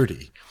they're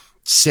dirty.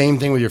 Same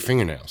thing with your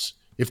fingernails.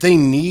 If they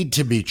need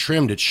to be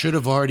trimmed, it should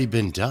have already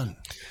been done.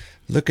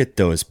 Look at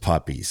those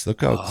puppies.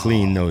 Look how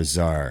clean those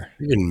are.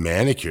 Even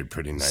manicured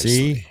pretty nicely.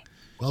 See?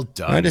 Well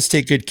done. I just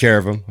take good care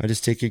of them.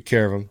 That's just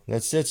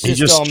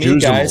all me,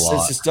 guys.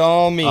 That's just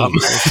all me.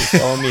 That's just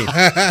all me.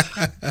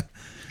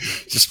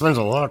 Just spends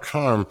a lot of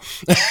time.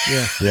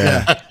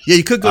 Yeah.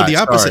 You could go the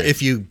opposite. Sorry.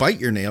 If you bite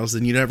your nails,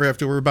 then you never have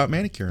to worry about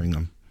manicuring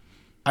them.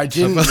 I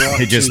didn't.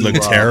 They just look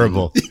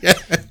terrible.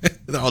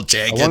 They're all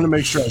jagged. I wanted to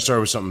make sure I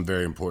started with something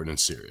very important and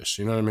serious.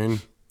 You know what I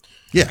mean?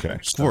 Yeah, okay.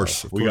 Of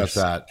course. We got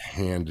that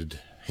handled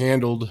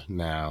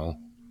now.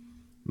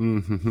 Oh,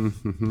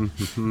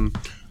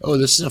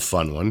 this is a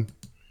fun one.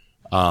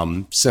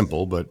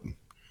 Simple, but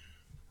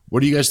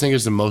what do you guys think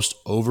is the most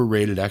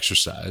overrated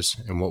exercise,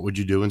 and what would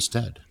you do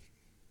instead?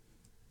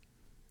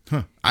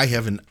 I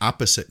have an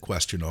opposite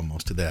question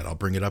almost to that. I'll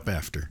bring it up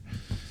after.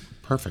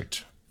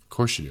 Perfect. Of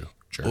course you do.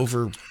 Sure.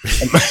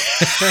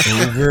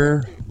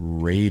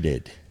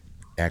 Overrated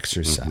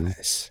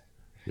exercise.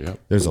 Yep.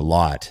 There's a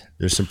lot.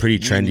 There's some pretty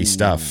trendy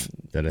stuff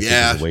that I think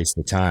is a waste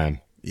of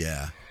time.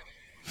 Yeah.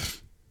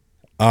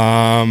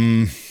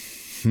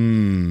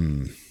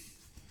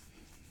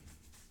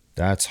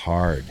 That's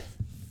hard.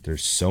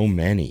 There's so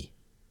many.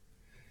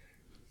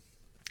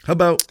 How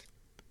about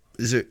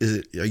are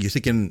you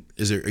thinking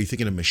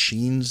of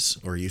machines,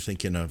 or are you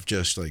thinking of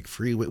just like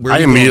free weight? I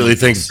immediately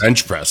think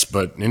bench press,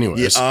 but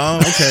anyways. Yeah. Oh,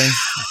 okay.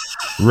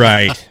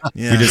 Right.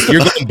 Yeah. You're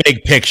going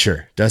big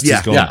picture.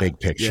 Dusty's going big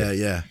picture.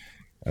 Yeah.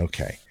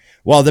 Okay.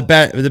 Well, the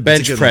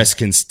bench press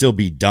can still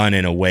be done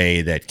in a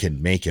way that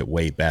can make it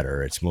way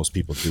better. It's most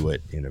people do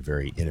it in a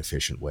very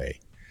inefficient way.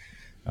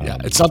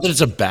 It's not that it's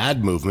a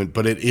bad movement,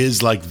 but it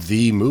is like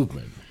the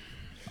movement.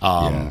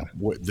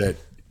 That,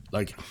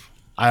 like,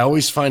 I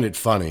always find it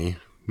funny.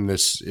 And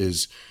this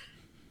is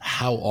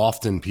how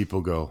often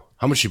people go,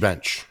 "How much you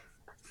bench?"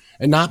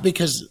 And not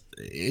because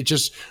it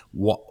just,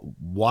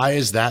 why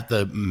is that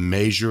the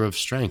measure of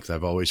strength?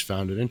 I've always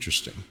found it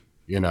interesting,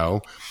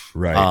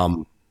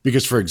 Right.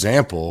 Because, for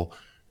example,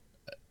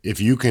 if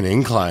you can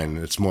incline,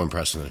 it's more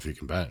impressive than if you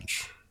can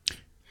bench.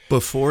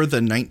 Before the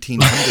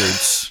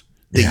 1900s,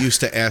 they used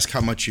to ask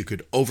how much you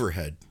could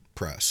overhead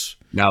press.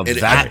 Now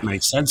that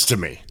makes sense to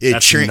me.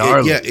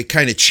 It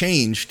kind of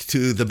changed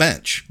to the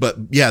bench.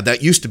 But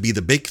that used to be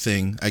the big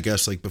thing, I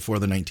guess, like before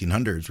the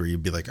 1900s, where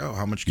you'd be like, oh,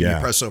 how much can you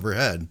press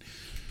overhead?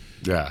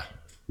 Yeah.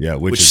 Yeah,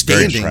 which is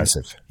standing, very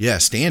impressive. Yeah,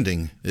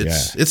 standing.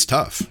 It's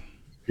tough.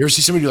 You ever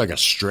see somebody do like a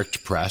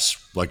strict press,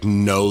 like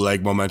no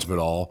leg momentum at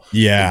all?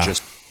 Yeah.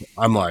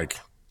 I'm like.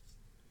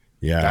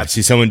 Yeah. I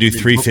see someone do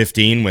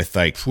 315 with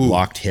like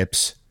locked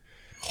hips,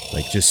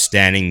 like just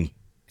standing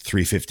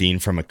 315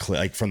 from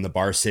from the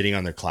bar sitting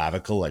on their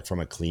clavicle, like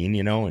from a clean,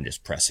 and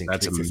just pressing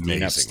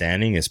 315 up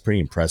standing is pretty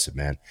impressive,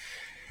 man.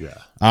 Yeah.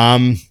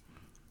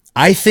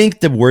 I think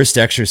the worst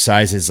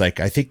exercise is I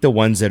think the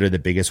ones that are the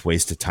biggest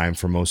waste of time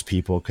for most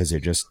people, because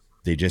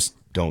they just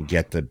don't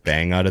get the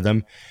bang out of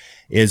them,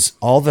 is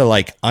all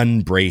the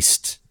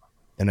unbraced,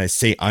 and I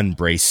say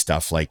unbraced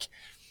stuff, like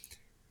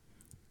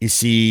you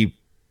see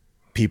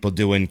people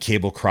doing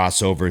cable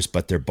crossovers,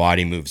 but their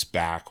body moves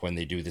back when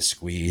they do the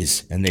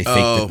squeeze, and they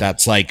think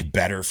that's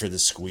better for the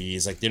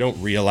squeeze. Like they don't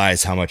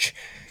realize how much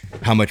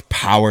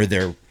power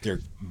they're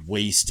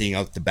wasting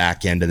out the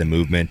back end of the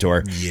movement.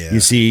 Or you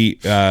see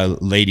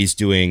ladies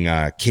doing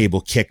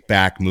cable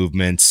kickback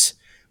movements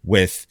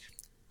with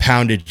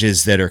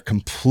poundages that are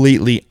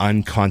completely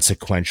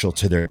unconsequential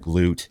to their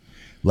glute,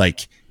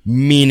 like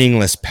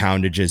meaningless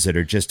poundages that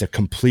are just a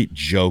complete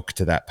joke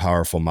to that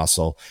powerful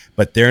muscle,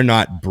 but they're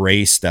not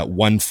braced. That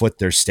 1 foot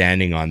they're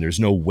standing on, there's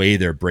no way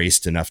they're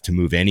braced enough to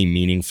move any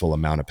meaningful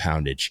amount of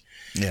poundage.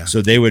 Yeah.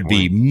 So they would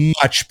be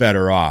much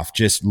better off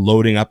just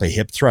loading up a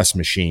hip thrust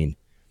machine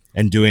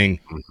and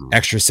doing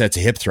extra sets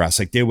of hip thrusts.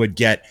 Like it would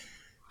be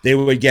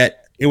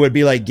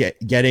like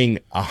getting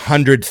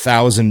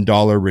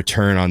 $100,000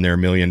 return on their $1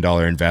 million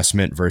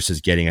investment versus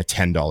getting a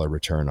 $10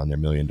 return on their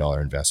 $1 million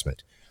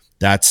investment.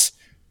 That's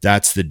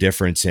the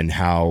difference in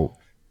how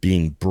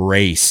being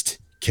braced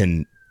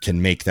can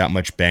make that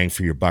much bang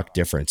for your buck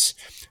difference.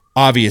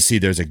 Obviously,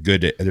 there's a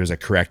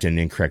correct and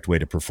incorrect way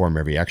to perform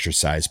every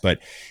exercise, but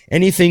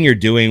anything you're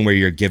doing where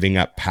you're giving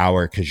up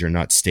power because you're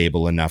not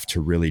stable enough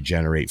to really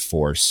generate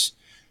force,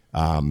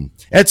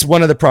 that's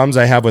one of the problems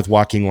I have with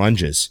walking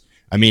lunges.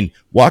 I mean,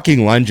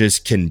 walking lunges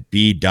can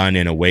be done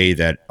in a way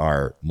that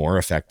are more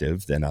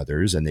effective than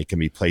others, and they can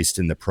be placed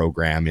in the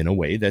program in a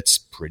way that's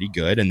pretty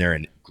good, and they're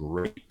a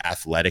great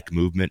athletic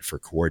movement for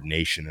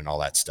coordination and all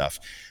that stuff.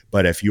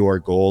 But if your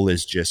goal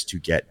is just to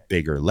get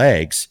bigger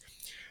legs,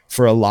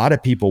 for a lot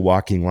of people,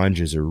 walking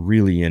lunges are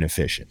really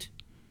inefficient.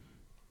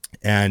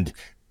 And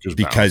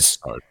because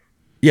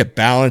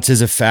balance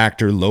is a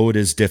factor. Load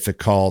is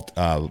difficult.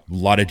 A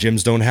lot of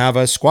gyms don't have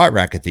a squat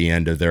rack at the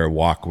end of their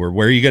walk. Where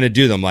are you going to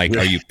do them? Are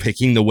you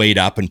picking the weight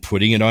up and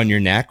putting it on your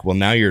neck? Well,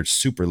 now you're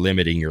super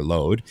limiting your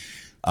load.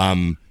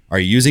 Are you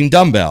using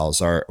dumbbells?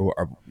 Or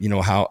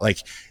how,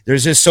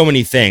 there's just so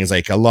many things.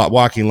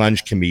 Walking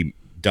lunge can be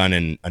done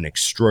in an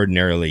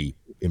extraordinarily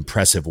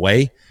impressive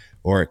way,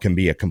 or it can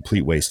be a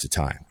complete waste of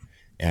time.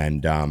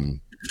 And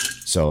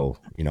so,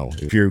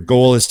 if your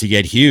goal is to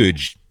get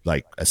huge,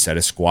 like a set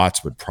of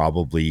squats would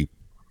probably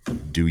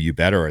do you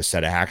better, or a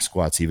set of hack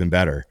squats even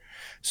better.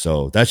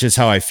 So that's just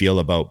how I feel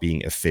about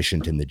being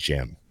efficient in the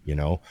gym.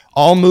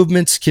 All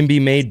movements can be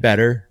made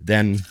better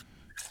than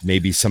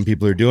maybe some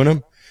people are doing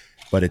them,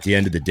 But at the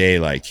end of the day,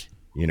 like,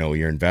 you know,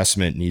 your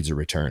investment needs a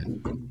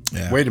return.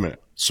 Yeah. Wait a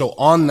minute. So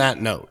on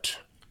that note,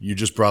 you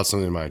just brought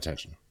something to my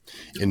attention.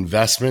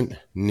 Investment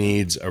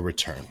needs a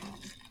return,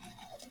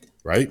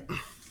 right?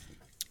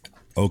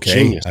 Okay.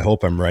 Genius. I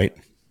hope I'm right.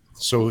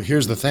 So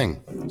here's the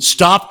thing.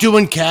 Stop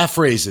doing calf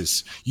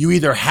raises. You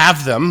either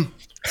have them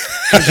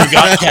because you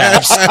got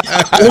calves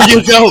or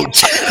you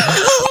don't.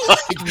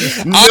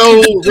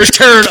 No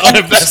return on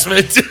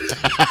investment.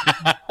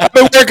 I've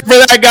been working for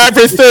that guy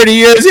for 30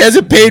 years. He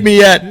hasn't paid me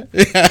yet.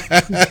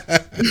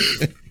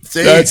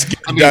 See, that's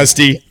good,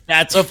 Dusty.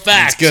 That's a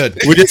fact. That's good.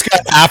 We just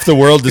got half the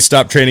world to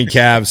stop training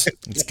calves.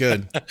 It's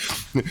good.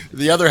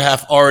 The other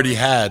half already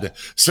had.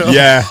 So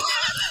yeah.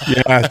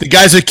 The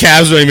guys with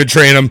calves don't even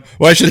train them.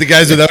 Why should the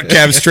guys without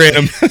calves train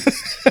them?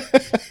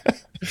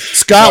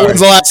 Scott, when's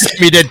the last time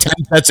you did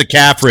 10 sets of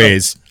calf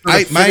raise?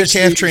 My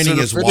calf training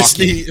is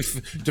walking.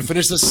 To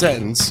finish the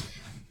sentence,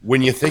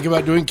 when you think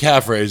about doing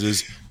calf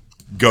raises,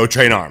 go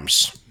train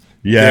arms.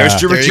 Yeah.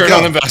 There's your return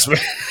on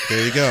investment.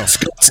 There you go.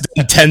 Scott's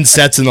done 10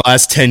 sets in the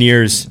last 10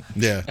 years.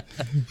 Yeah.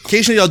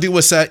 Occasionally I'll do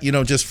a set, you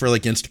know, just for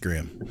like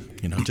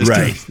Instagram. You know, just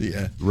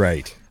right.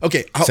 Right.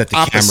 Okay. Set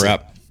the camera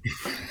up.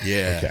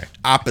 Yeah. Okay.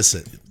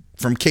 Opposite.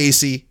 From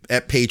Casey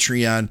at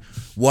Patreon.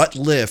 What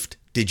lift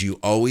did you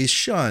always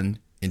shun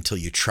until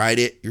you tried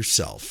it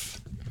yourself?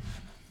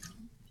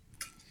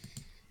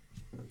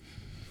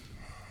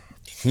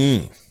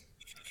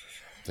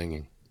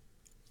 Thinking.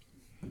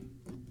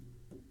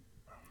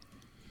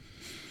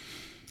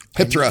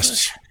 Hip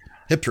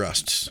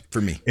thrusts for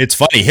me. It's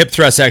funny. Hip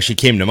thrusts actually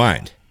came to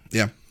mind.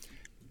 Yeah.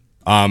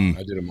 I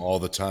did them all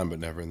the time, but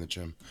never in the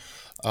gym.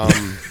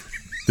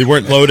 They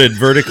weren't loaded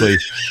vertically.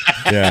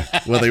 Yeah.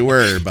 Well, they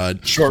were,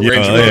 bud. Short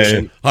range of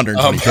motion.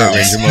 120 short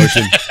range of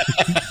motion.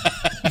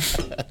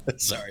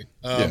 Sorry.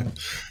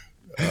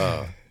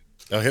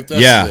 Hip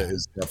thrust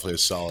is definitely a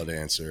solid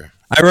answer.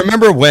 I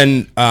remember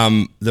when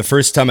the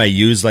first time I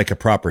used like a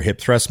proper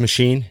hip thrust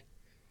machine,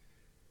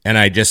 and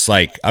I just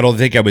like, I don't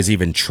think I was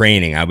even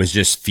training. I was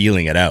just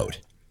feeling it out.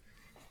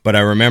 But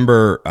I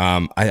remember,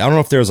 I don't know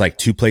if there was like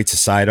 2 plates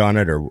aside on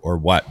it or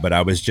what, but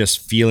I was just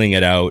feeling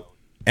it out.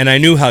 And I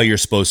knew how you're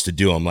supposed to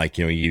do them. Like,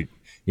 you're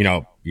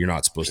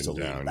not supposed to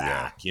lean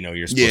back. You know,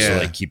 you're supposed to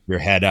like keep your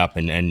head up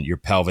and your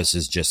pelvis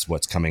is just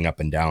what's coming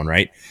up and down,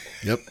 right?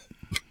 Yep.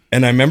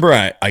 And I remember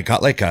I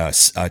got like a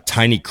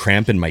tiny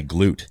cramp in my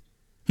glute.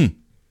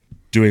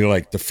 Doing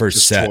like the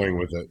first set. Toying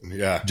with it.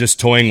 Yeah. Just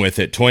toying with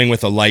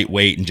a light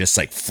weight and just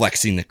like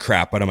flexing the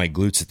crap out of my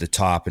glutes at the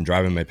top and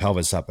driving my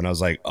pelvis up. And I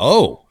was like,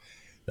 oh,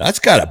 that's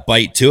got a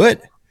bite to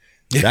it.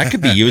 That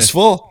could be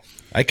useful.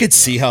 I could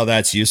see how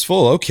that's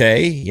useful.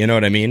 Okay. You know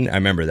what I mean? I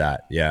remember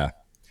that. Yeah.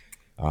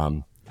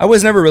 I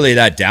was never really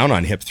that down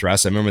on hip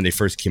thrusts. I remember when they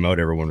first came out,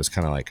 everyone was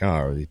kind of like, oh,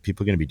 are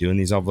people going to be doing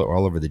these all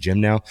over the gym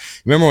now?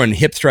 Remember when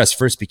hip thrusts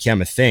first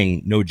became a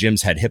thing, no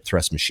gyms had hip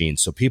thrust machines.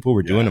 So people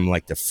were doing them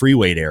like the free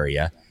weight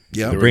area.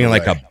 Yeah, they're bringing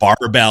like a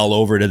barbell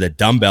over to the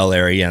dumbbell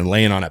area and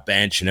laying on a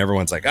bench, and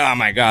everyone's like, "Oh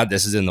my god,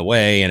 this is in the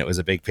way," and it was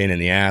a big pain in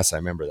the ass. I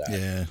remember that.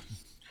 Yeah.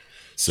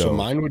 So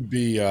mine would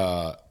be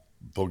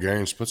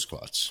Bulgarian split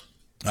squats.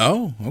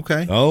 Oh,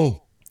 okay.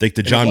 Oh, like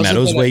the John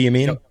Meadows way, you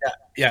mean?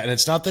 Yeah, and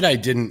it's not that I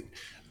didn't.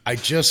 I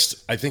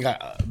think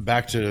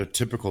back to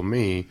typical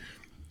me.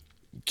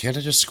 Can't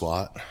I just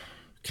squat?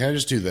 Can't I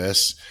just do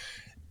this?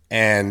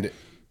 And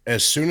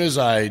as soon as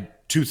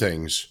two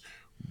things.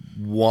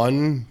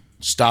 One,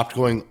 stopped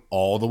going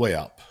all the way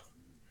up.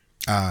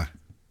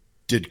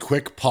 Did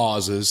quick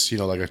pauses,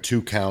 like a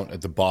 2 count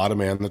at the bottom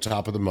and the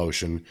top of the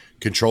motion,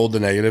 controlled the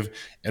negative,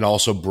 and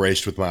also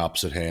braced with my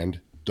opposite hand.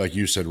 Like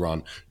you said,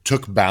 Ron,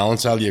 took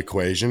balance out of the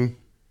equation.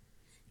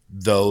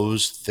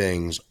 Those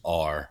things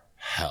are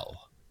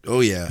hell. Oh,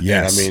 yeah.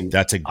 Yes, I mean,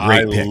 that's a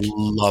great pick. I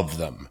love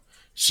them.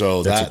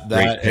 So that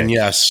and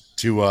yes,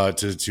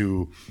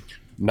 to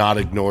not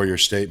ignore your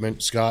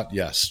statement, Scott,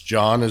 yes,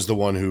 John is the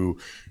one who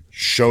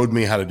showed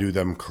me how to do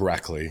them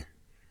correctly.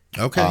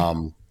 Okay.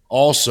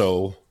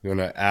 Also, I'm going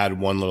to add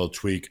one little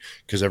tweak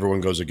because everyone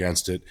goes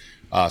against it.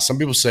 Some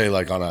people say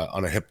like on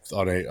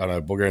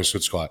a Bulgarian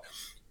split squat,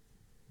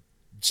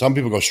 some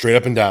people go straight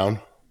up and down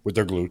with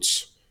their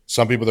glutes.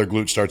 Some people, their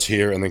glute starts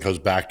here and then goes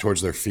back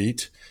towards their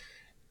feet.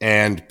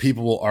 And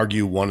people will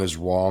argue one is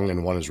wrong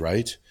and one is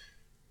right.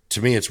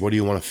 To me, it's what do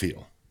you want to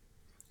feel?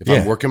 If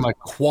I'm working my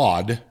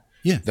quad,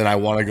 then I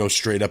want to go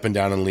straight up and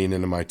down and lean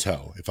into my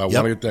toe. If I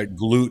want to get that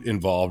glute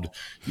involved,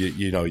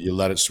 you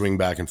let it swing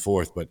back and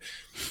forth. But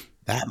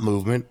that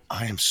movement,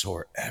 I am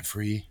sore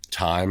every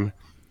time.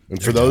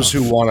 And for those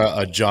who want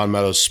a John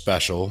Meadows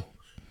special,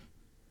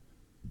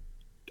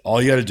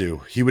 all you got to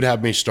do, he would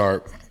have me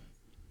start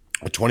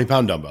a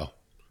 20-pound dumbbell,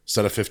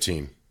 set of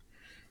 15.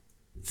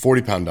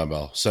 40-pound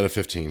dumbbell, set of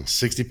 15,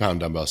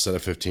 60-pound dumbbell, set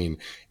of 15,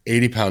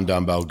 80-pound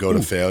dumbbell, go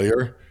to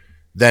failure,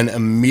 then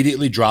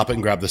immediately drop it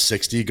and grab the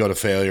 60, go to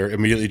failure,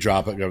 immediately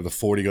drop it, grab the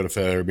 40, go to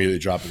failure, immediately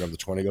drop it, grab the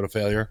 20, go to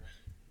failure.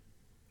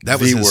 That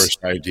was the worst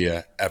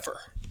idea ever.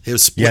 It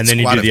was split and then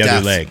you do the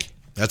other leg.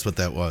 That's what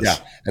that was. Yeah,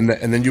 and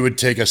then you would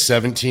take a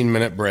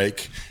 17-minute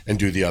break and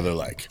do the other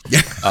leg.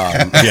 Yeah.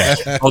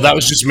 Oh, that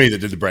was just me that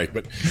did the break,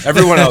 but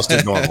everyone else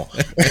did normal.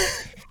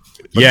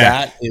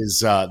 But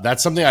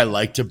that's something I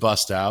like to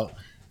bust out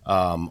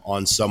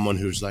on someone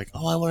who's like,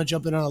 oh, I want to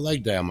jump in on a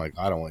leg day. I'm like,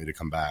 I don't want you to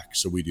come back,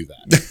 so we do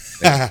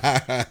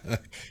that.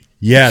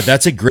 Yeah,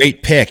 that's a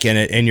great pick,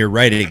 and you're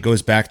right. It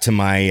goes back to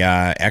my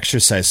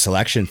exercise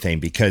selection thing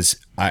because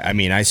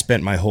I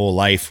spent my whole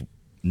life,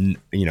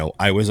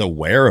 I was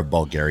aware of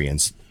Bulgarian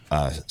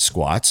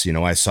squats.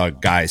 I saw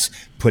guys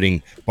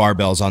putting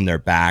barbells on their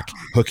back,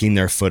 hooking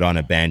their foot on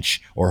a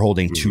bench, or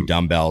holding two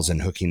dumbbells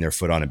and hooking their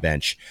foot on a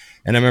bench.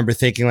 And I remember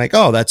thinking like,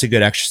 oh, that's a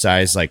good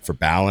exercise, like for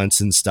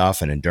balance and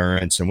stuff and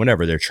endurance and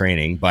whatever they're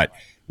training. But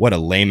what a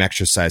lame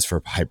exercise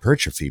for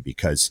hypertrophy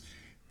because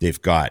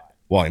they've got.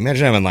 Well,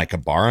 imagine having like a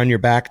bar on your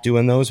back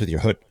doing those with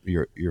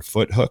your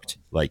foot hooked.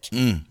 Like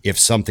if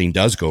something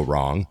does go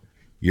wrong,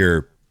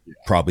 you're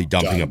probably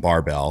dumping a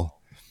barbell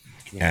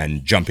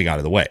and jumping out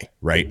of the way,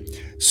 right?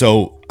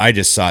 So I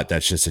just thought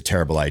that's just a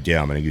terrible idea.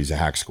 I'm going to use a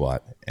hack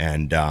squat.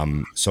 And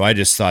so I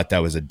just thought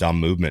that was a dumb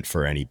movement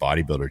for any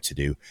bodybuilder to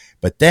do.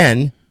 But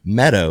then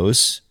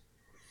Meadows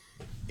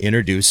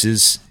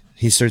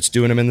he starts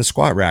doing them in the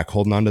squat rack,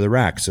 holding onto the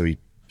rack. So he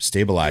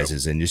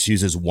stabilizes and just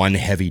uses one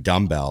heavy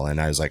dumbbell.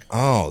 And I was like,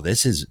 oh,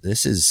 this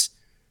is,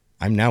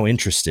 I'm now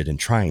interested in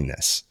trying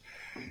this.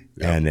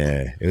 Yep. And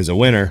it was a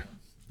winner.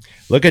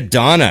 Look at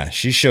Donna.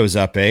 She shows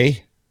up, eh?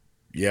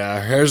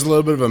 Yeah, her hair's a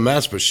little bit of a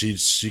mess, but she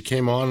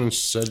came on and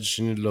said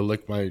she needed to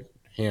lick my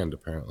hand,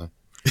 apparently.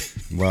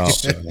 Well,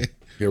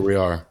 here we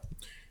are.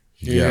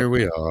 Here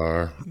we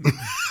are.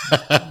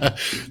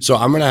 So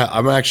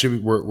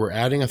we're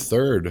adding a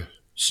third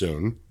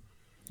soon.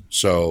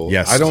 So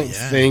yes. I don't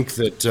think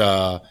that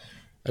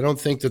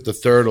the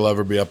third will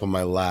ever be up on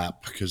my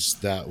lap because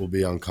that will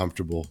be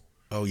uncomfortable.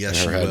 Oh yes,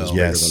 she head will. Is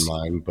bigger than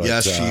mine, but,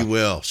 yes, she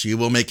will. She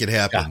will make it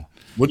happen. Yeah.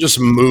 We'll just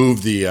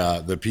move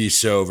the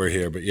piece over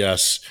here. But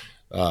yes,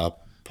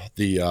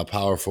 the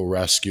powerful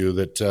rescue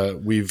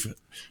that we've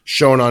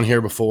shown on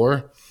here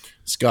before.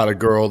 It's got a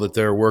girl that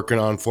they're working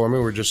on for me.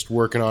 We're just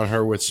working on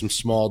her with some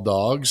small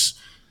dogs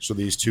so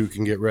these two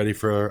can get ready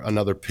for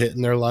another pit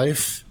in their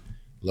life.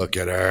 Look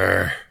at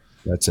her.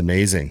 That's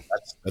amazing.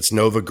 That's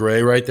Nova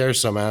Gray right there.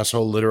 Some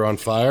asshole lit her on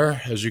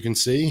fire, as you can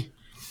see.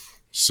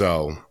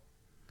 So,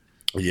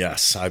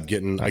 yes, I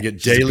get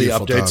daily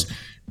updates. Dog.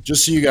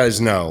 Just so you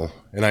guys know,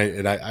 and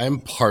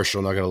I'm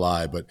partial, not going to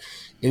lie, but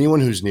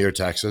anyone who's near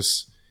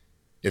Texas,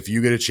 if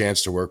you get a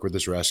chance to work with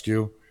this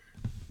rescue,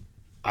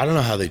 I don't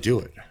know how they do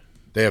it.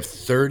 They have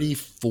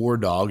 34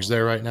 dogs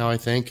there right now, I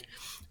think.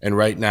 And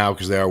right now,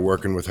 because they are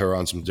working with her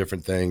on some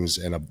different things,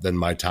 and then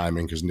my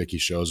timing because Nikki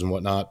shows and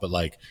whatnot, but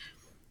like,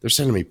 they're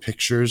sending me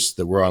pictures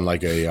that were on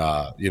like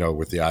a,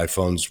 with the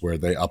iPhones where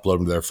they upload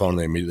them to their phone and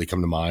they immediately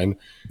come to mine.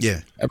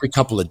 Yeah. Every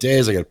couple of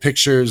days I get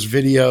pictures,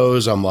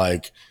 videos. I'm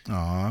like,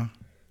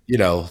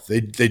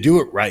 they do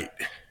it right.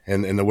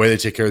 And the way they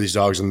take care of these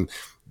dogs. And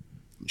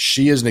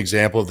she is an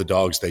example of the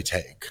dogs they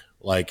take.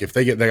 Like if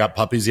they got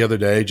puppies the other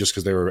day just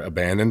because they were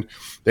abandoned,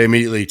 they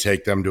immediately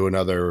take them to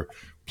another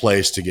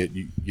place to get,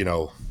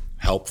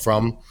 help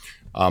from.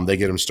 They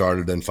get them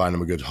started and find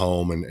them a good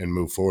home and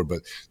move forward.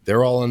 But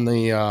they're all in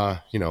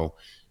the,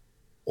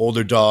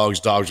 older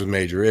dogs with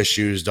major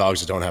issues,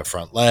 dogs that don't have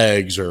front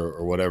legs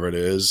or whatever it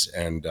is.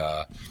 And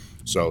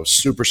so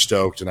super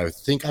stoked. And I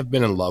think I've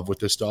been in love with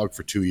this dog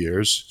for 2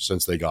 years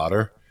since they got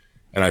her.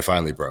 And I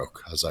finally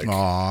broke. I was like,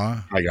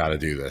 I got to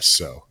do this.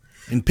 So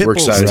and pit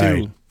bulls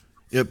too.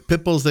 Yeah,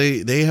 pit bulls,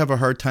 they have a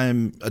hard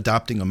time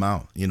adopting them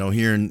out.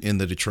 Here in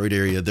the Detroit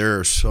area, there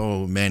are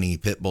so many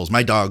pit bulls.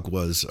 My dog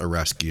was a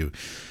rescue.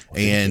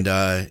 And,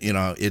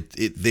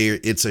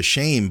 it's a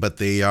shame, but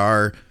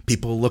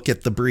people look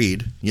at the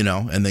breed,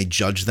 and they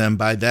judge them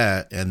by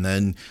that. And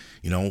then,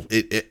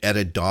 at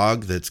a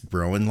dog that's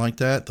growing like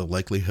that, the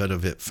likelihood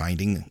of it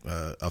finding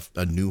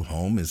a new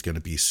home is going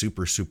to be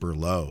super, super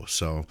low.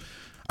 So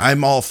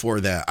I'm all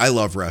for that. I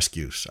love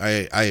rescues.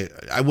 I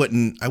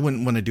wouldn't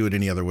want to do it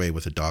any other way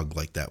with a dog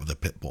like that, with a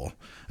pit bull.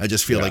 I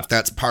just feel like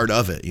that's part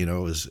of it,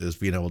 is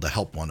being able to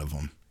help one of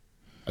them.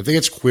 I think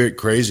it's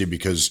crazy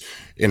because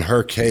in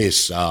her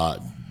case,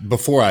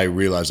 before I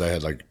realized I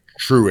had like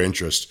true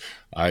interest,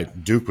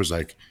 Duke was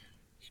like,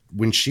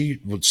 when she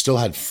still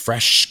had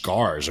fresh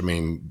scars. I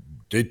mean,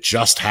 it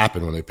just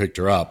happened when they picked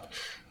her up.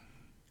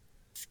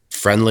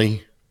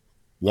 Friendly,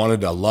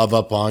 wanted to love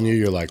up on you.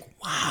 You're like,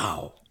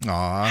 wow.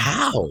 Aww.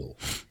 How?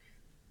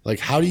 Like,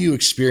 how do you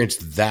experience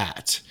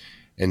that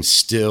and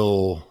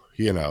still,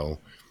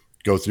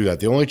 go through that?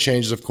 The only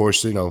change is, of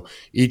course,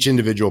 each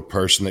individual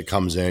person that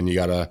comes in, you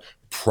got to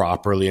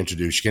properly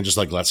introduce. You can't just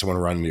like let someone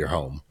run into your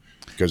home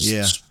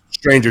because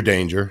stranger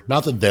danger.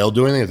 Not that they'll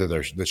do anything,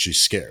 that she's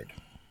scared.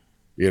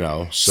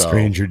 So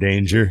stranger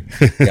danger.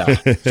 Yeah.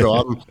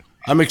 So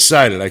I'm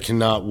excited. I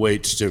cannot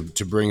wait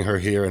to bring her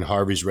here, and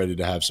Harvey's ready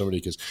to have somebody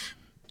because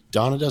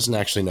Donna doesn't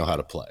actually know how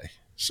to play.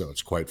 So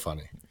it's quite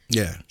funny.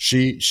 Yeah.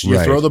 You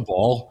throw the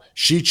ball,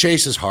 she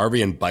chases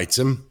Harvey and bites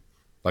him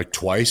like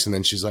twice, and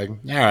then she's like, all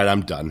right,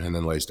 I'm done, and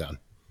then lays down.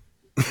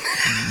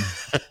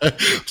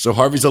 So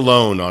Harvey's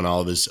alone on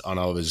all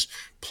of his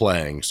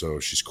playing, so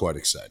she's quite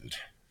excited.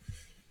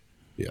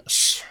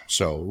 Yes.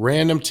 So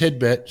random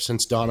tidbit,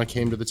 since Donna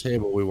came to the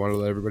table, we want to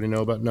let everybody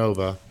know about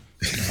Nova. All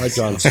right,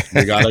 John,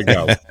 we gotta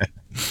go.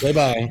 Say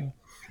bye.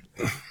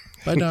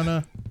 Bye,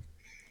 Donna.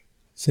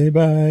 Say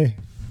bye.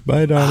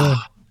 Bye, Donna.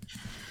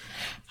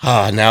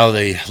 Now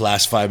the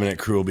last 5-minute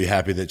crew will be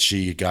happy that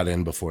she got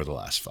in before the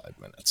last 5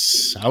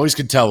 minutes. I always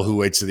could tell who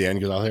waits to the end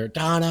because I'll hear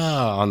Donna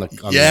on the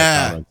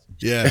comments.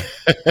 Yeah.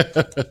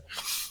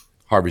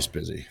 Harvey's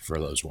busy, for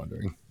those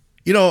wondering.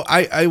 You know,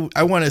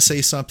 I want to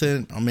say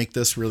something. I'll make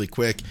this really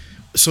quick.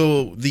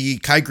 So the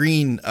Kai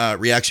Green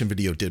reaction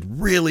video did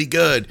really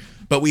good,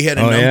 but we had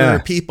a number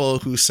of people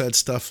who said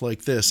stuff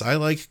like this. I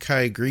like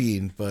Kai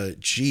Green, but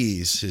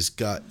geez, his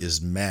gut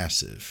is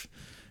massive.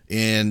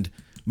 And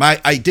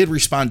I did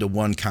respond to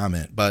one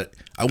comment, but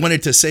I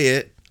wanted to say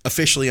it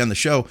officially on the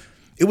show.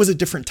 It was a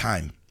different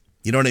time.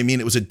 You know what I mean?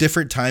 It was a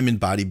different time in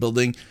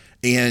bodybuilding,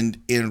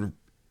 and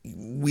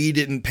we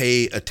didn't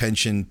pay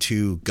attention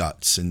to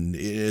guts, and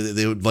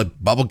like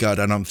bubble gut,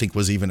 I don't think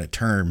was even a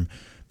term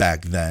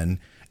back then.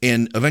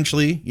 And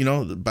eventually, you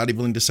know, the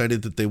bodybuilding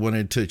decided that they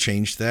wanted to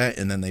change that,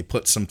 and then they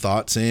put some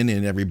thoughts in,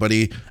 and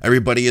everybody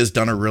has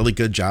done a really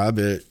good job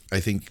at, I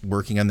think,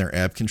 working on their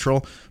ab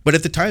control. But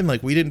at the time,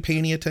 like, we didn't pay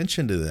any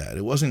attention to that.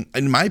 It wasn't,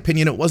 in my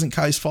opinion, it wasn't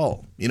Kai's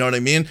fault. You know what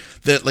I mean?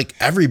 That, like,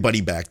 everybody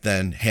back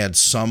then had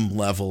some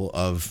level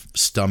of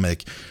stomach,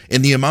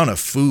 and the amount of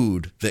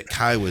food that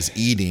Kai was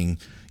eating,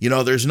 you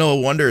know, there's no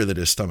wonder that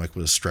his stomach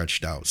was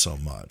stretched out so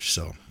much.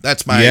 So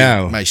that's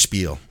my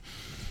spiel.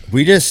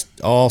 We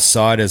just all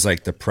saw it as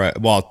like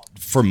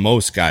for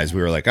most guys,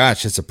 we were like,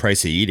 it's just the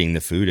price of eating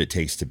the food it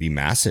takes to be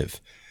massive.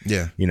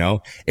 Yeah. You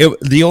know,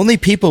 the only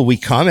people we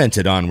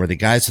commented on were the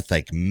guys with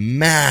like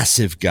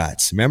massive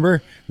guts.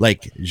 Remember,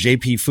 like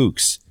JP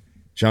Fuchs,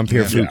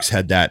 Jean-Pierre Fuchs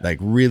had that like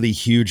really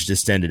huge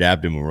distended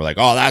abdomen. We're like,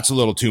 that's a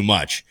little too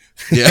much.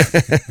 Yeah.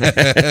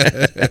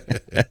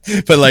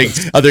 But like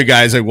other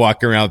guys like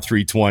walk around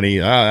 320.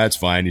 That's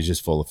fine. He's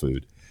just full of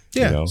food.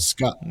 Yeah. You know?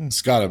 Scott,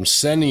 I'm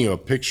sending you a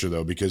picture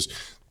though, because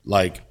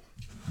like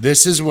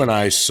this is when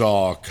I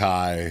saw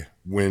Kai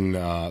win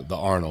the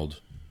Arnold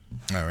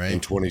in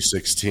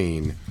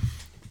 2016.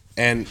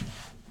 And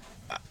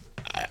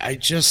I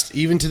just,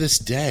 even to this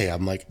day,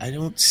 I'm like, I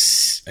don't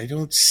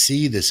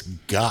see this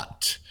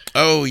gut.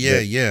 Oh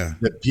yeah,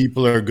 that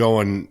people are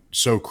going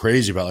so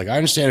crazy about. Like, I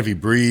understand if he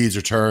breathes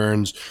or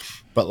turns,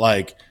 but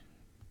like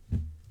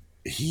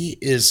he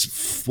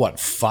is what,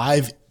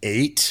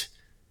 5'8",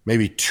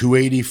 maybe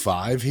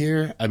 285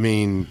 here. I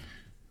mean,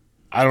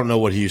 I don't know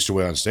what he used to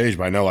weigh on stage,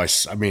 but I know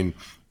I mean,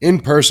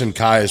 in person,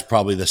 Kai is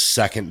probably the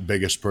second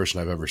biggest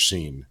person I've ever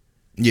seen.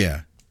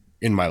 Yeah,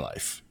 in my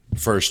life,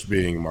 first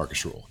being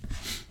Marcus Rule,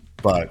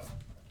 but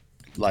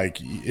like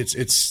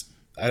it's.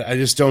 I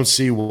just don't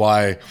see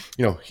why,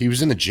 you know, he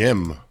was in the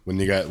gym when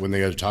they guys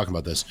are talking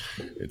about this.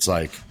 It's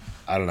like,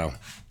 I don't know.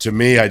 To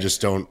me, I just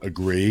don't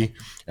agree.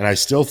 And I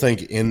still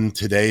think in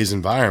today's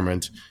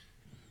environment,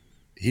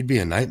 he'd be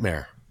a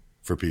nightmare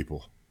for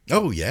people.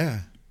 Oh, yeah.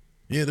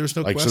 Yeah, there's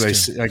no question.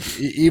 So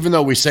even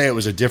though we say it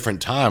was a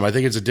different time, I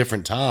think it's a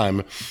different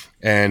time.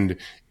 And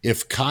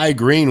if Kai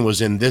Green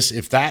was in this,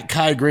 if that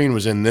Kai Green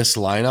was in this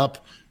lineup,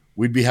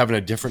 we'd be having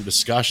a different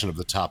discussion of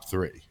the top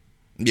three.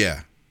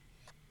 Yeah.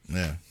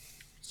 Yeah.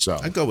 So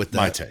I'd go with that.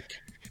 My take.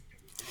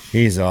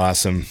 He's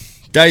awesome.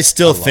 I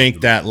still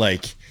think that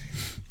like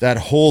that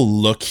whole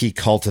look he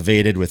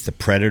cultivated with the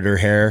Predator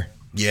hair.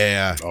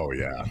 Yeah. Oh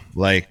yeah.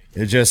 Like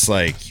it's just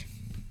like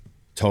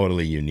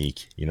totally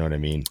unique. You know what I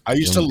mean? I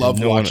used to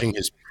love watching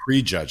his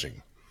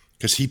prejudging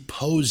because he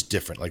posed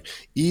different. Like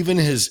even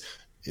his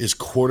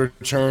quarter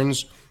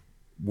turns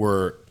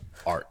were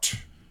art.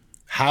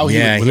 How he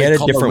had a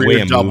different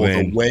way of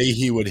moving. The way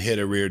he would hit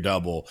a rear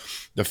double.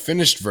 The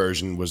finished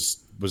version was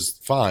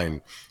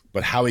fine,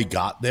 but how he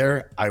got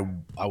there, I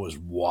was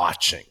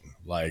watching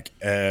like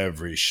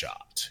every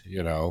shot,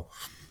 you know.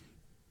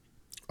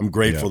 I'm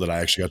grateful that I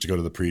actually got to go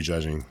to the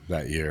prejudging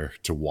that year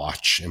to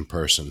watch in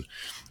person.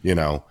 You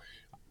know,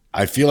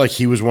 I feel like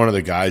he was one of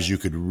the guys you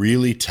could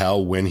really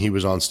tell when he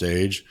was on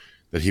stage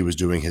that he was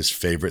doing his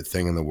favorite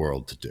thing in the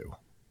world to do.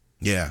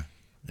 Yeah.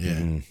 Yeah.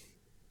 Mm-hmm.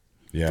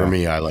 Yeah. For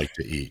me, I like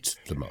to eat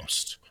the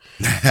most.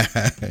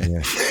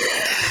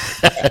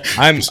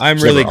 I'm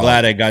really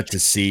glad I got to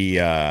see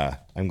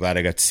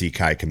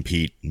Kai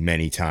compete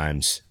many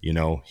times. You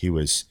know, he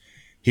was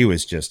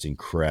just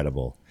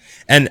incredible.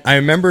 And I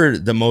remember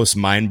the most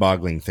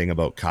mind-boggling thing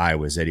about Kai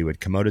was that he would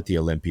come out at the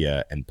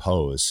Olympia and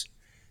pose,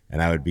 and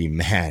I would be,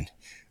 man,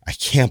 I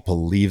can't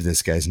believe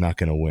this guy's not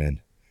going to win.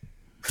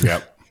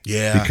 Yep.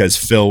 Yeah. Because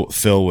Phil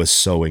was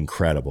so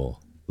incredible.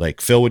 Like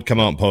Phil would come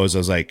out and pose. I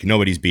was like,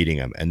 nobody's beating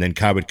him. And then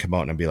Kai would come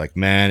out and I'd be like,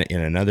 man, in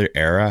another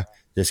era,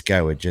 this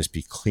guy would just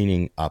be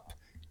cleaning up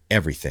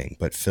everything.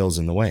 But Phil's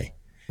in the way.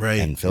 Right.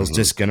 And Phil's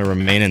just going to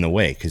remain in the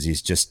way because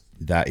he's just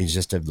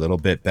a little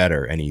bit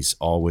better. And he's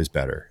always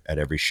better at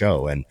every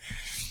show. And,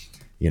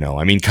 you know,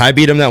 I mean, Kai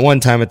beat him that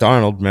one time at the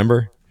Arnold,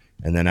 remember?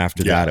 And then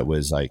after that, it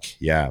was like,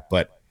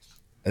 but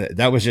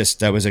that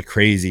was a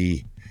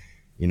crazy,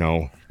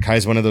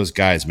 Kai's one of those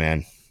guys,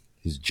 man.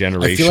 He's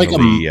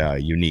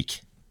generationally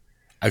unique.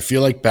 I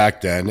feel like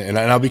back then, and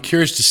I'll be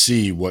curious to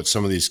see what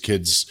some of these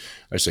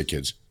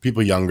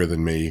people younger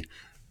than me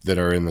that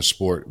are in the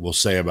sport will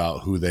say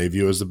about who they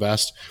view as the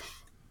best.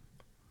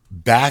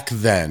 Back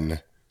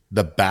then,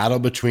 the battle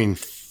between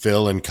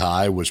Phil and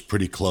Kai was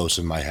pretty close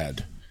in my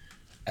head.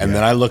 And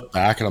then I look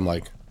back and I'm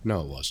like,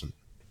 no, it wasn't.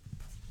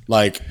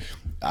 Like,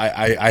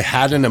 I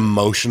had an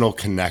emotional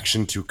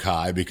connection to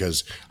Kai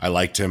because I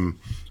liked him.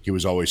 He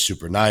was always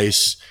super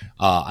nice.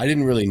 I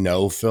didn't really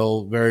know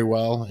Phil very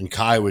well. And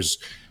Kai was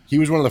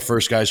one of the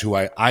first guys who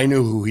I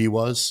knew who he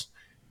was,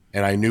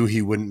 and I knew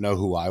he wouldn't know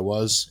who I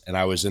was. And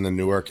I was in the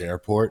Newark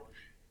airport,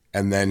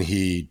 and then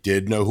he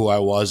did know who I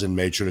was and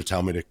made sure to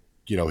tell me to,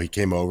 he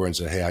came over and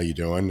said, "Hey, how you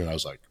doing?" And I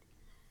was like,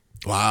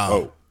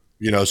 wow.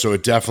 Oh, so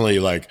it definitely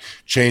like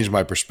changed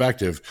my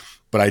perspective.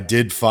 But I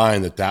did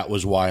find that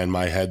was why in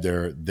my head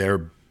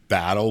their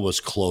battle was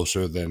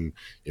closer than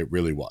it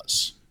really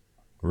was.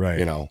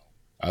 Right.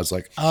 I was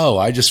like, oh,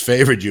 I just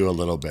favored you a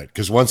little bit.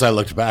 Because once I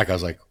looked back, I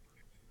was like,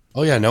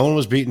 oh, yeah, no one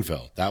was beating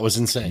Phil. That was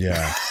insane.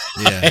 Yeah.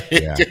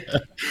 Yeah.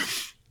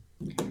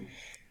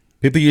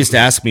 People used to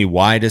ask me,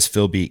 why does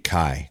Phil beat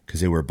Kai?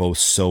 Because they were both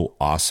so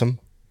awesome.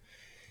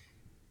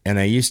 And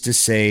I used to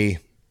say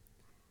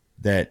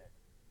that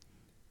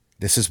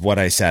this is what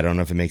I said. I don't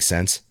know if it makes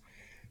sense.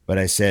 But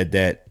I said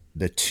that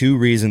the two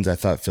reasons I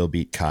thought Phil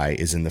beat Kai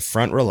is in the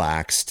front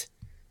relaxed.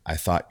 I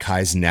thought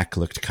Kai's neck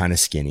looked kind of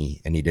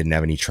skinny and he didn't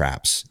have any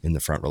traps in the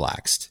front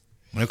relaxed.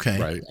 Okay.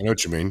 Right. I know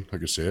what you mean. I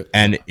can see it.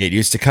 And it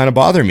used to kind of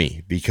bother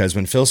me because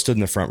when Phil stood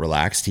in the front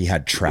relaxed, he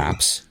had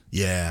traps.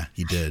 Yeah,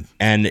 he did.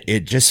 And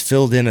it just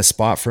filled in a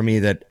spot for me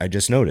that I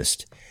just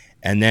noticed.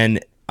 And then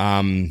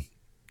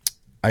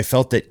I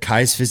felt that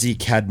Kai's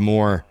physique had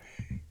more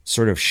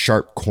sort of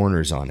sharp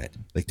corners on it.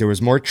 Like there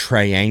was more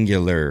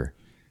triangular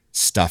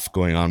stuff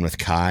going on with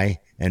Kai,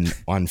 and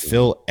on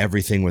Phil,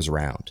 everything was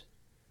round.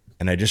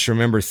 And I just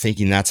remember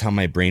thinking that's how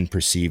my brain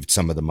perceived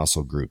some of the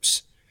muscle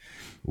groups,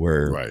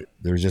 where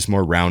there was just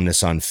more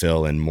roundness on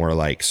Phil and more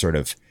like sort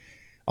of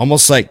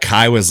almost like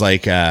Kai was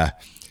like,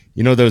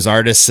 those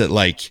artists that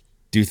like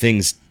do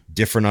things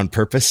different on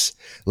purpose.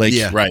 Like,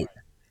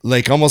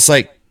 like almost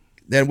like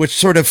that, which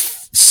sort of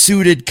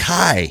suited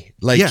Kai.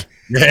 Like,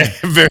 yeah,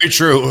 very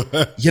true.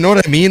 You know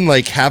what I mean?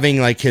 Like having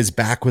like his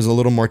back was a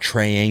little more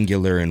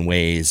triangular in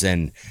ways,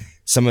 and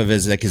some of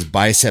his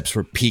biceps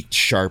were peaked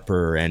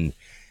sharper, and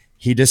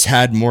he just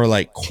had more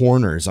like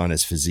corners on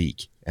his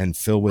physique, and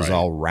Phil was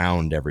all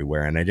round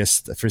everywhere. And I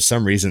just, for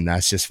some reason,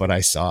 that's just what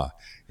I saw.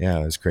 Yeah,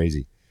 it was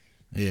crazy.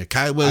 Yeah,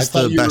 Kai was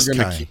the best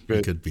Kai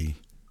it could be.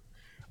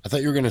 I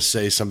thought you were going to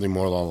say something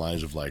more along the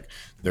lines of like,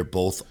 they're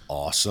both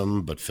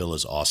awesome, but Phil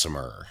is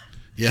awesomer.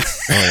 Yeah.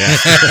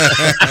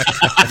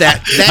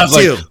 that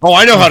too.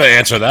 Like, I know how to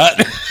answer that.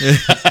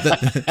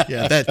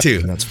 That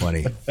too. That's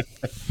funny.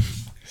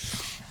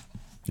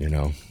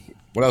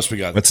 What else we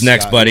got? What's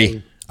next,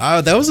 buddy?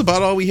 That was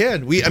about all we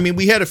had. We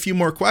had a few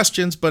more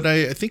questions, but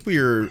I think we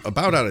are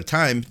about out of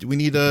time. Do we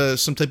need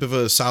some type of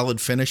a solid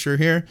finisher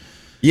here?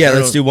 Yeah,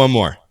 let's do one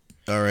more.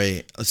 All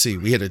right. Let's see.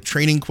 We had a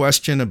training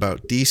question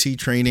about DC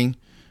training.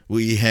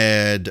 We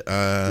had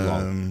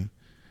let's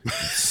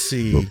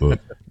see,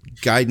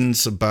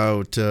 guidance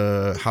about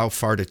how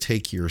far to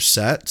take your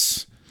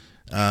sets.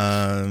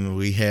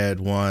 We had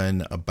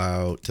one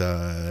about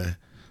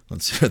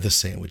let's see, the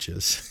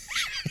sandwiches.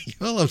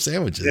 I love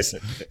sandwiches.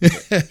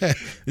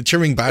 The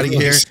trimming body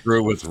hair.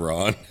 Screw with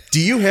Ron. Do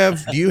you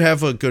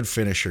have a good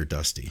finisher,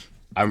 Dusty?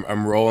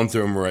 I'm rolling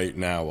through them right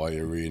now while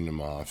you're reading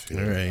them off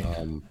here. All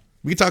right.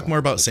 We can talk more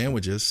about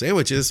sandwiches.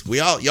 Sandwiches,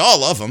 y'all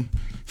love them.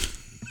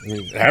 I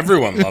mean,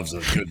 everyone loves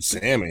a good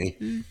Sammy.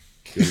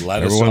 Good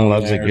lettuce. Everyone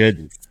loves a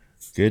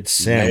good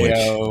sandwich.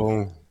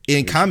 Mayo.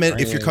 And comment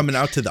if you're coming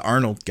out to the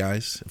Arnold,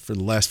 guys, for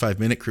the last 5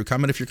 minute crew.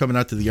 Comment if you're coming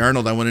out to the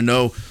Arnold. I want to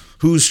know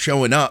who's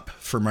showing up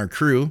from our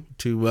crew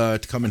to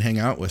come and hang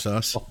out with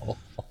us.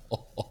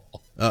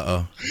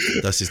 Uh-oh.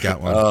 Dusty's got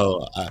one.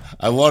 Oh,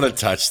 I want to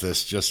touch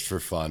this just for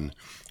fun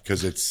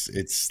because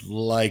it's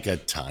like a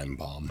time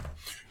bomb.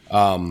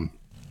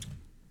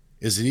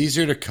 Is it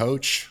easier to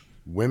coach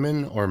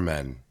women or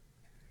men?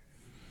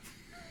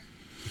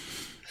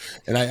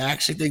 And I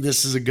actually think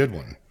this is a good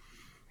one.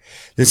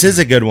 This is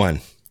a good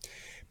one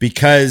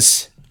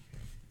because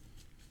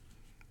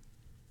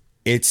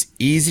it's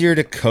easier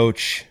to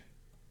coach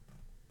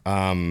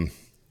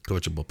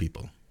coachable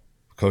people.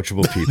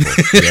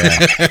 Yeah.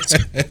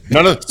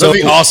 None of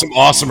the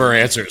awesomer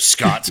answers,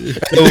 Scott.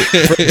 So,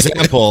 for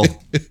example,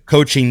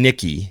 coaching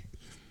Nikki,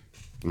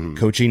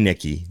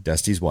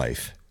 Dusty's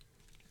wife,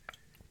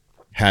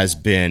 has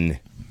been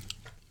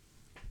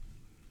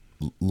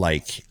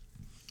like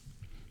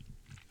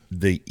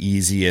the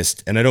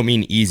easiest, and I don't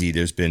mean easy,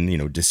 there's been,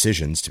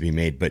 decisions to be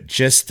made, but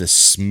just the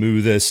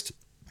smoothest,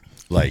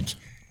 like,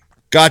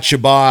 gotcha,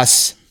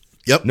 boss.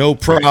 Yep. No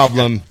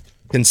problem.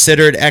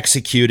 Considered,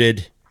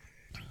 executed.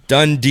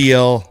 Done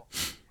deal.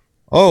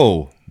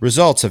 Oh,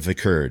 results have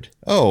occurred.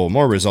 Oh,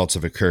 more results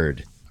have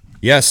occurred.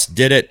 Yes,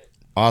 did it.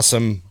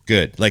 awesome,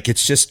 good. Like,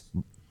 it's just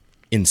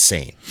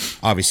insane.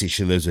 Obviously,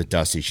 she lives with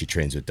Dusty. She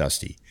trains with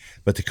Dusty.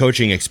 But the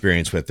coaching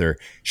experience with her,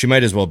 she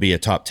might as well be a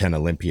top 10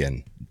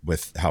 Olympian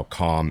with how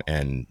calm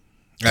and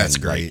that's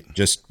great. Like,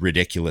 just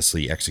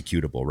ridiculously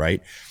executable,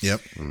 right? Yep.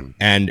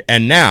 And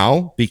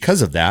now,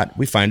 because of that,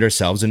 we find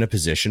ourselves in a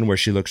position where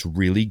she looks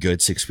really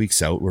good 6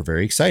 weeks out. We're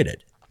very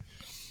excited.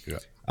 Yeah.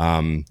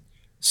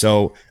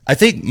 So I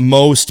think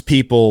most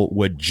people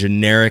would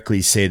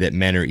generically say that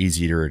men are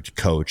easier to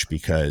coach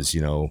because,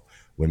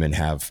 women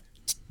have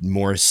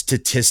more,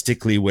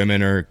 statistically,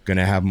 women are going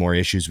to have more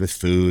issues with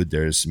food.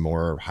 There's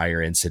more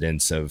higher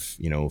incidence of,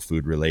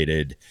 food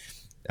related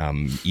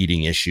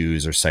eating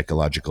issues or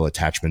psychological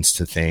attachments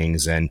to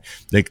things, and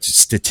like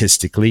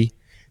statistically.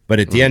 But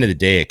at the end of the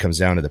day, it comes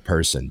down to the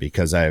person,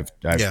 because I've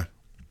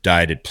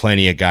dieted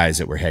plenty of guys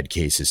that were head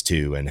cases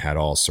too and had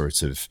all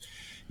sorts of,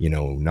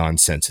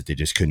 nonsense that they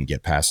just couldn't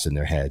get past in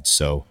their head.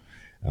 So,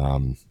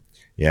 not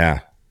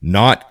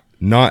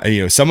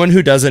someone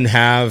who doesn't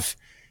have,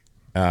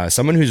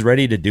 someone who's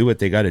ready to do what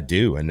they got to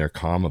do and they're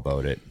calm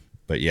about it.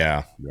 But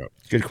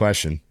good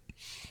question.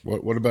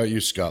 What about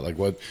you, Scott? Like,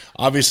 what?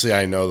 Obviously,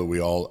 I know that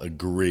we all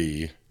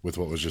agree with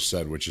what was just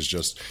said, which is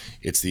just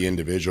it's the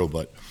individual.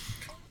 But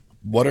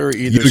what are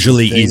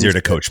usually easier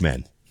to coach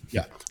men?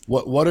 Yeah.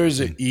 What is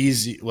it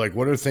easy? Like,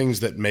 what are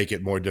things that make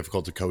it more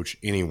difficult to coach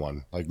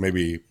anyone? Like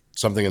maybe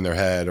something in their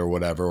head or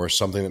whatever, or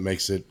something that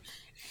makes it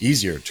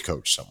easier to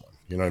coach someone.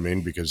 You know what I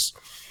mean? Because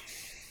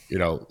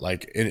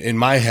like in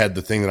my head,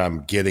 the thing that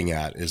I'm getting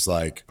at is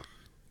like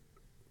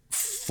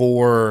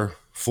for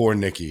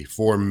Nikki,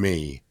 for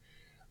me.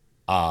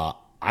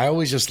 I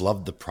always just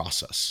loved the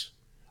process.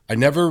 I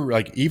never,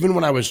 even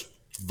when I was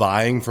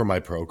vying for my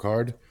pro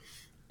card,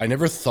 I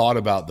never thought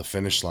about the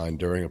finish line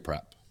during a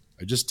prep.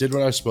 I just did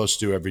what I was supposed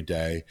to do every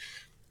day.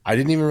 I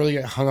didn't even really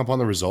get hung up on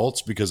the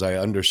results because I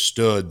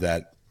understood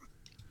that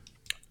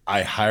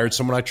I hired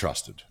someone I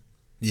trusted.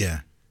 Yeah.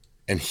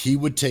 And he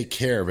would take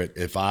care of it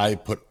if I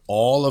put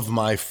all of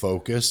my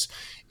focus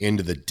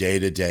into the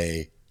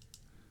day-to-day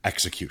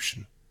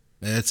execution.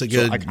 That's a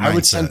good mindset. I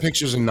would send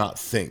pictures and not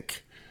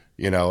think.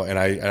 And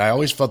I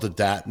always felt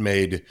that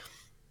made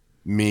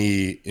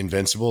me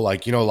invincible.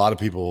 Like, a lot of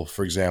people,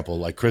 for example,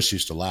 like Chris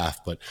used to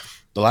laugh, but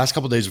the last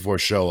couple of days before a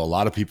show, a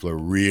lot of people are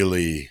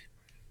really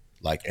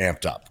like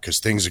amped up because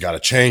things have got to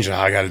change and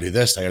I got to do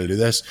this, I got to do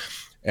this.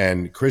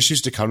 And Chris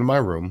used to come to my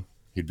room.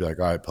 He'd be like,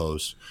 all right,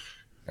 pose.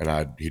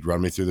 And he'd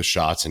run me through the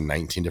shots in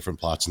 19 different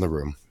plots in the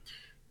room.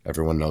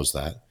 Everyone knows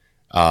that.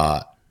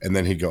 And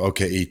then he'd go,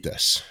 okay, eat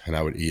this. And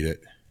I would eat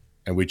it.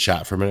 And we'd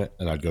chat for a minute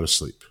and I'd go to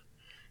sleep.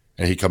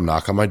 And he'd come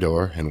knock on my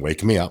door and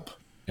wake me up,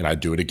 and I'd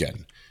do it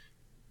again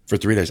for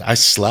 3 days. I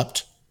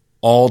slept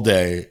all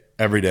day,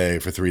 every day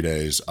for 3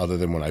 days, other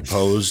than when I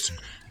posed.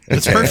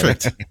 That's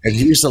perfect. And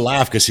he used to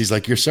laugh because he's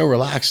like, you're so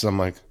relaxed. And I'm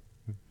like,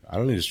 I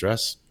don't need to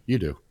stress. You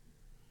do.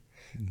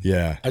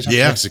 Yeah. I just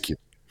execute.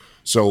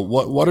 So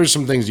what are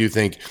some things you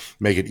think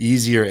make it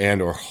easier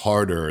and or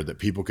harder that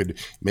people could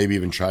maybe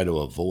even try to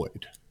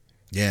avoid?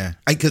 Yeah,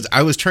 because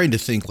I was trying to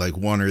think like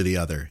one or the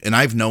other. And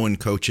I've known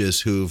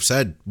coaches who've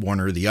said one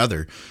or the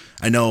other.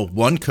 I know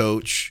one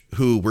coach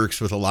who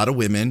works with a lot of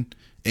women,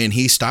 and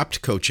he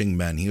stopped coaching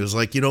men. He was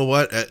like, you know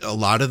what? A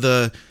lot of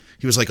the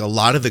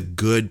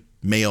good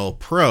male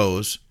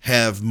pros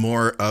have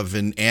more of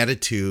an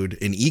attitude,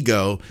 an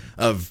ego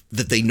of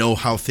that they know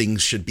how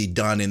things should be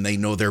done and they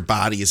know their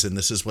bodies and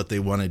this is what they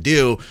want to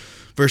do.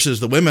 Versus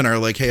the women are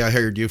like, hey, I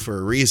hired you for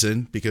a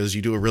reason because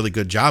you do a really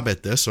good job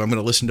at this. So I'm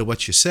going to listen to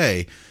what you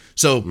say.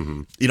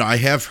 So, I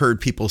have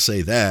heard people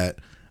say that.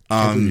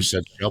 You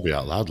said Shelby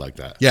out loud like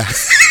that. Yeah.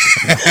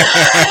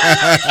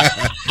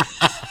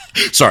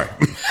 Sorry.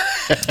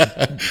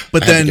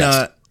 But then,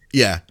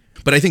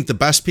 But I think the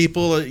best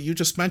people, you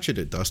just mentioned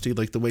it, Dusty,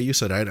 like the way you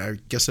said, I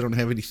guess I don't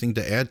have anything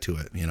to add to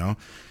it.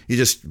 You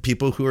just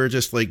people who are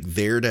just like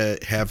there to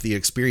have the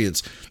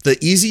experience. The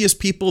easiest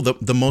people,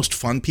 the most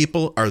fun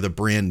people are the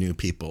brand new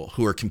people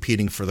who are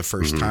competing for the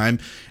first time.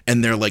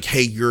 And they're like,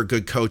 hey, you're a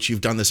good coach.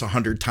 You've done this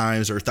 100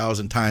 times or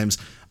 1,000 times.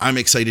 I'm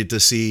excited to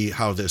see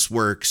how this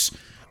works.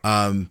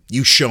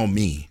 You show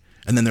me.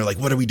 And then they're like,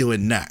 what are we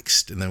doing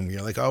next? And then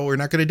we're like, oh, we're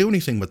not going to do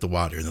anything with the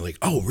water. And they're like,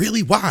 oh,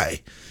 really?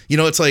 Why?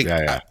 It's like,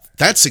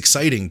 that's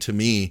exciting to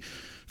me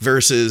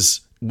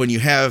versus when you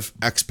have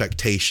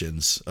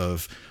expectations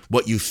of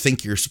what you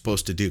think you're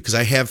supposed to do. Because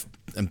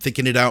I'm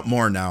thinking it out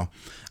more now.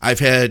 I've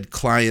had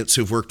clients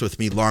who've worked with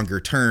me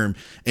longer term.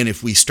 And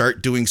if we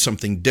start doing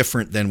something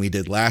different than we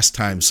did last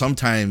time,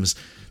 sometimes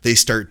they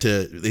start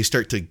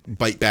to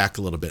bite back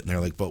a little bit. And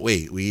they're like, but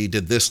wait, we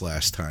did this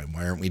last time.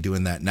 Why aren't we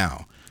doing that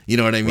now? You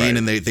know what I mean? Right.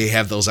 And they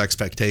have those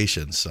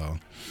expectations. So,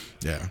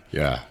 yeah.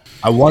 Yeah.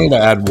 I wanted to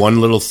add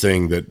one little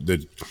thing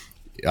that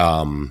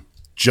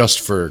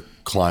just for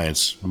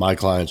clients, my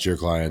clients, your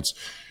clients,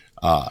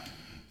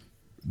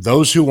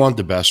 those who want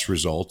the best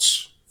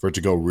results for it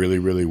to go really,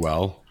 really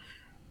well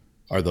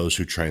are those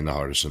who train the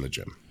hardest in the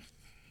gym.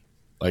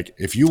 Like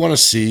if you want to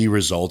see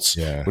results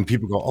when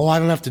people go, oh, I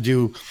don't have to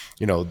do,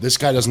 this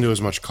guy doesn't do as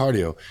much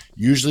cardio.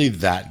 Usually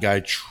that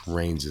guy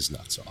trains his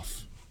nuts off.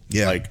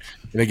 Yeah. Like,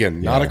 and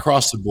again, not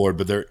across the board,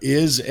 but there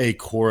is a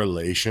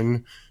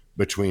correlation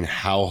between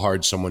how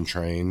hard someone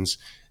trains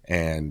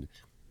and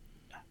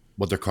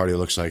what their cardio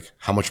looks like,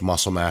 how much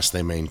muscle mass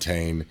they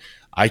maintain.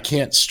 I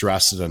can't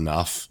stress it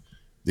enough,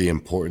 the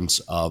importance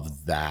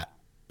of that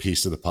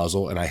piece of the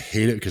puzzle. And I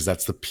hate it because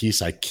that's the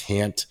piece I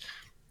can't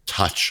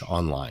touch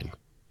online.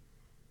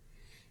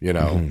 You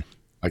know,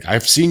 like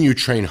I've seen you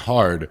train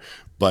hard,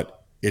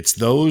 but it's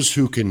those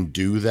who can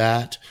do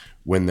that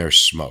when they're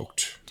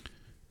smoked.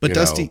 But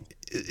Dusty,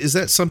 is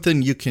that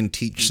something you can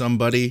teach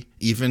somebody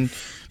even?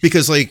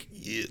 Because like,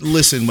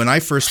 listen, when I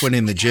first went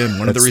in the gym,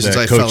 one of the reasons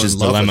I fell in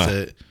love with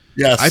it.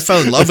 Yes. I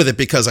fell in love with it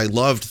because I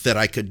loved that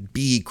I could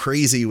be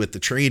crazy with the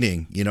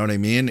training. You know what I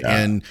mean? Yeah.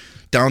 And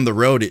down the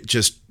road,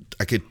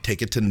 I could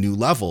take it to new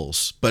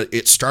levels, but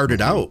it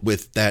started out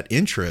with that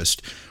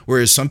interest.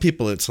 Whereas some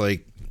people, it's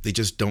like, they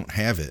just don't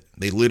have it.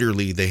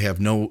 They have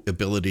no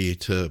ability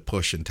to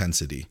push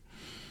intensity.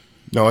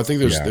 No, I think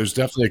there's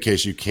definitely a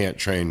case you can't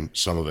train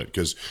some of it,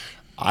 because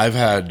I've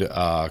had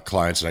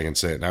clients, and I can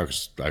say it now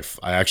because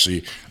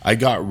I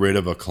got rid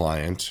of a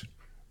client,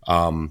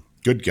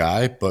 good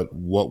guy, but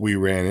what we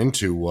ran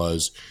into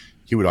was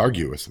he would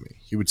argue with me.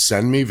 He would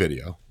send me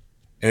video,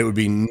 and it would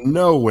be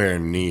nowhere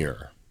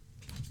near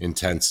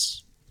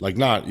intense, like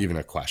not even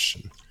a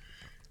question.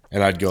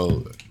 And I'd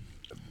go,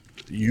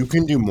 you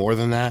can do more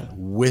than that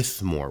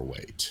with more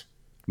weight.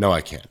 No,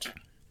 I can't.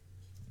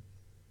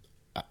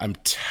 I'm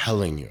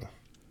telling you.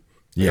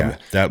 Yeah,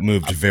 that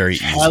moved very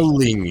easy. I'm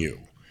telling you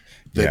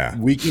that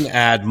we can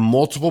add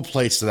multiple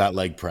plates to that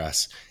leg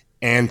press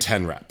and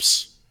 10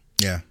 reps.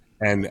 Yeah.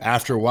 And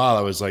after a while,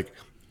 I was like,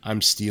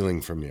 I'm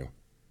stealing from you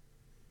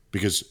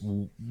because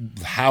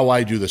how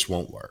I do this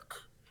won't work.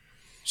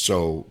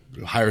 So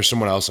hire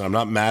someone else. And I'm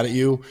not mad at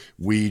you.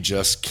 We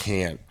just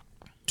can't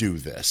do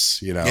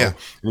this, you know? Yeah.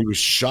 And he was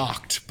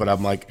shocked, but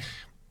I'm like,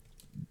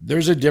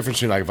 there's a difference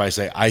between like if I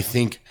say,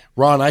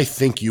 Ron, I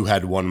think you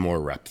had one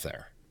more rep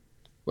there.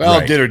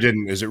 Well, did or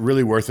didn't. Is it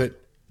really worth it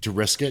to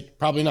risk it?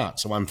 Probably not.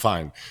 So I'm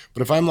fine.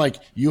 But if I'm like,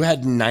 you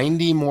had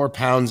 90 more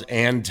pounds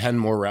and 10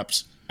 more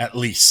reps at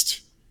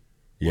least.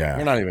 Yeah.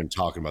 We're not even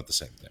talking about the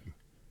same thing,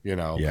 you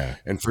know? Yeah.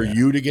 And for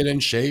you to get in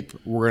shape,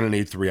 we're going to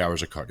need 3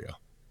 hours of cardio.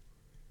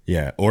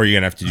 Yeah. Or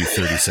you're going to have to do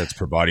 30 sets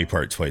per body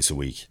part twice a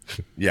week.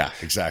 Yeah,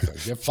 exactly.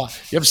 You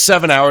have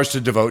 7 hours to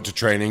devote to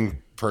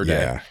training per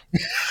day.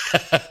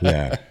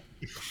 Yeah.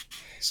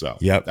 So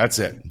yep. That's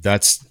it.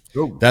 That's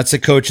a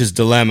coach's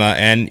dilemma.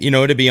 And, you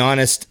know, to be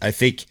honest, I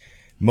think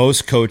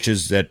most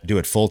coaches that do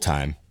it full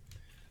time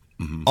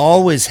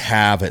always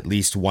have at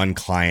least one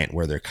client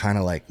where they're kind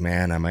of like,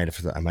 man, I might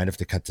have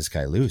to cut this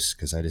guy loose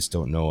because I just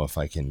don't know if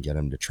I can get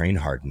him to train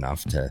hard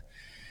enough to,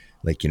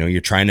 like, you know,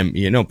 you're trying to,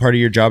 you know, part of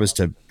your job is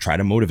to try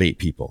to motivate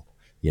people,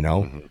 you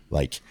know,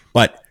 like,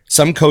 but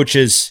some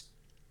coaches,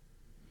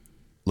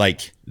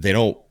 like,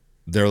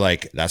 they're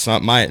like, that's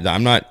not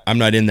I'm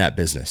not in that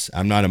business.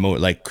 I'm not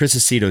like Chris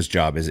Aceto's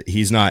job is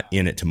he's not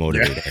in it to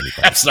motivate anybody.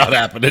 That's not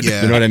happening. You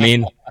know what I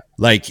mean?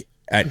 Like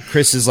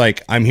Chris is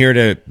like, I'm here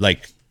to,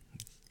 like,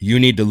 you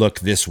need to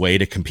look this way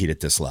to compete at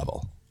this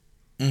level.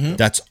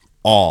 That's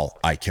all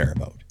I care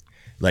about.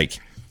 Like,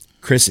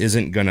 Chris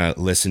isn't going to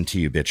listen to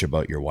you bitch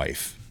about your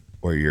wife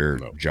or your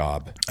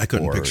job. I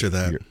couldn't picture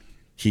that.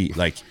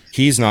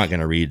 He's not going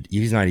to read.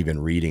 He's not even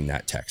reading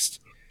that text.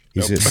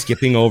 He's just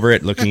skipping over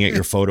it, looking at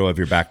your photo of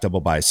your back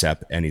double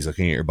bicep, and he's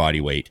looking at your body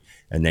weight.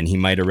 And then he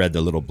might have read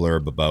the little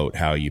blurb about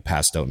how you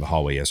passed out in the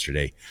hallway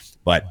yesterday.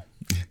 But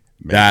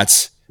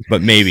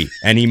maybe.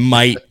 And he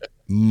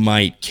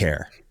might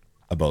care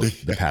about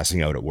the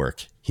passing out at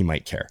work. He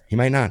might care. He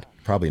might not.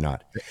 Probably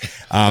not.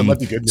 That might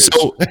be good news.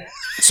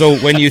 So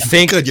when you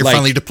think, good, you're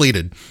finally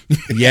depleted.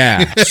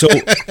 Yeah. So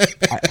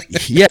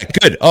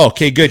good. Oh,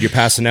 okay, good. You're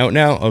passing out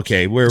now.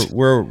 Okay,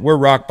 we're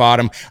rock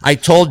bottom. I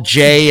told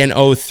Jay in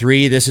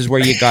 03, this is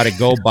where you got to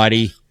go,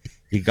 buddy.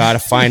 You got to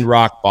find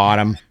rock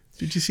bottom.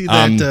 Did you see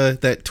that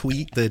that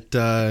tweet that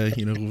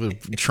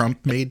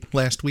Trump made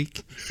last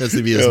week? That's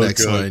gonna be his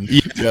next line.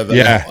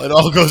 Yeah, it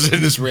all goes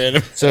in this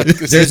random. So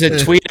there's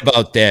a tweet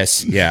about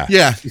this.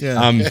 Yeah.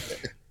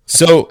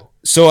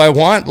 So I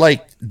want,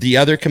 like, the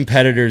other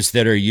competitors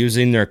that are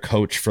using their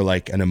coach for,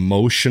 like, an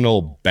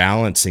emotional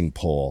balancing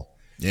pole,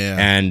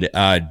 and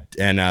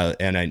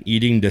an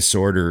eating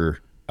disorder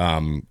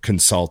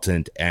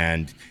consultant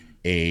and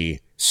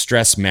a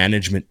stress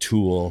management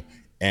tool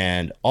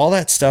and all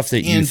that stuff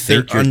that you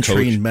think your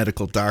untrained coach,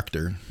 medical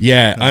doctor,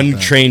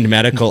 untrained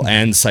medical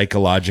and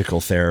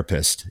psychological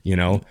therapist, you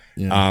know.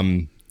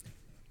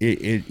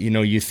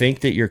 You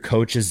think that your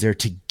coach is there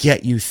to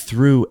get you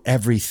through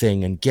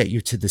everything and get you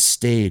to the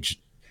stage.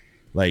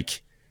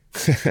 Like,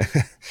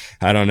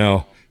 I don't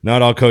know.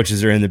 Not all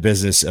coaches are in the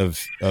business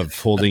of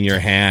holding your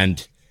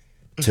hand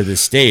to the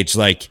stage.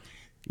 Like,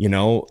 you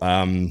know,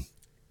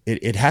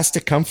 it has to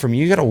come from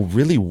you. You got to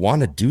really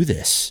want to do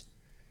this.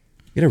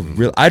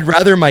 I'd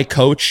rather my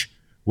coach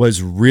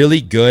was really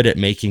good at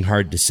making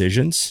hard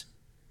decisions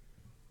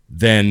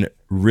than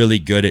really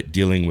good at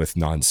dealing with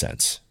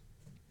nonsense.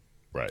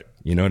 Right.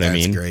 You know what I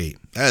mean? That's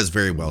great. That is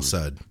very well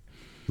said.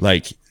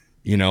 Like,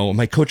 you know,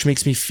 my coach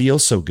makes me feel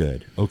so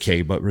good.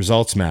 Okay, but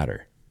results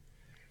matter,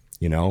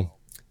 you know?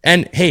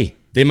 And hey,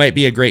 they might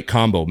be a great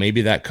combo.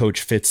 Maybe that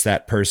coach fits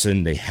that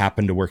person. They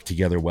happen to work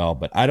together well,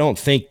 but I don't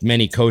think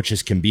many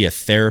coaches can be a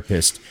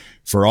therapist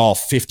for all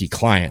 50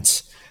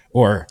 clients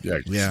or,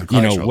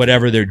 you know,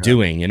 whatever they're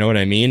doing. You know what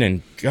I mean?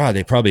 And God,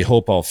 they probably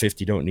hope all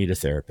 50 don't need a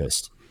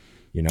therapist,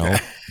 you know?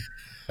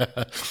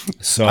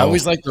 So I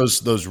always like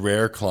those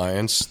rare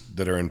clients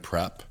that are in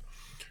prep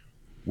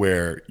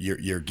where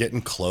you're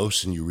getting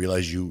close and you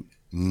realize you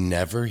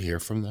never hear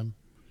from them.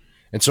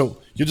 And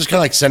so you just kind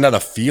of like send out a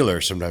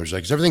feeler sometimes. You're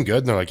like, is everything good?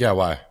 And they're like, yeah,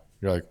 why?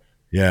 You're like,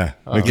 yeah,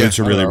 my glutes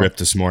are really ripped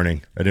this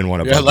morning. I didn't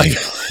want to bug you.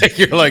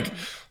 You're like,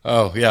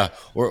 oh yeah.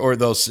 Or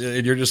those,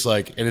 and you're just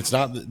like, and it's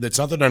not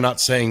that they're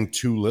not saying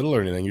too little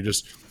or anything.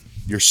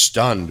 You're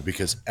stunned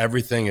because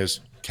everything is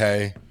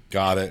okay,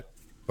 got it,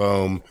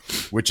 boom,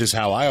 which is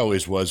how I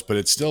always was. But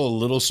it's still a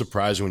little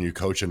surprising when you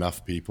coach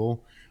enough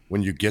people,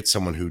 when you get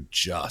someone who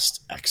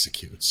just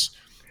executes.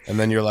 And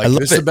then you're like,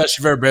 this is the best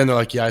you've ever been. They're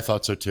like, yeah, I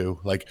thought so too.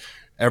 Like,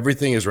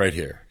 everything is right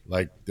here.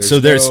 Like, there's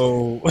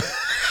a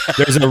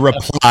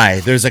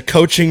reply. There's a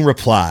coaching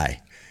reply.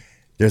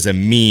 There's a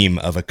meme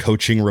of a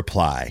coaching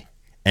reply,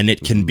 and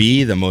it can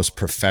be the most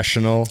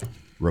professional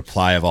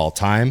reply of all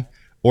time,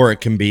 or it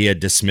can be a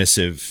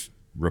dismissive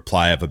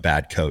reply of a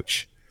bad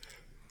coach.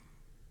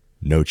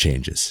 No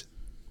changes.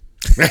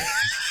 You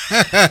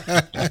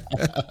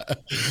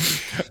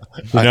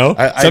know,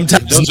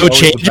 sometimes no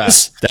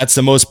changes. That's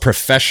the most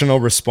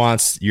professional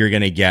response you're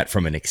going to get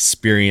from an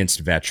experienced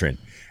veteran.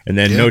 And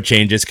then no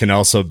changes can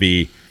also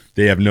be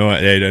they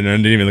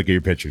didn't even look at your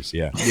pictures.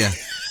 Yeah.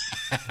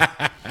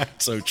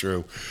 So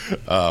true.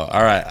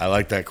 All right. I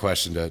like that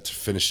question to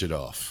finish it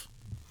off.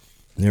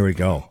 There we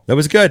go. That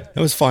was good.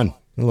 That was fun.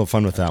 A little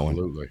fun with that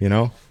Absolutely. One. You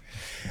know?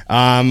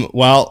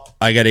 Well,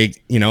 I got to,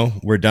 you know,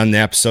 we're done the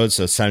episode,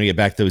 so it's time to get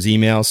back those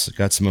emails.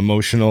 Got some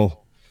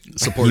emotional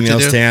support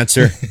emails to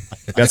answer.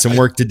 Got some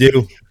work to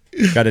do.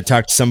 Got to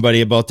talk to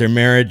somebody about their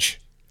marriage.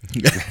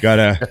 Got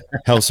to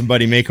help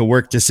somebody make a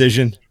work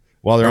decision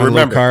while they're on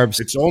low carbs.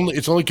 It's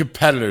only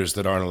competitors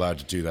that aren't allowed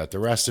to do that. The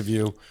rest of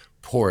you,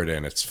 pour it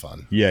in. It's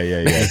fun.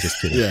 Yeah.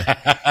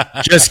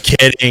 Just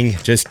kidding.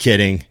 Just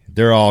kidding.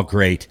 They're all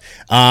great.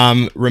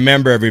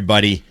 Remember,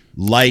 everybody,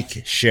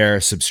 like,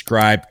 share,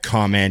 subscribe,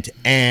 comment,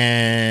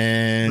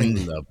 and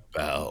ring the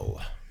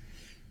bell.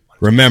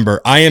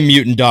 Remember,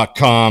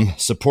 IamMutant.com,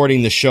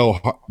 supporting the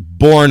show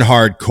Born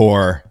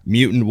Hardcore.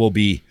 Mutant will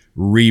be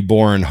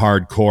reborn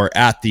hardcore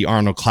at the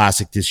Arnold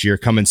Classic this year.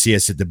 Come and see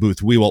us at the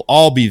booth. We will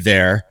all be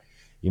there.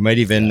 You might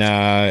even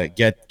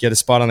get a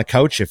spot on the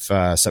couch if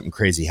something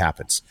crazy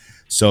happens.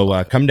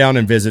 So come down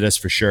and visit us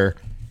for sure.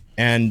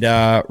 And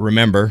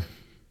remember,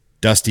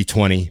 Dusty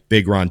 20,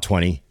 Big Ron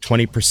 20,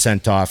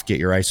 20% off. Get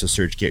your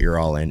IsoSurge, get your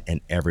all in, and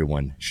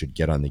everyone should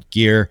get on the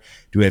gear.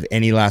 Do we have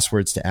any last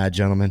words to add,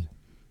 gentlemen?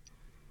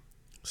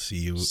 See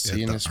you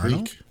this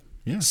Arnold? week.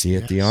 Yeah. See you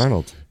at the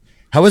Arnold.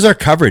 How was our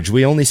coverage?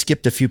 We only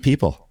skipped a few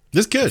people.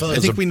 That's good. I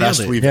think we nailed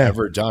it. We've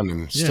ever done,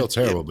 and still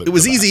terrible. But it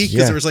was easy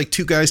because there was like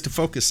two guys to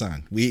focus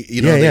on. They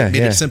made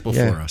it simple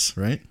for us,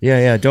 right?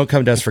 Yeah. Don't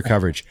come to us for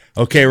coverage.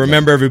 Okay,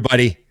 remember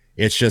everybody,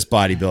 it's just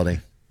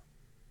bodybuilding.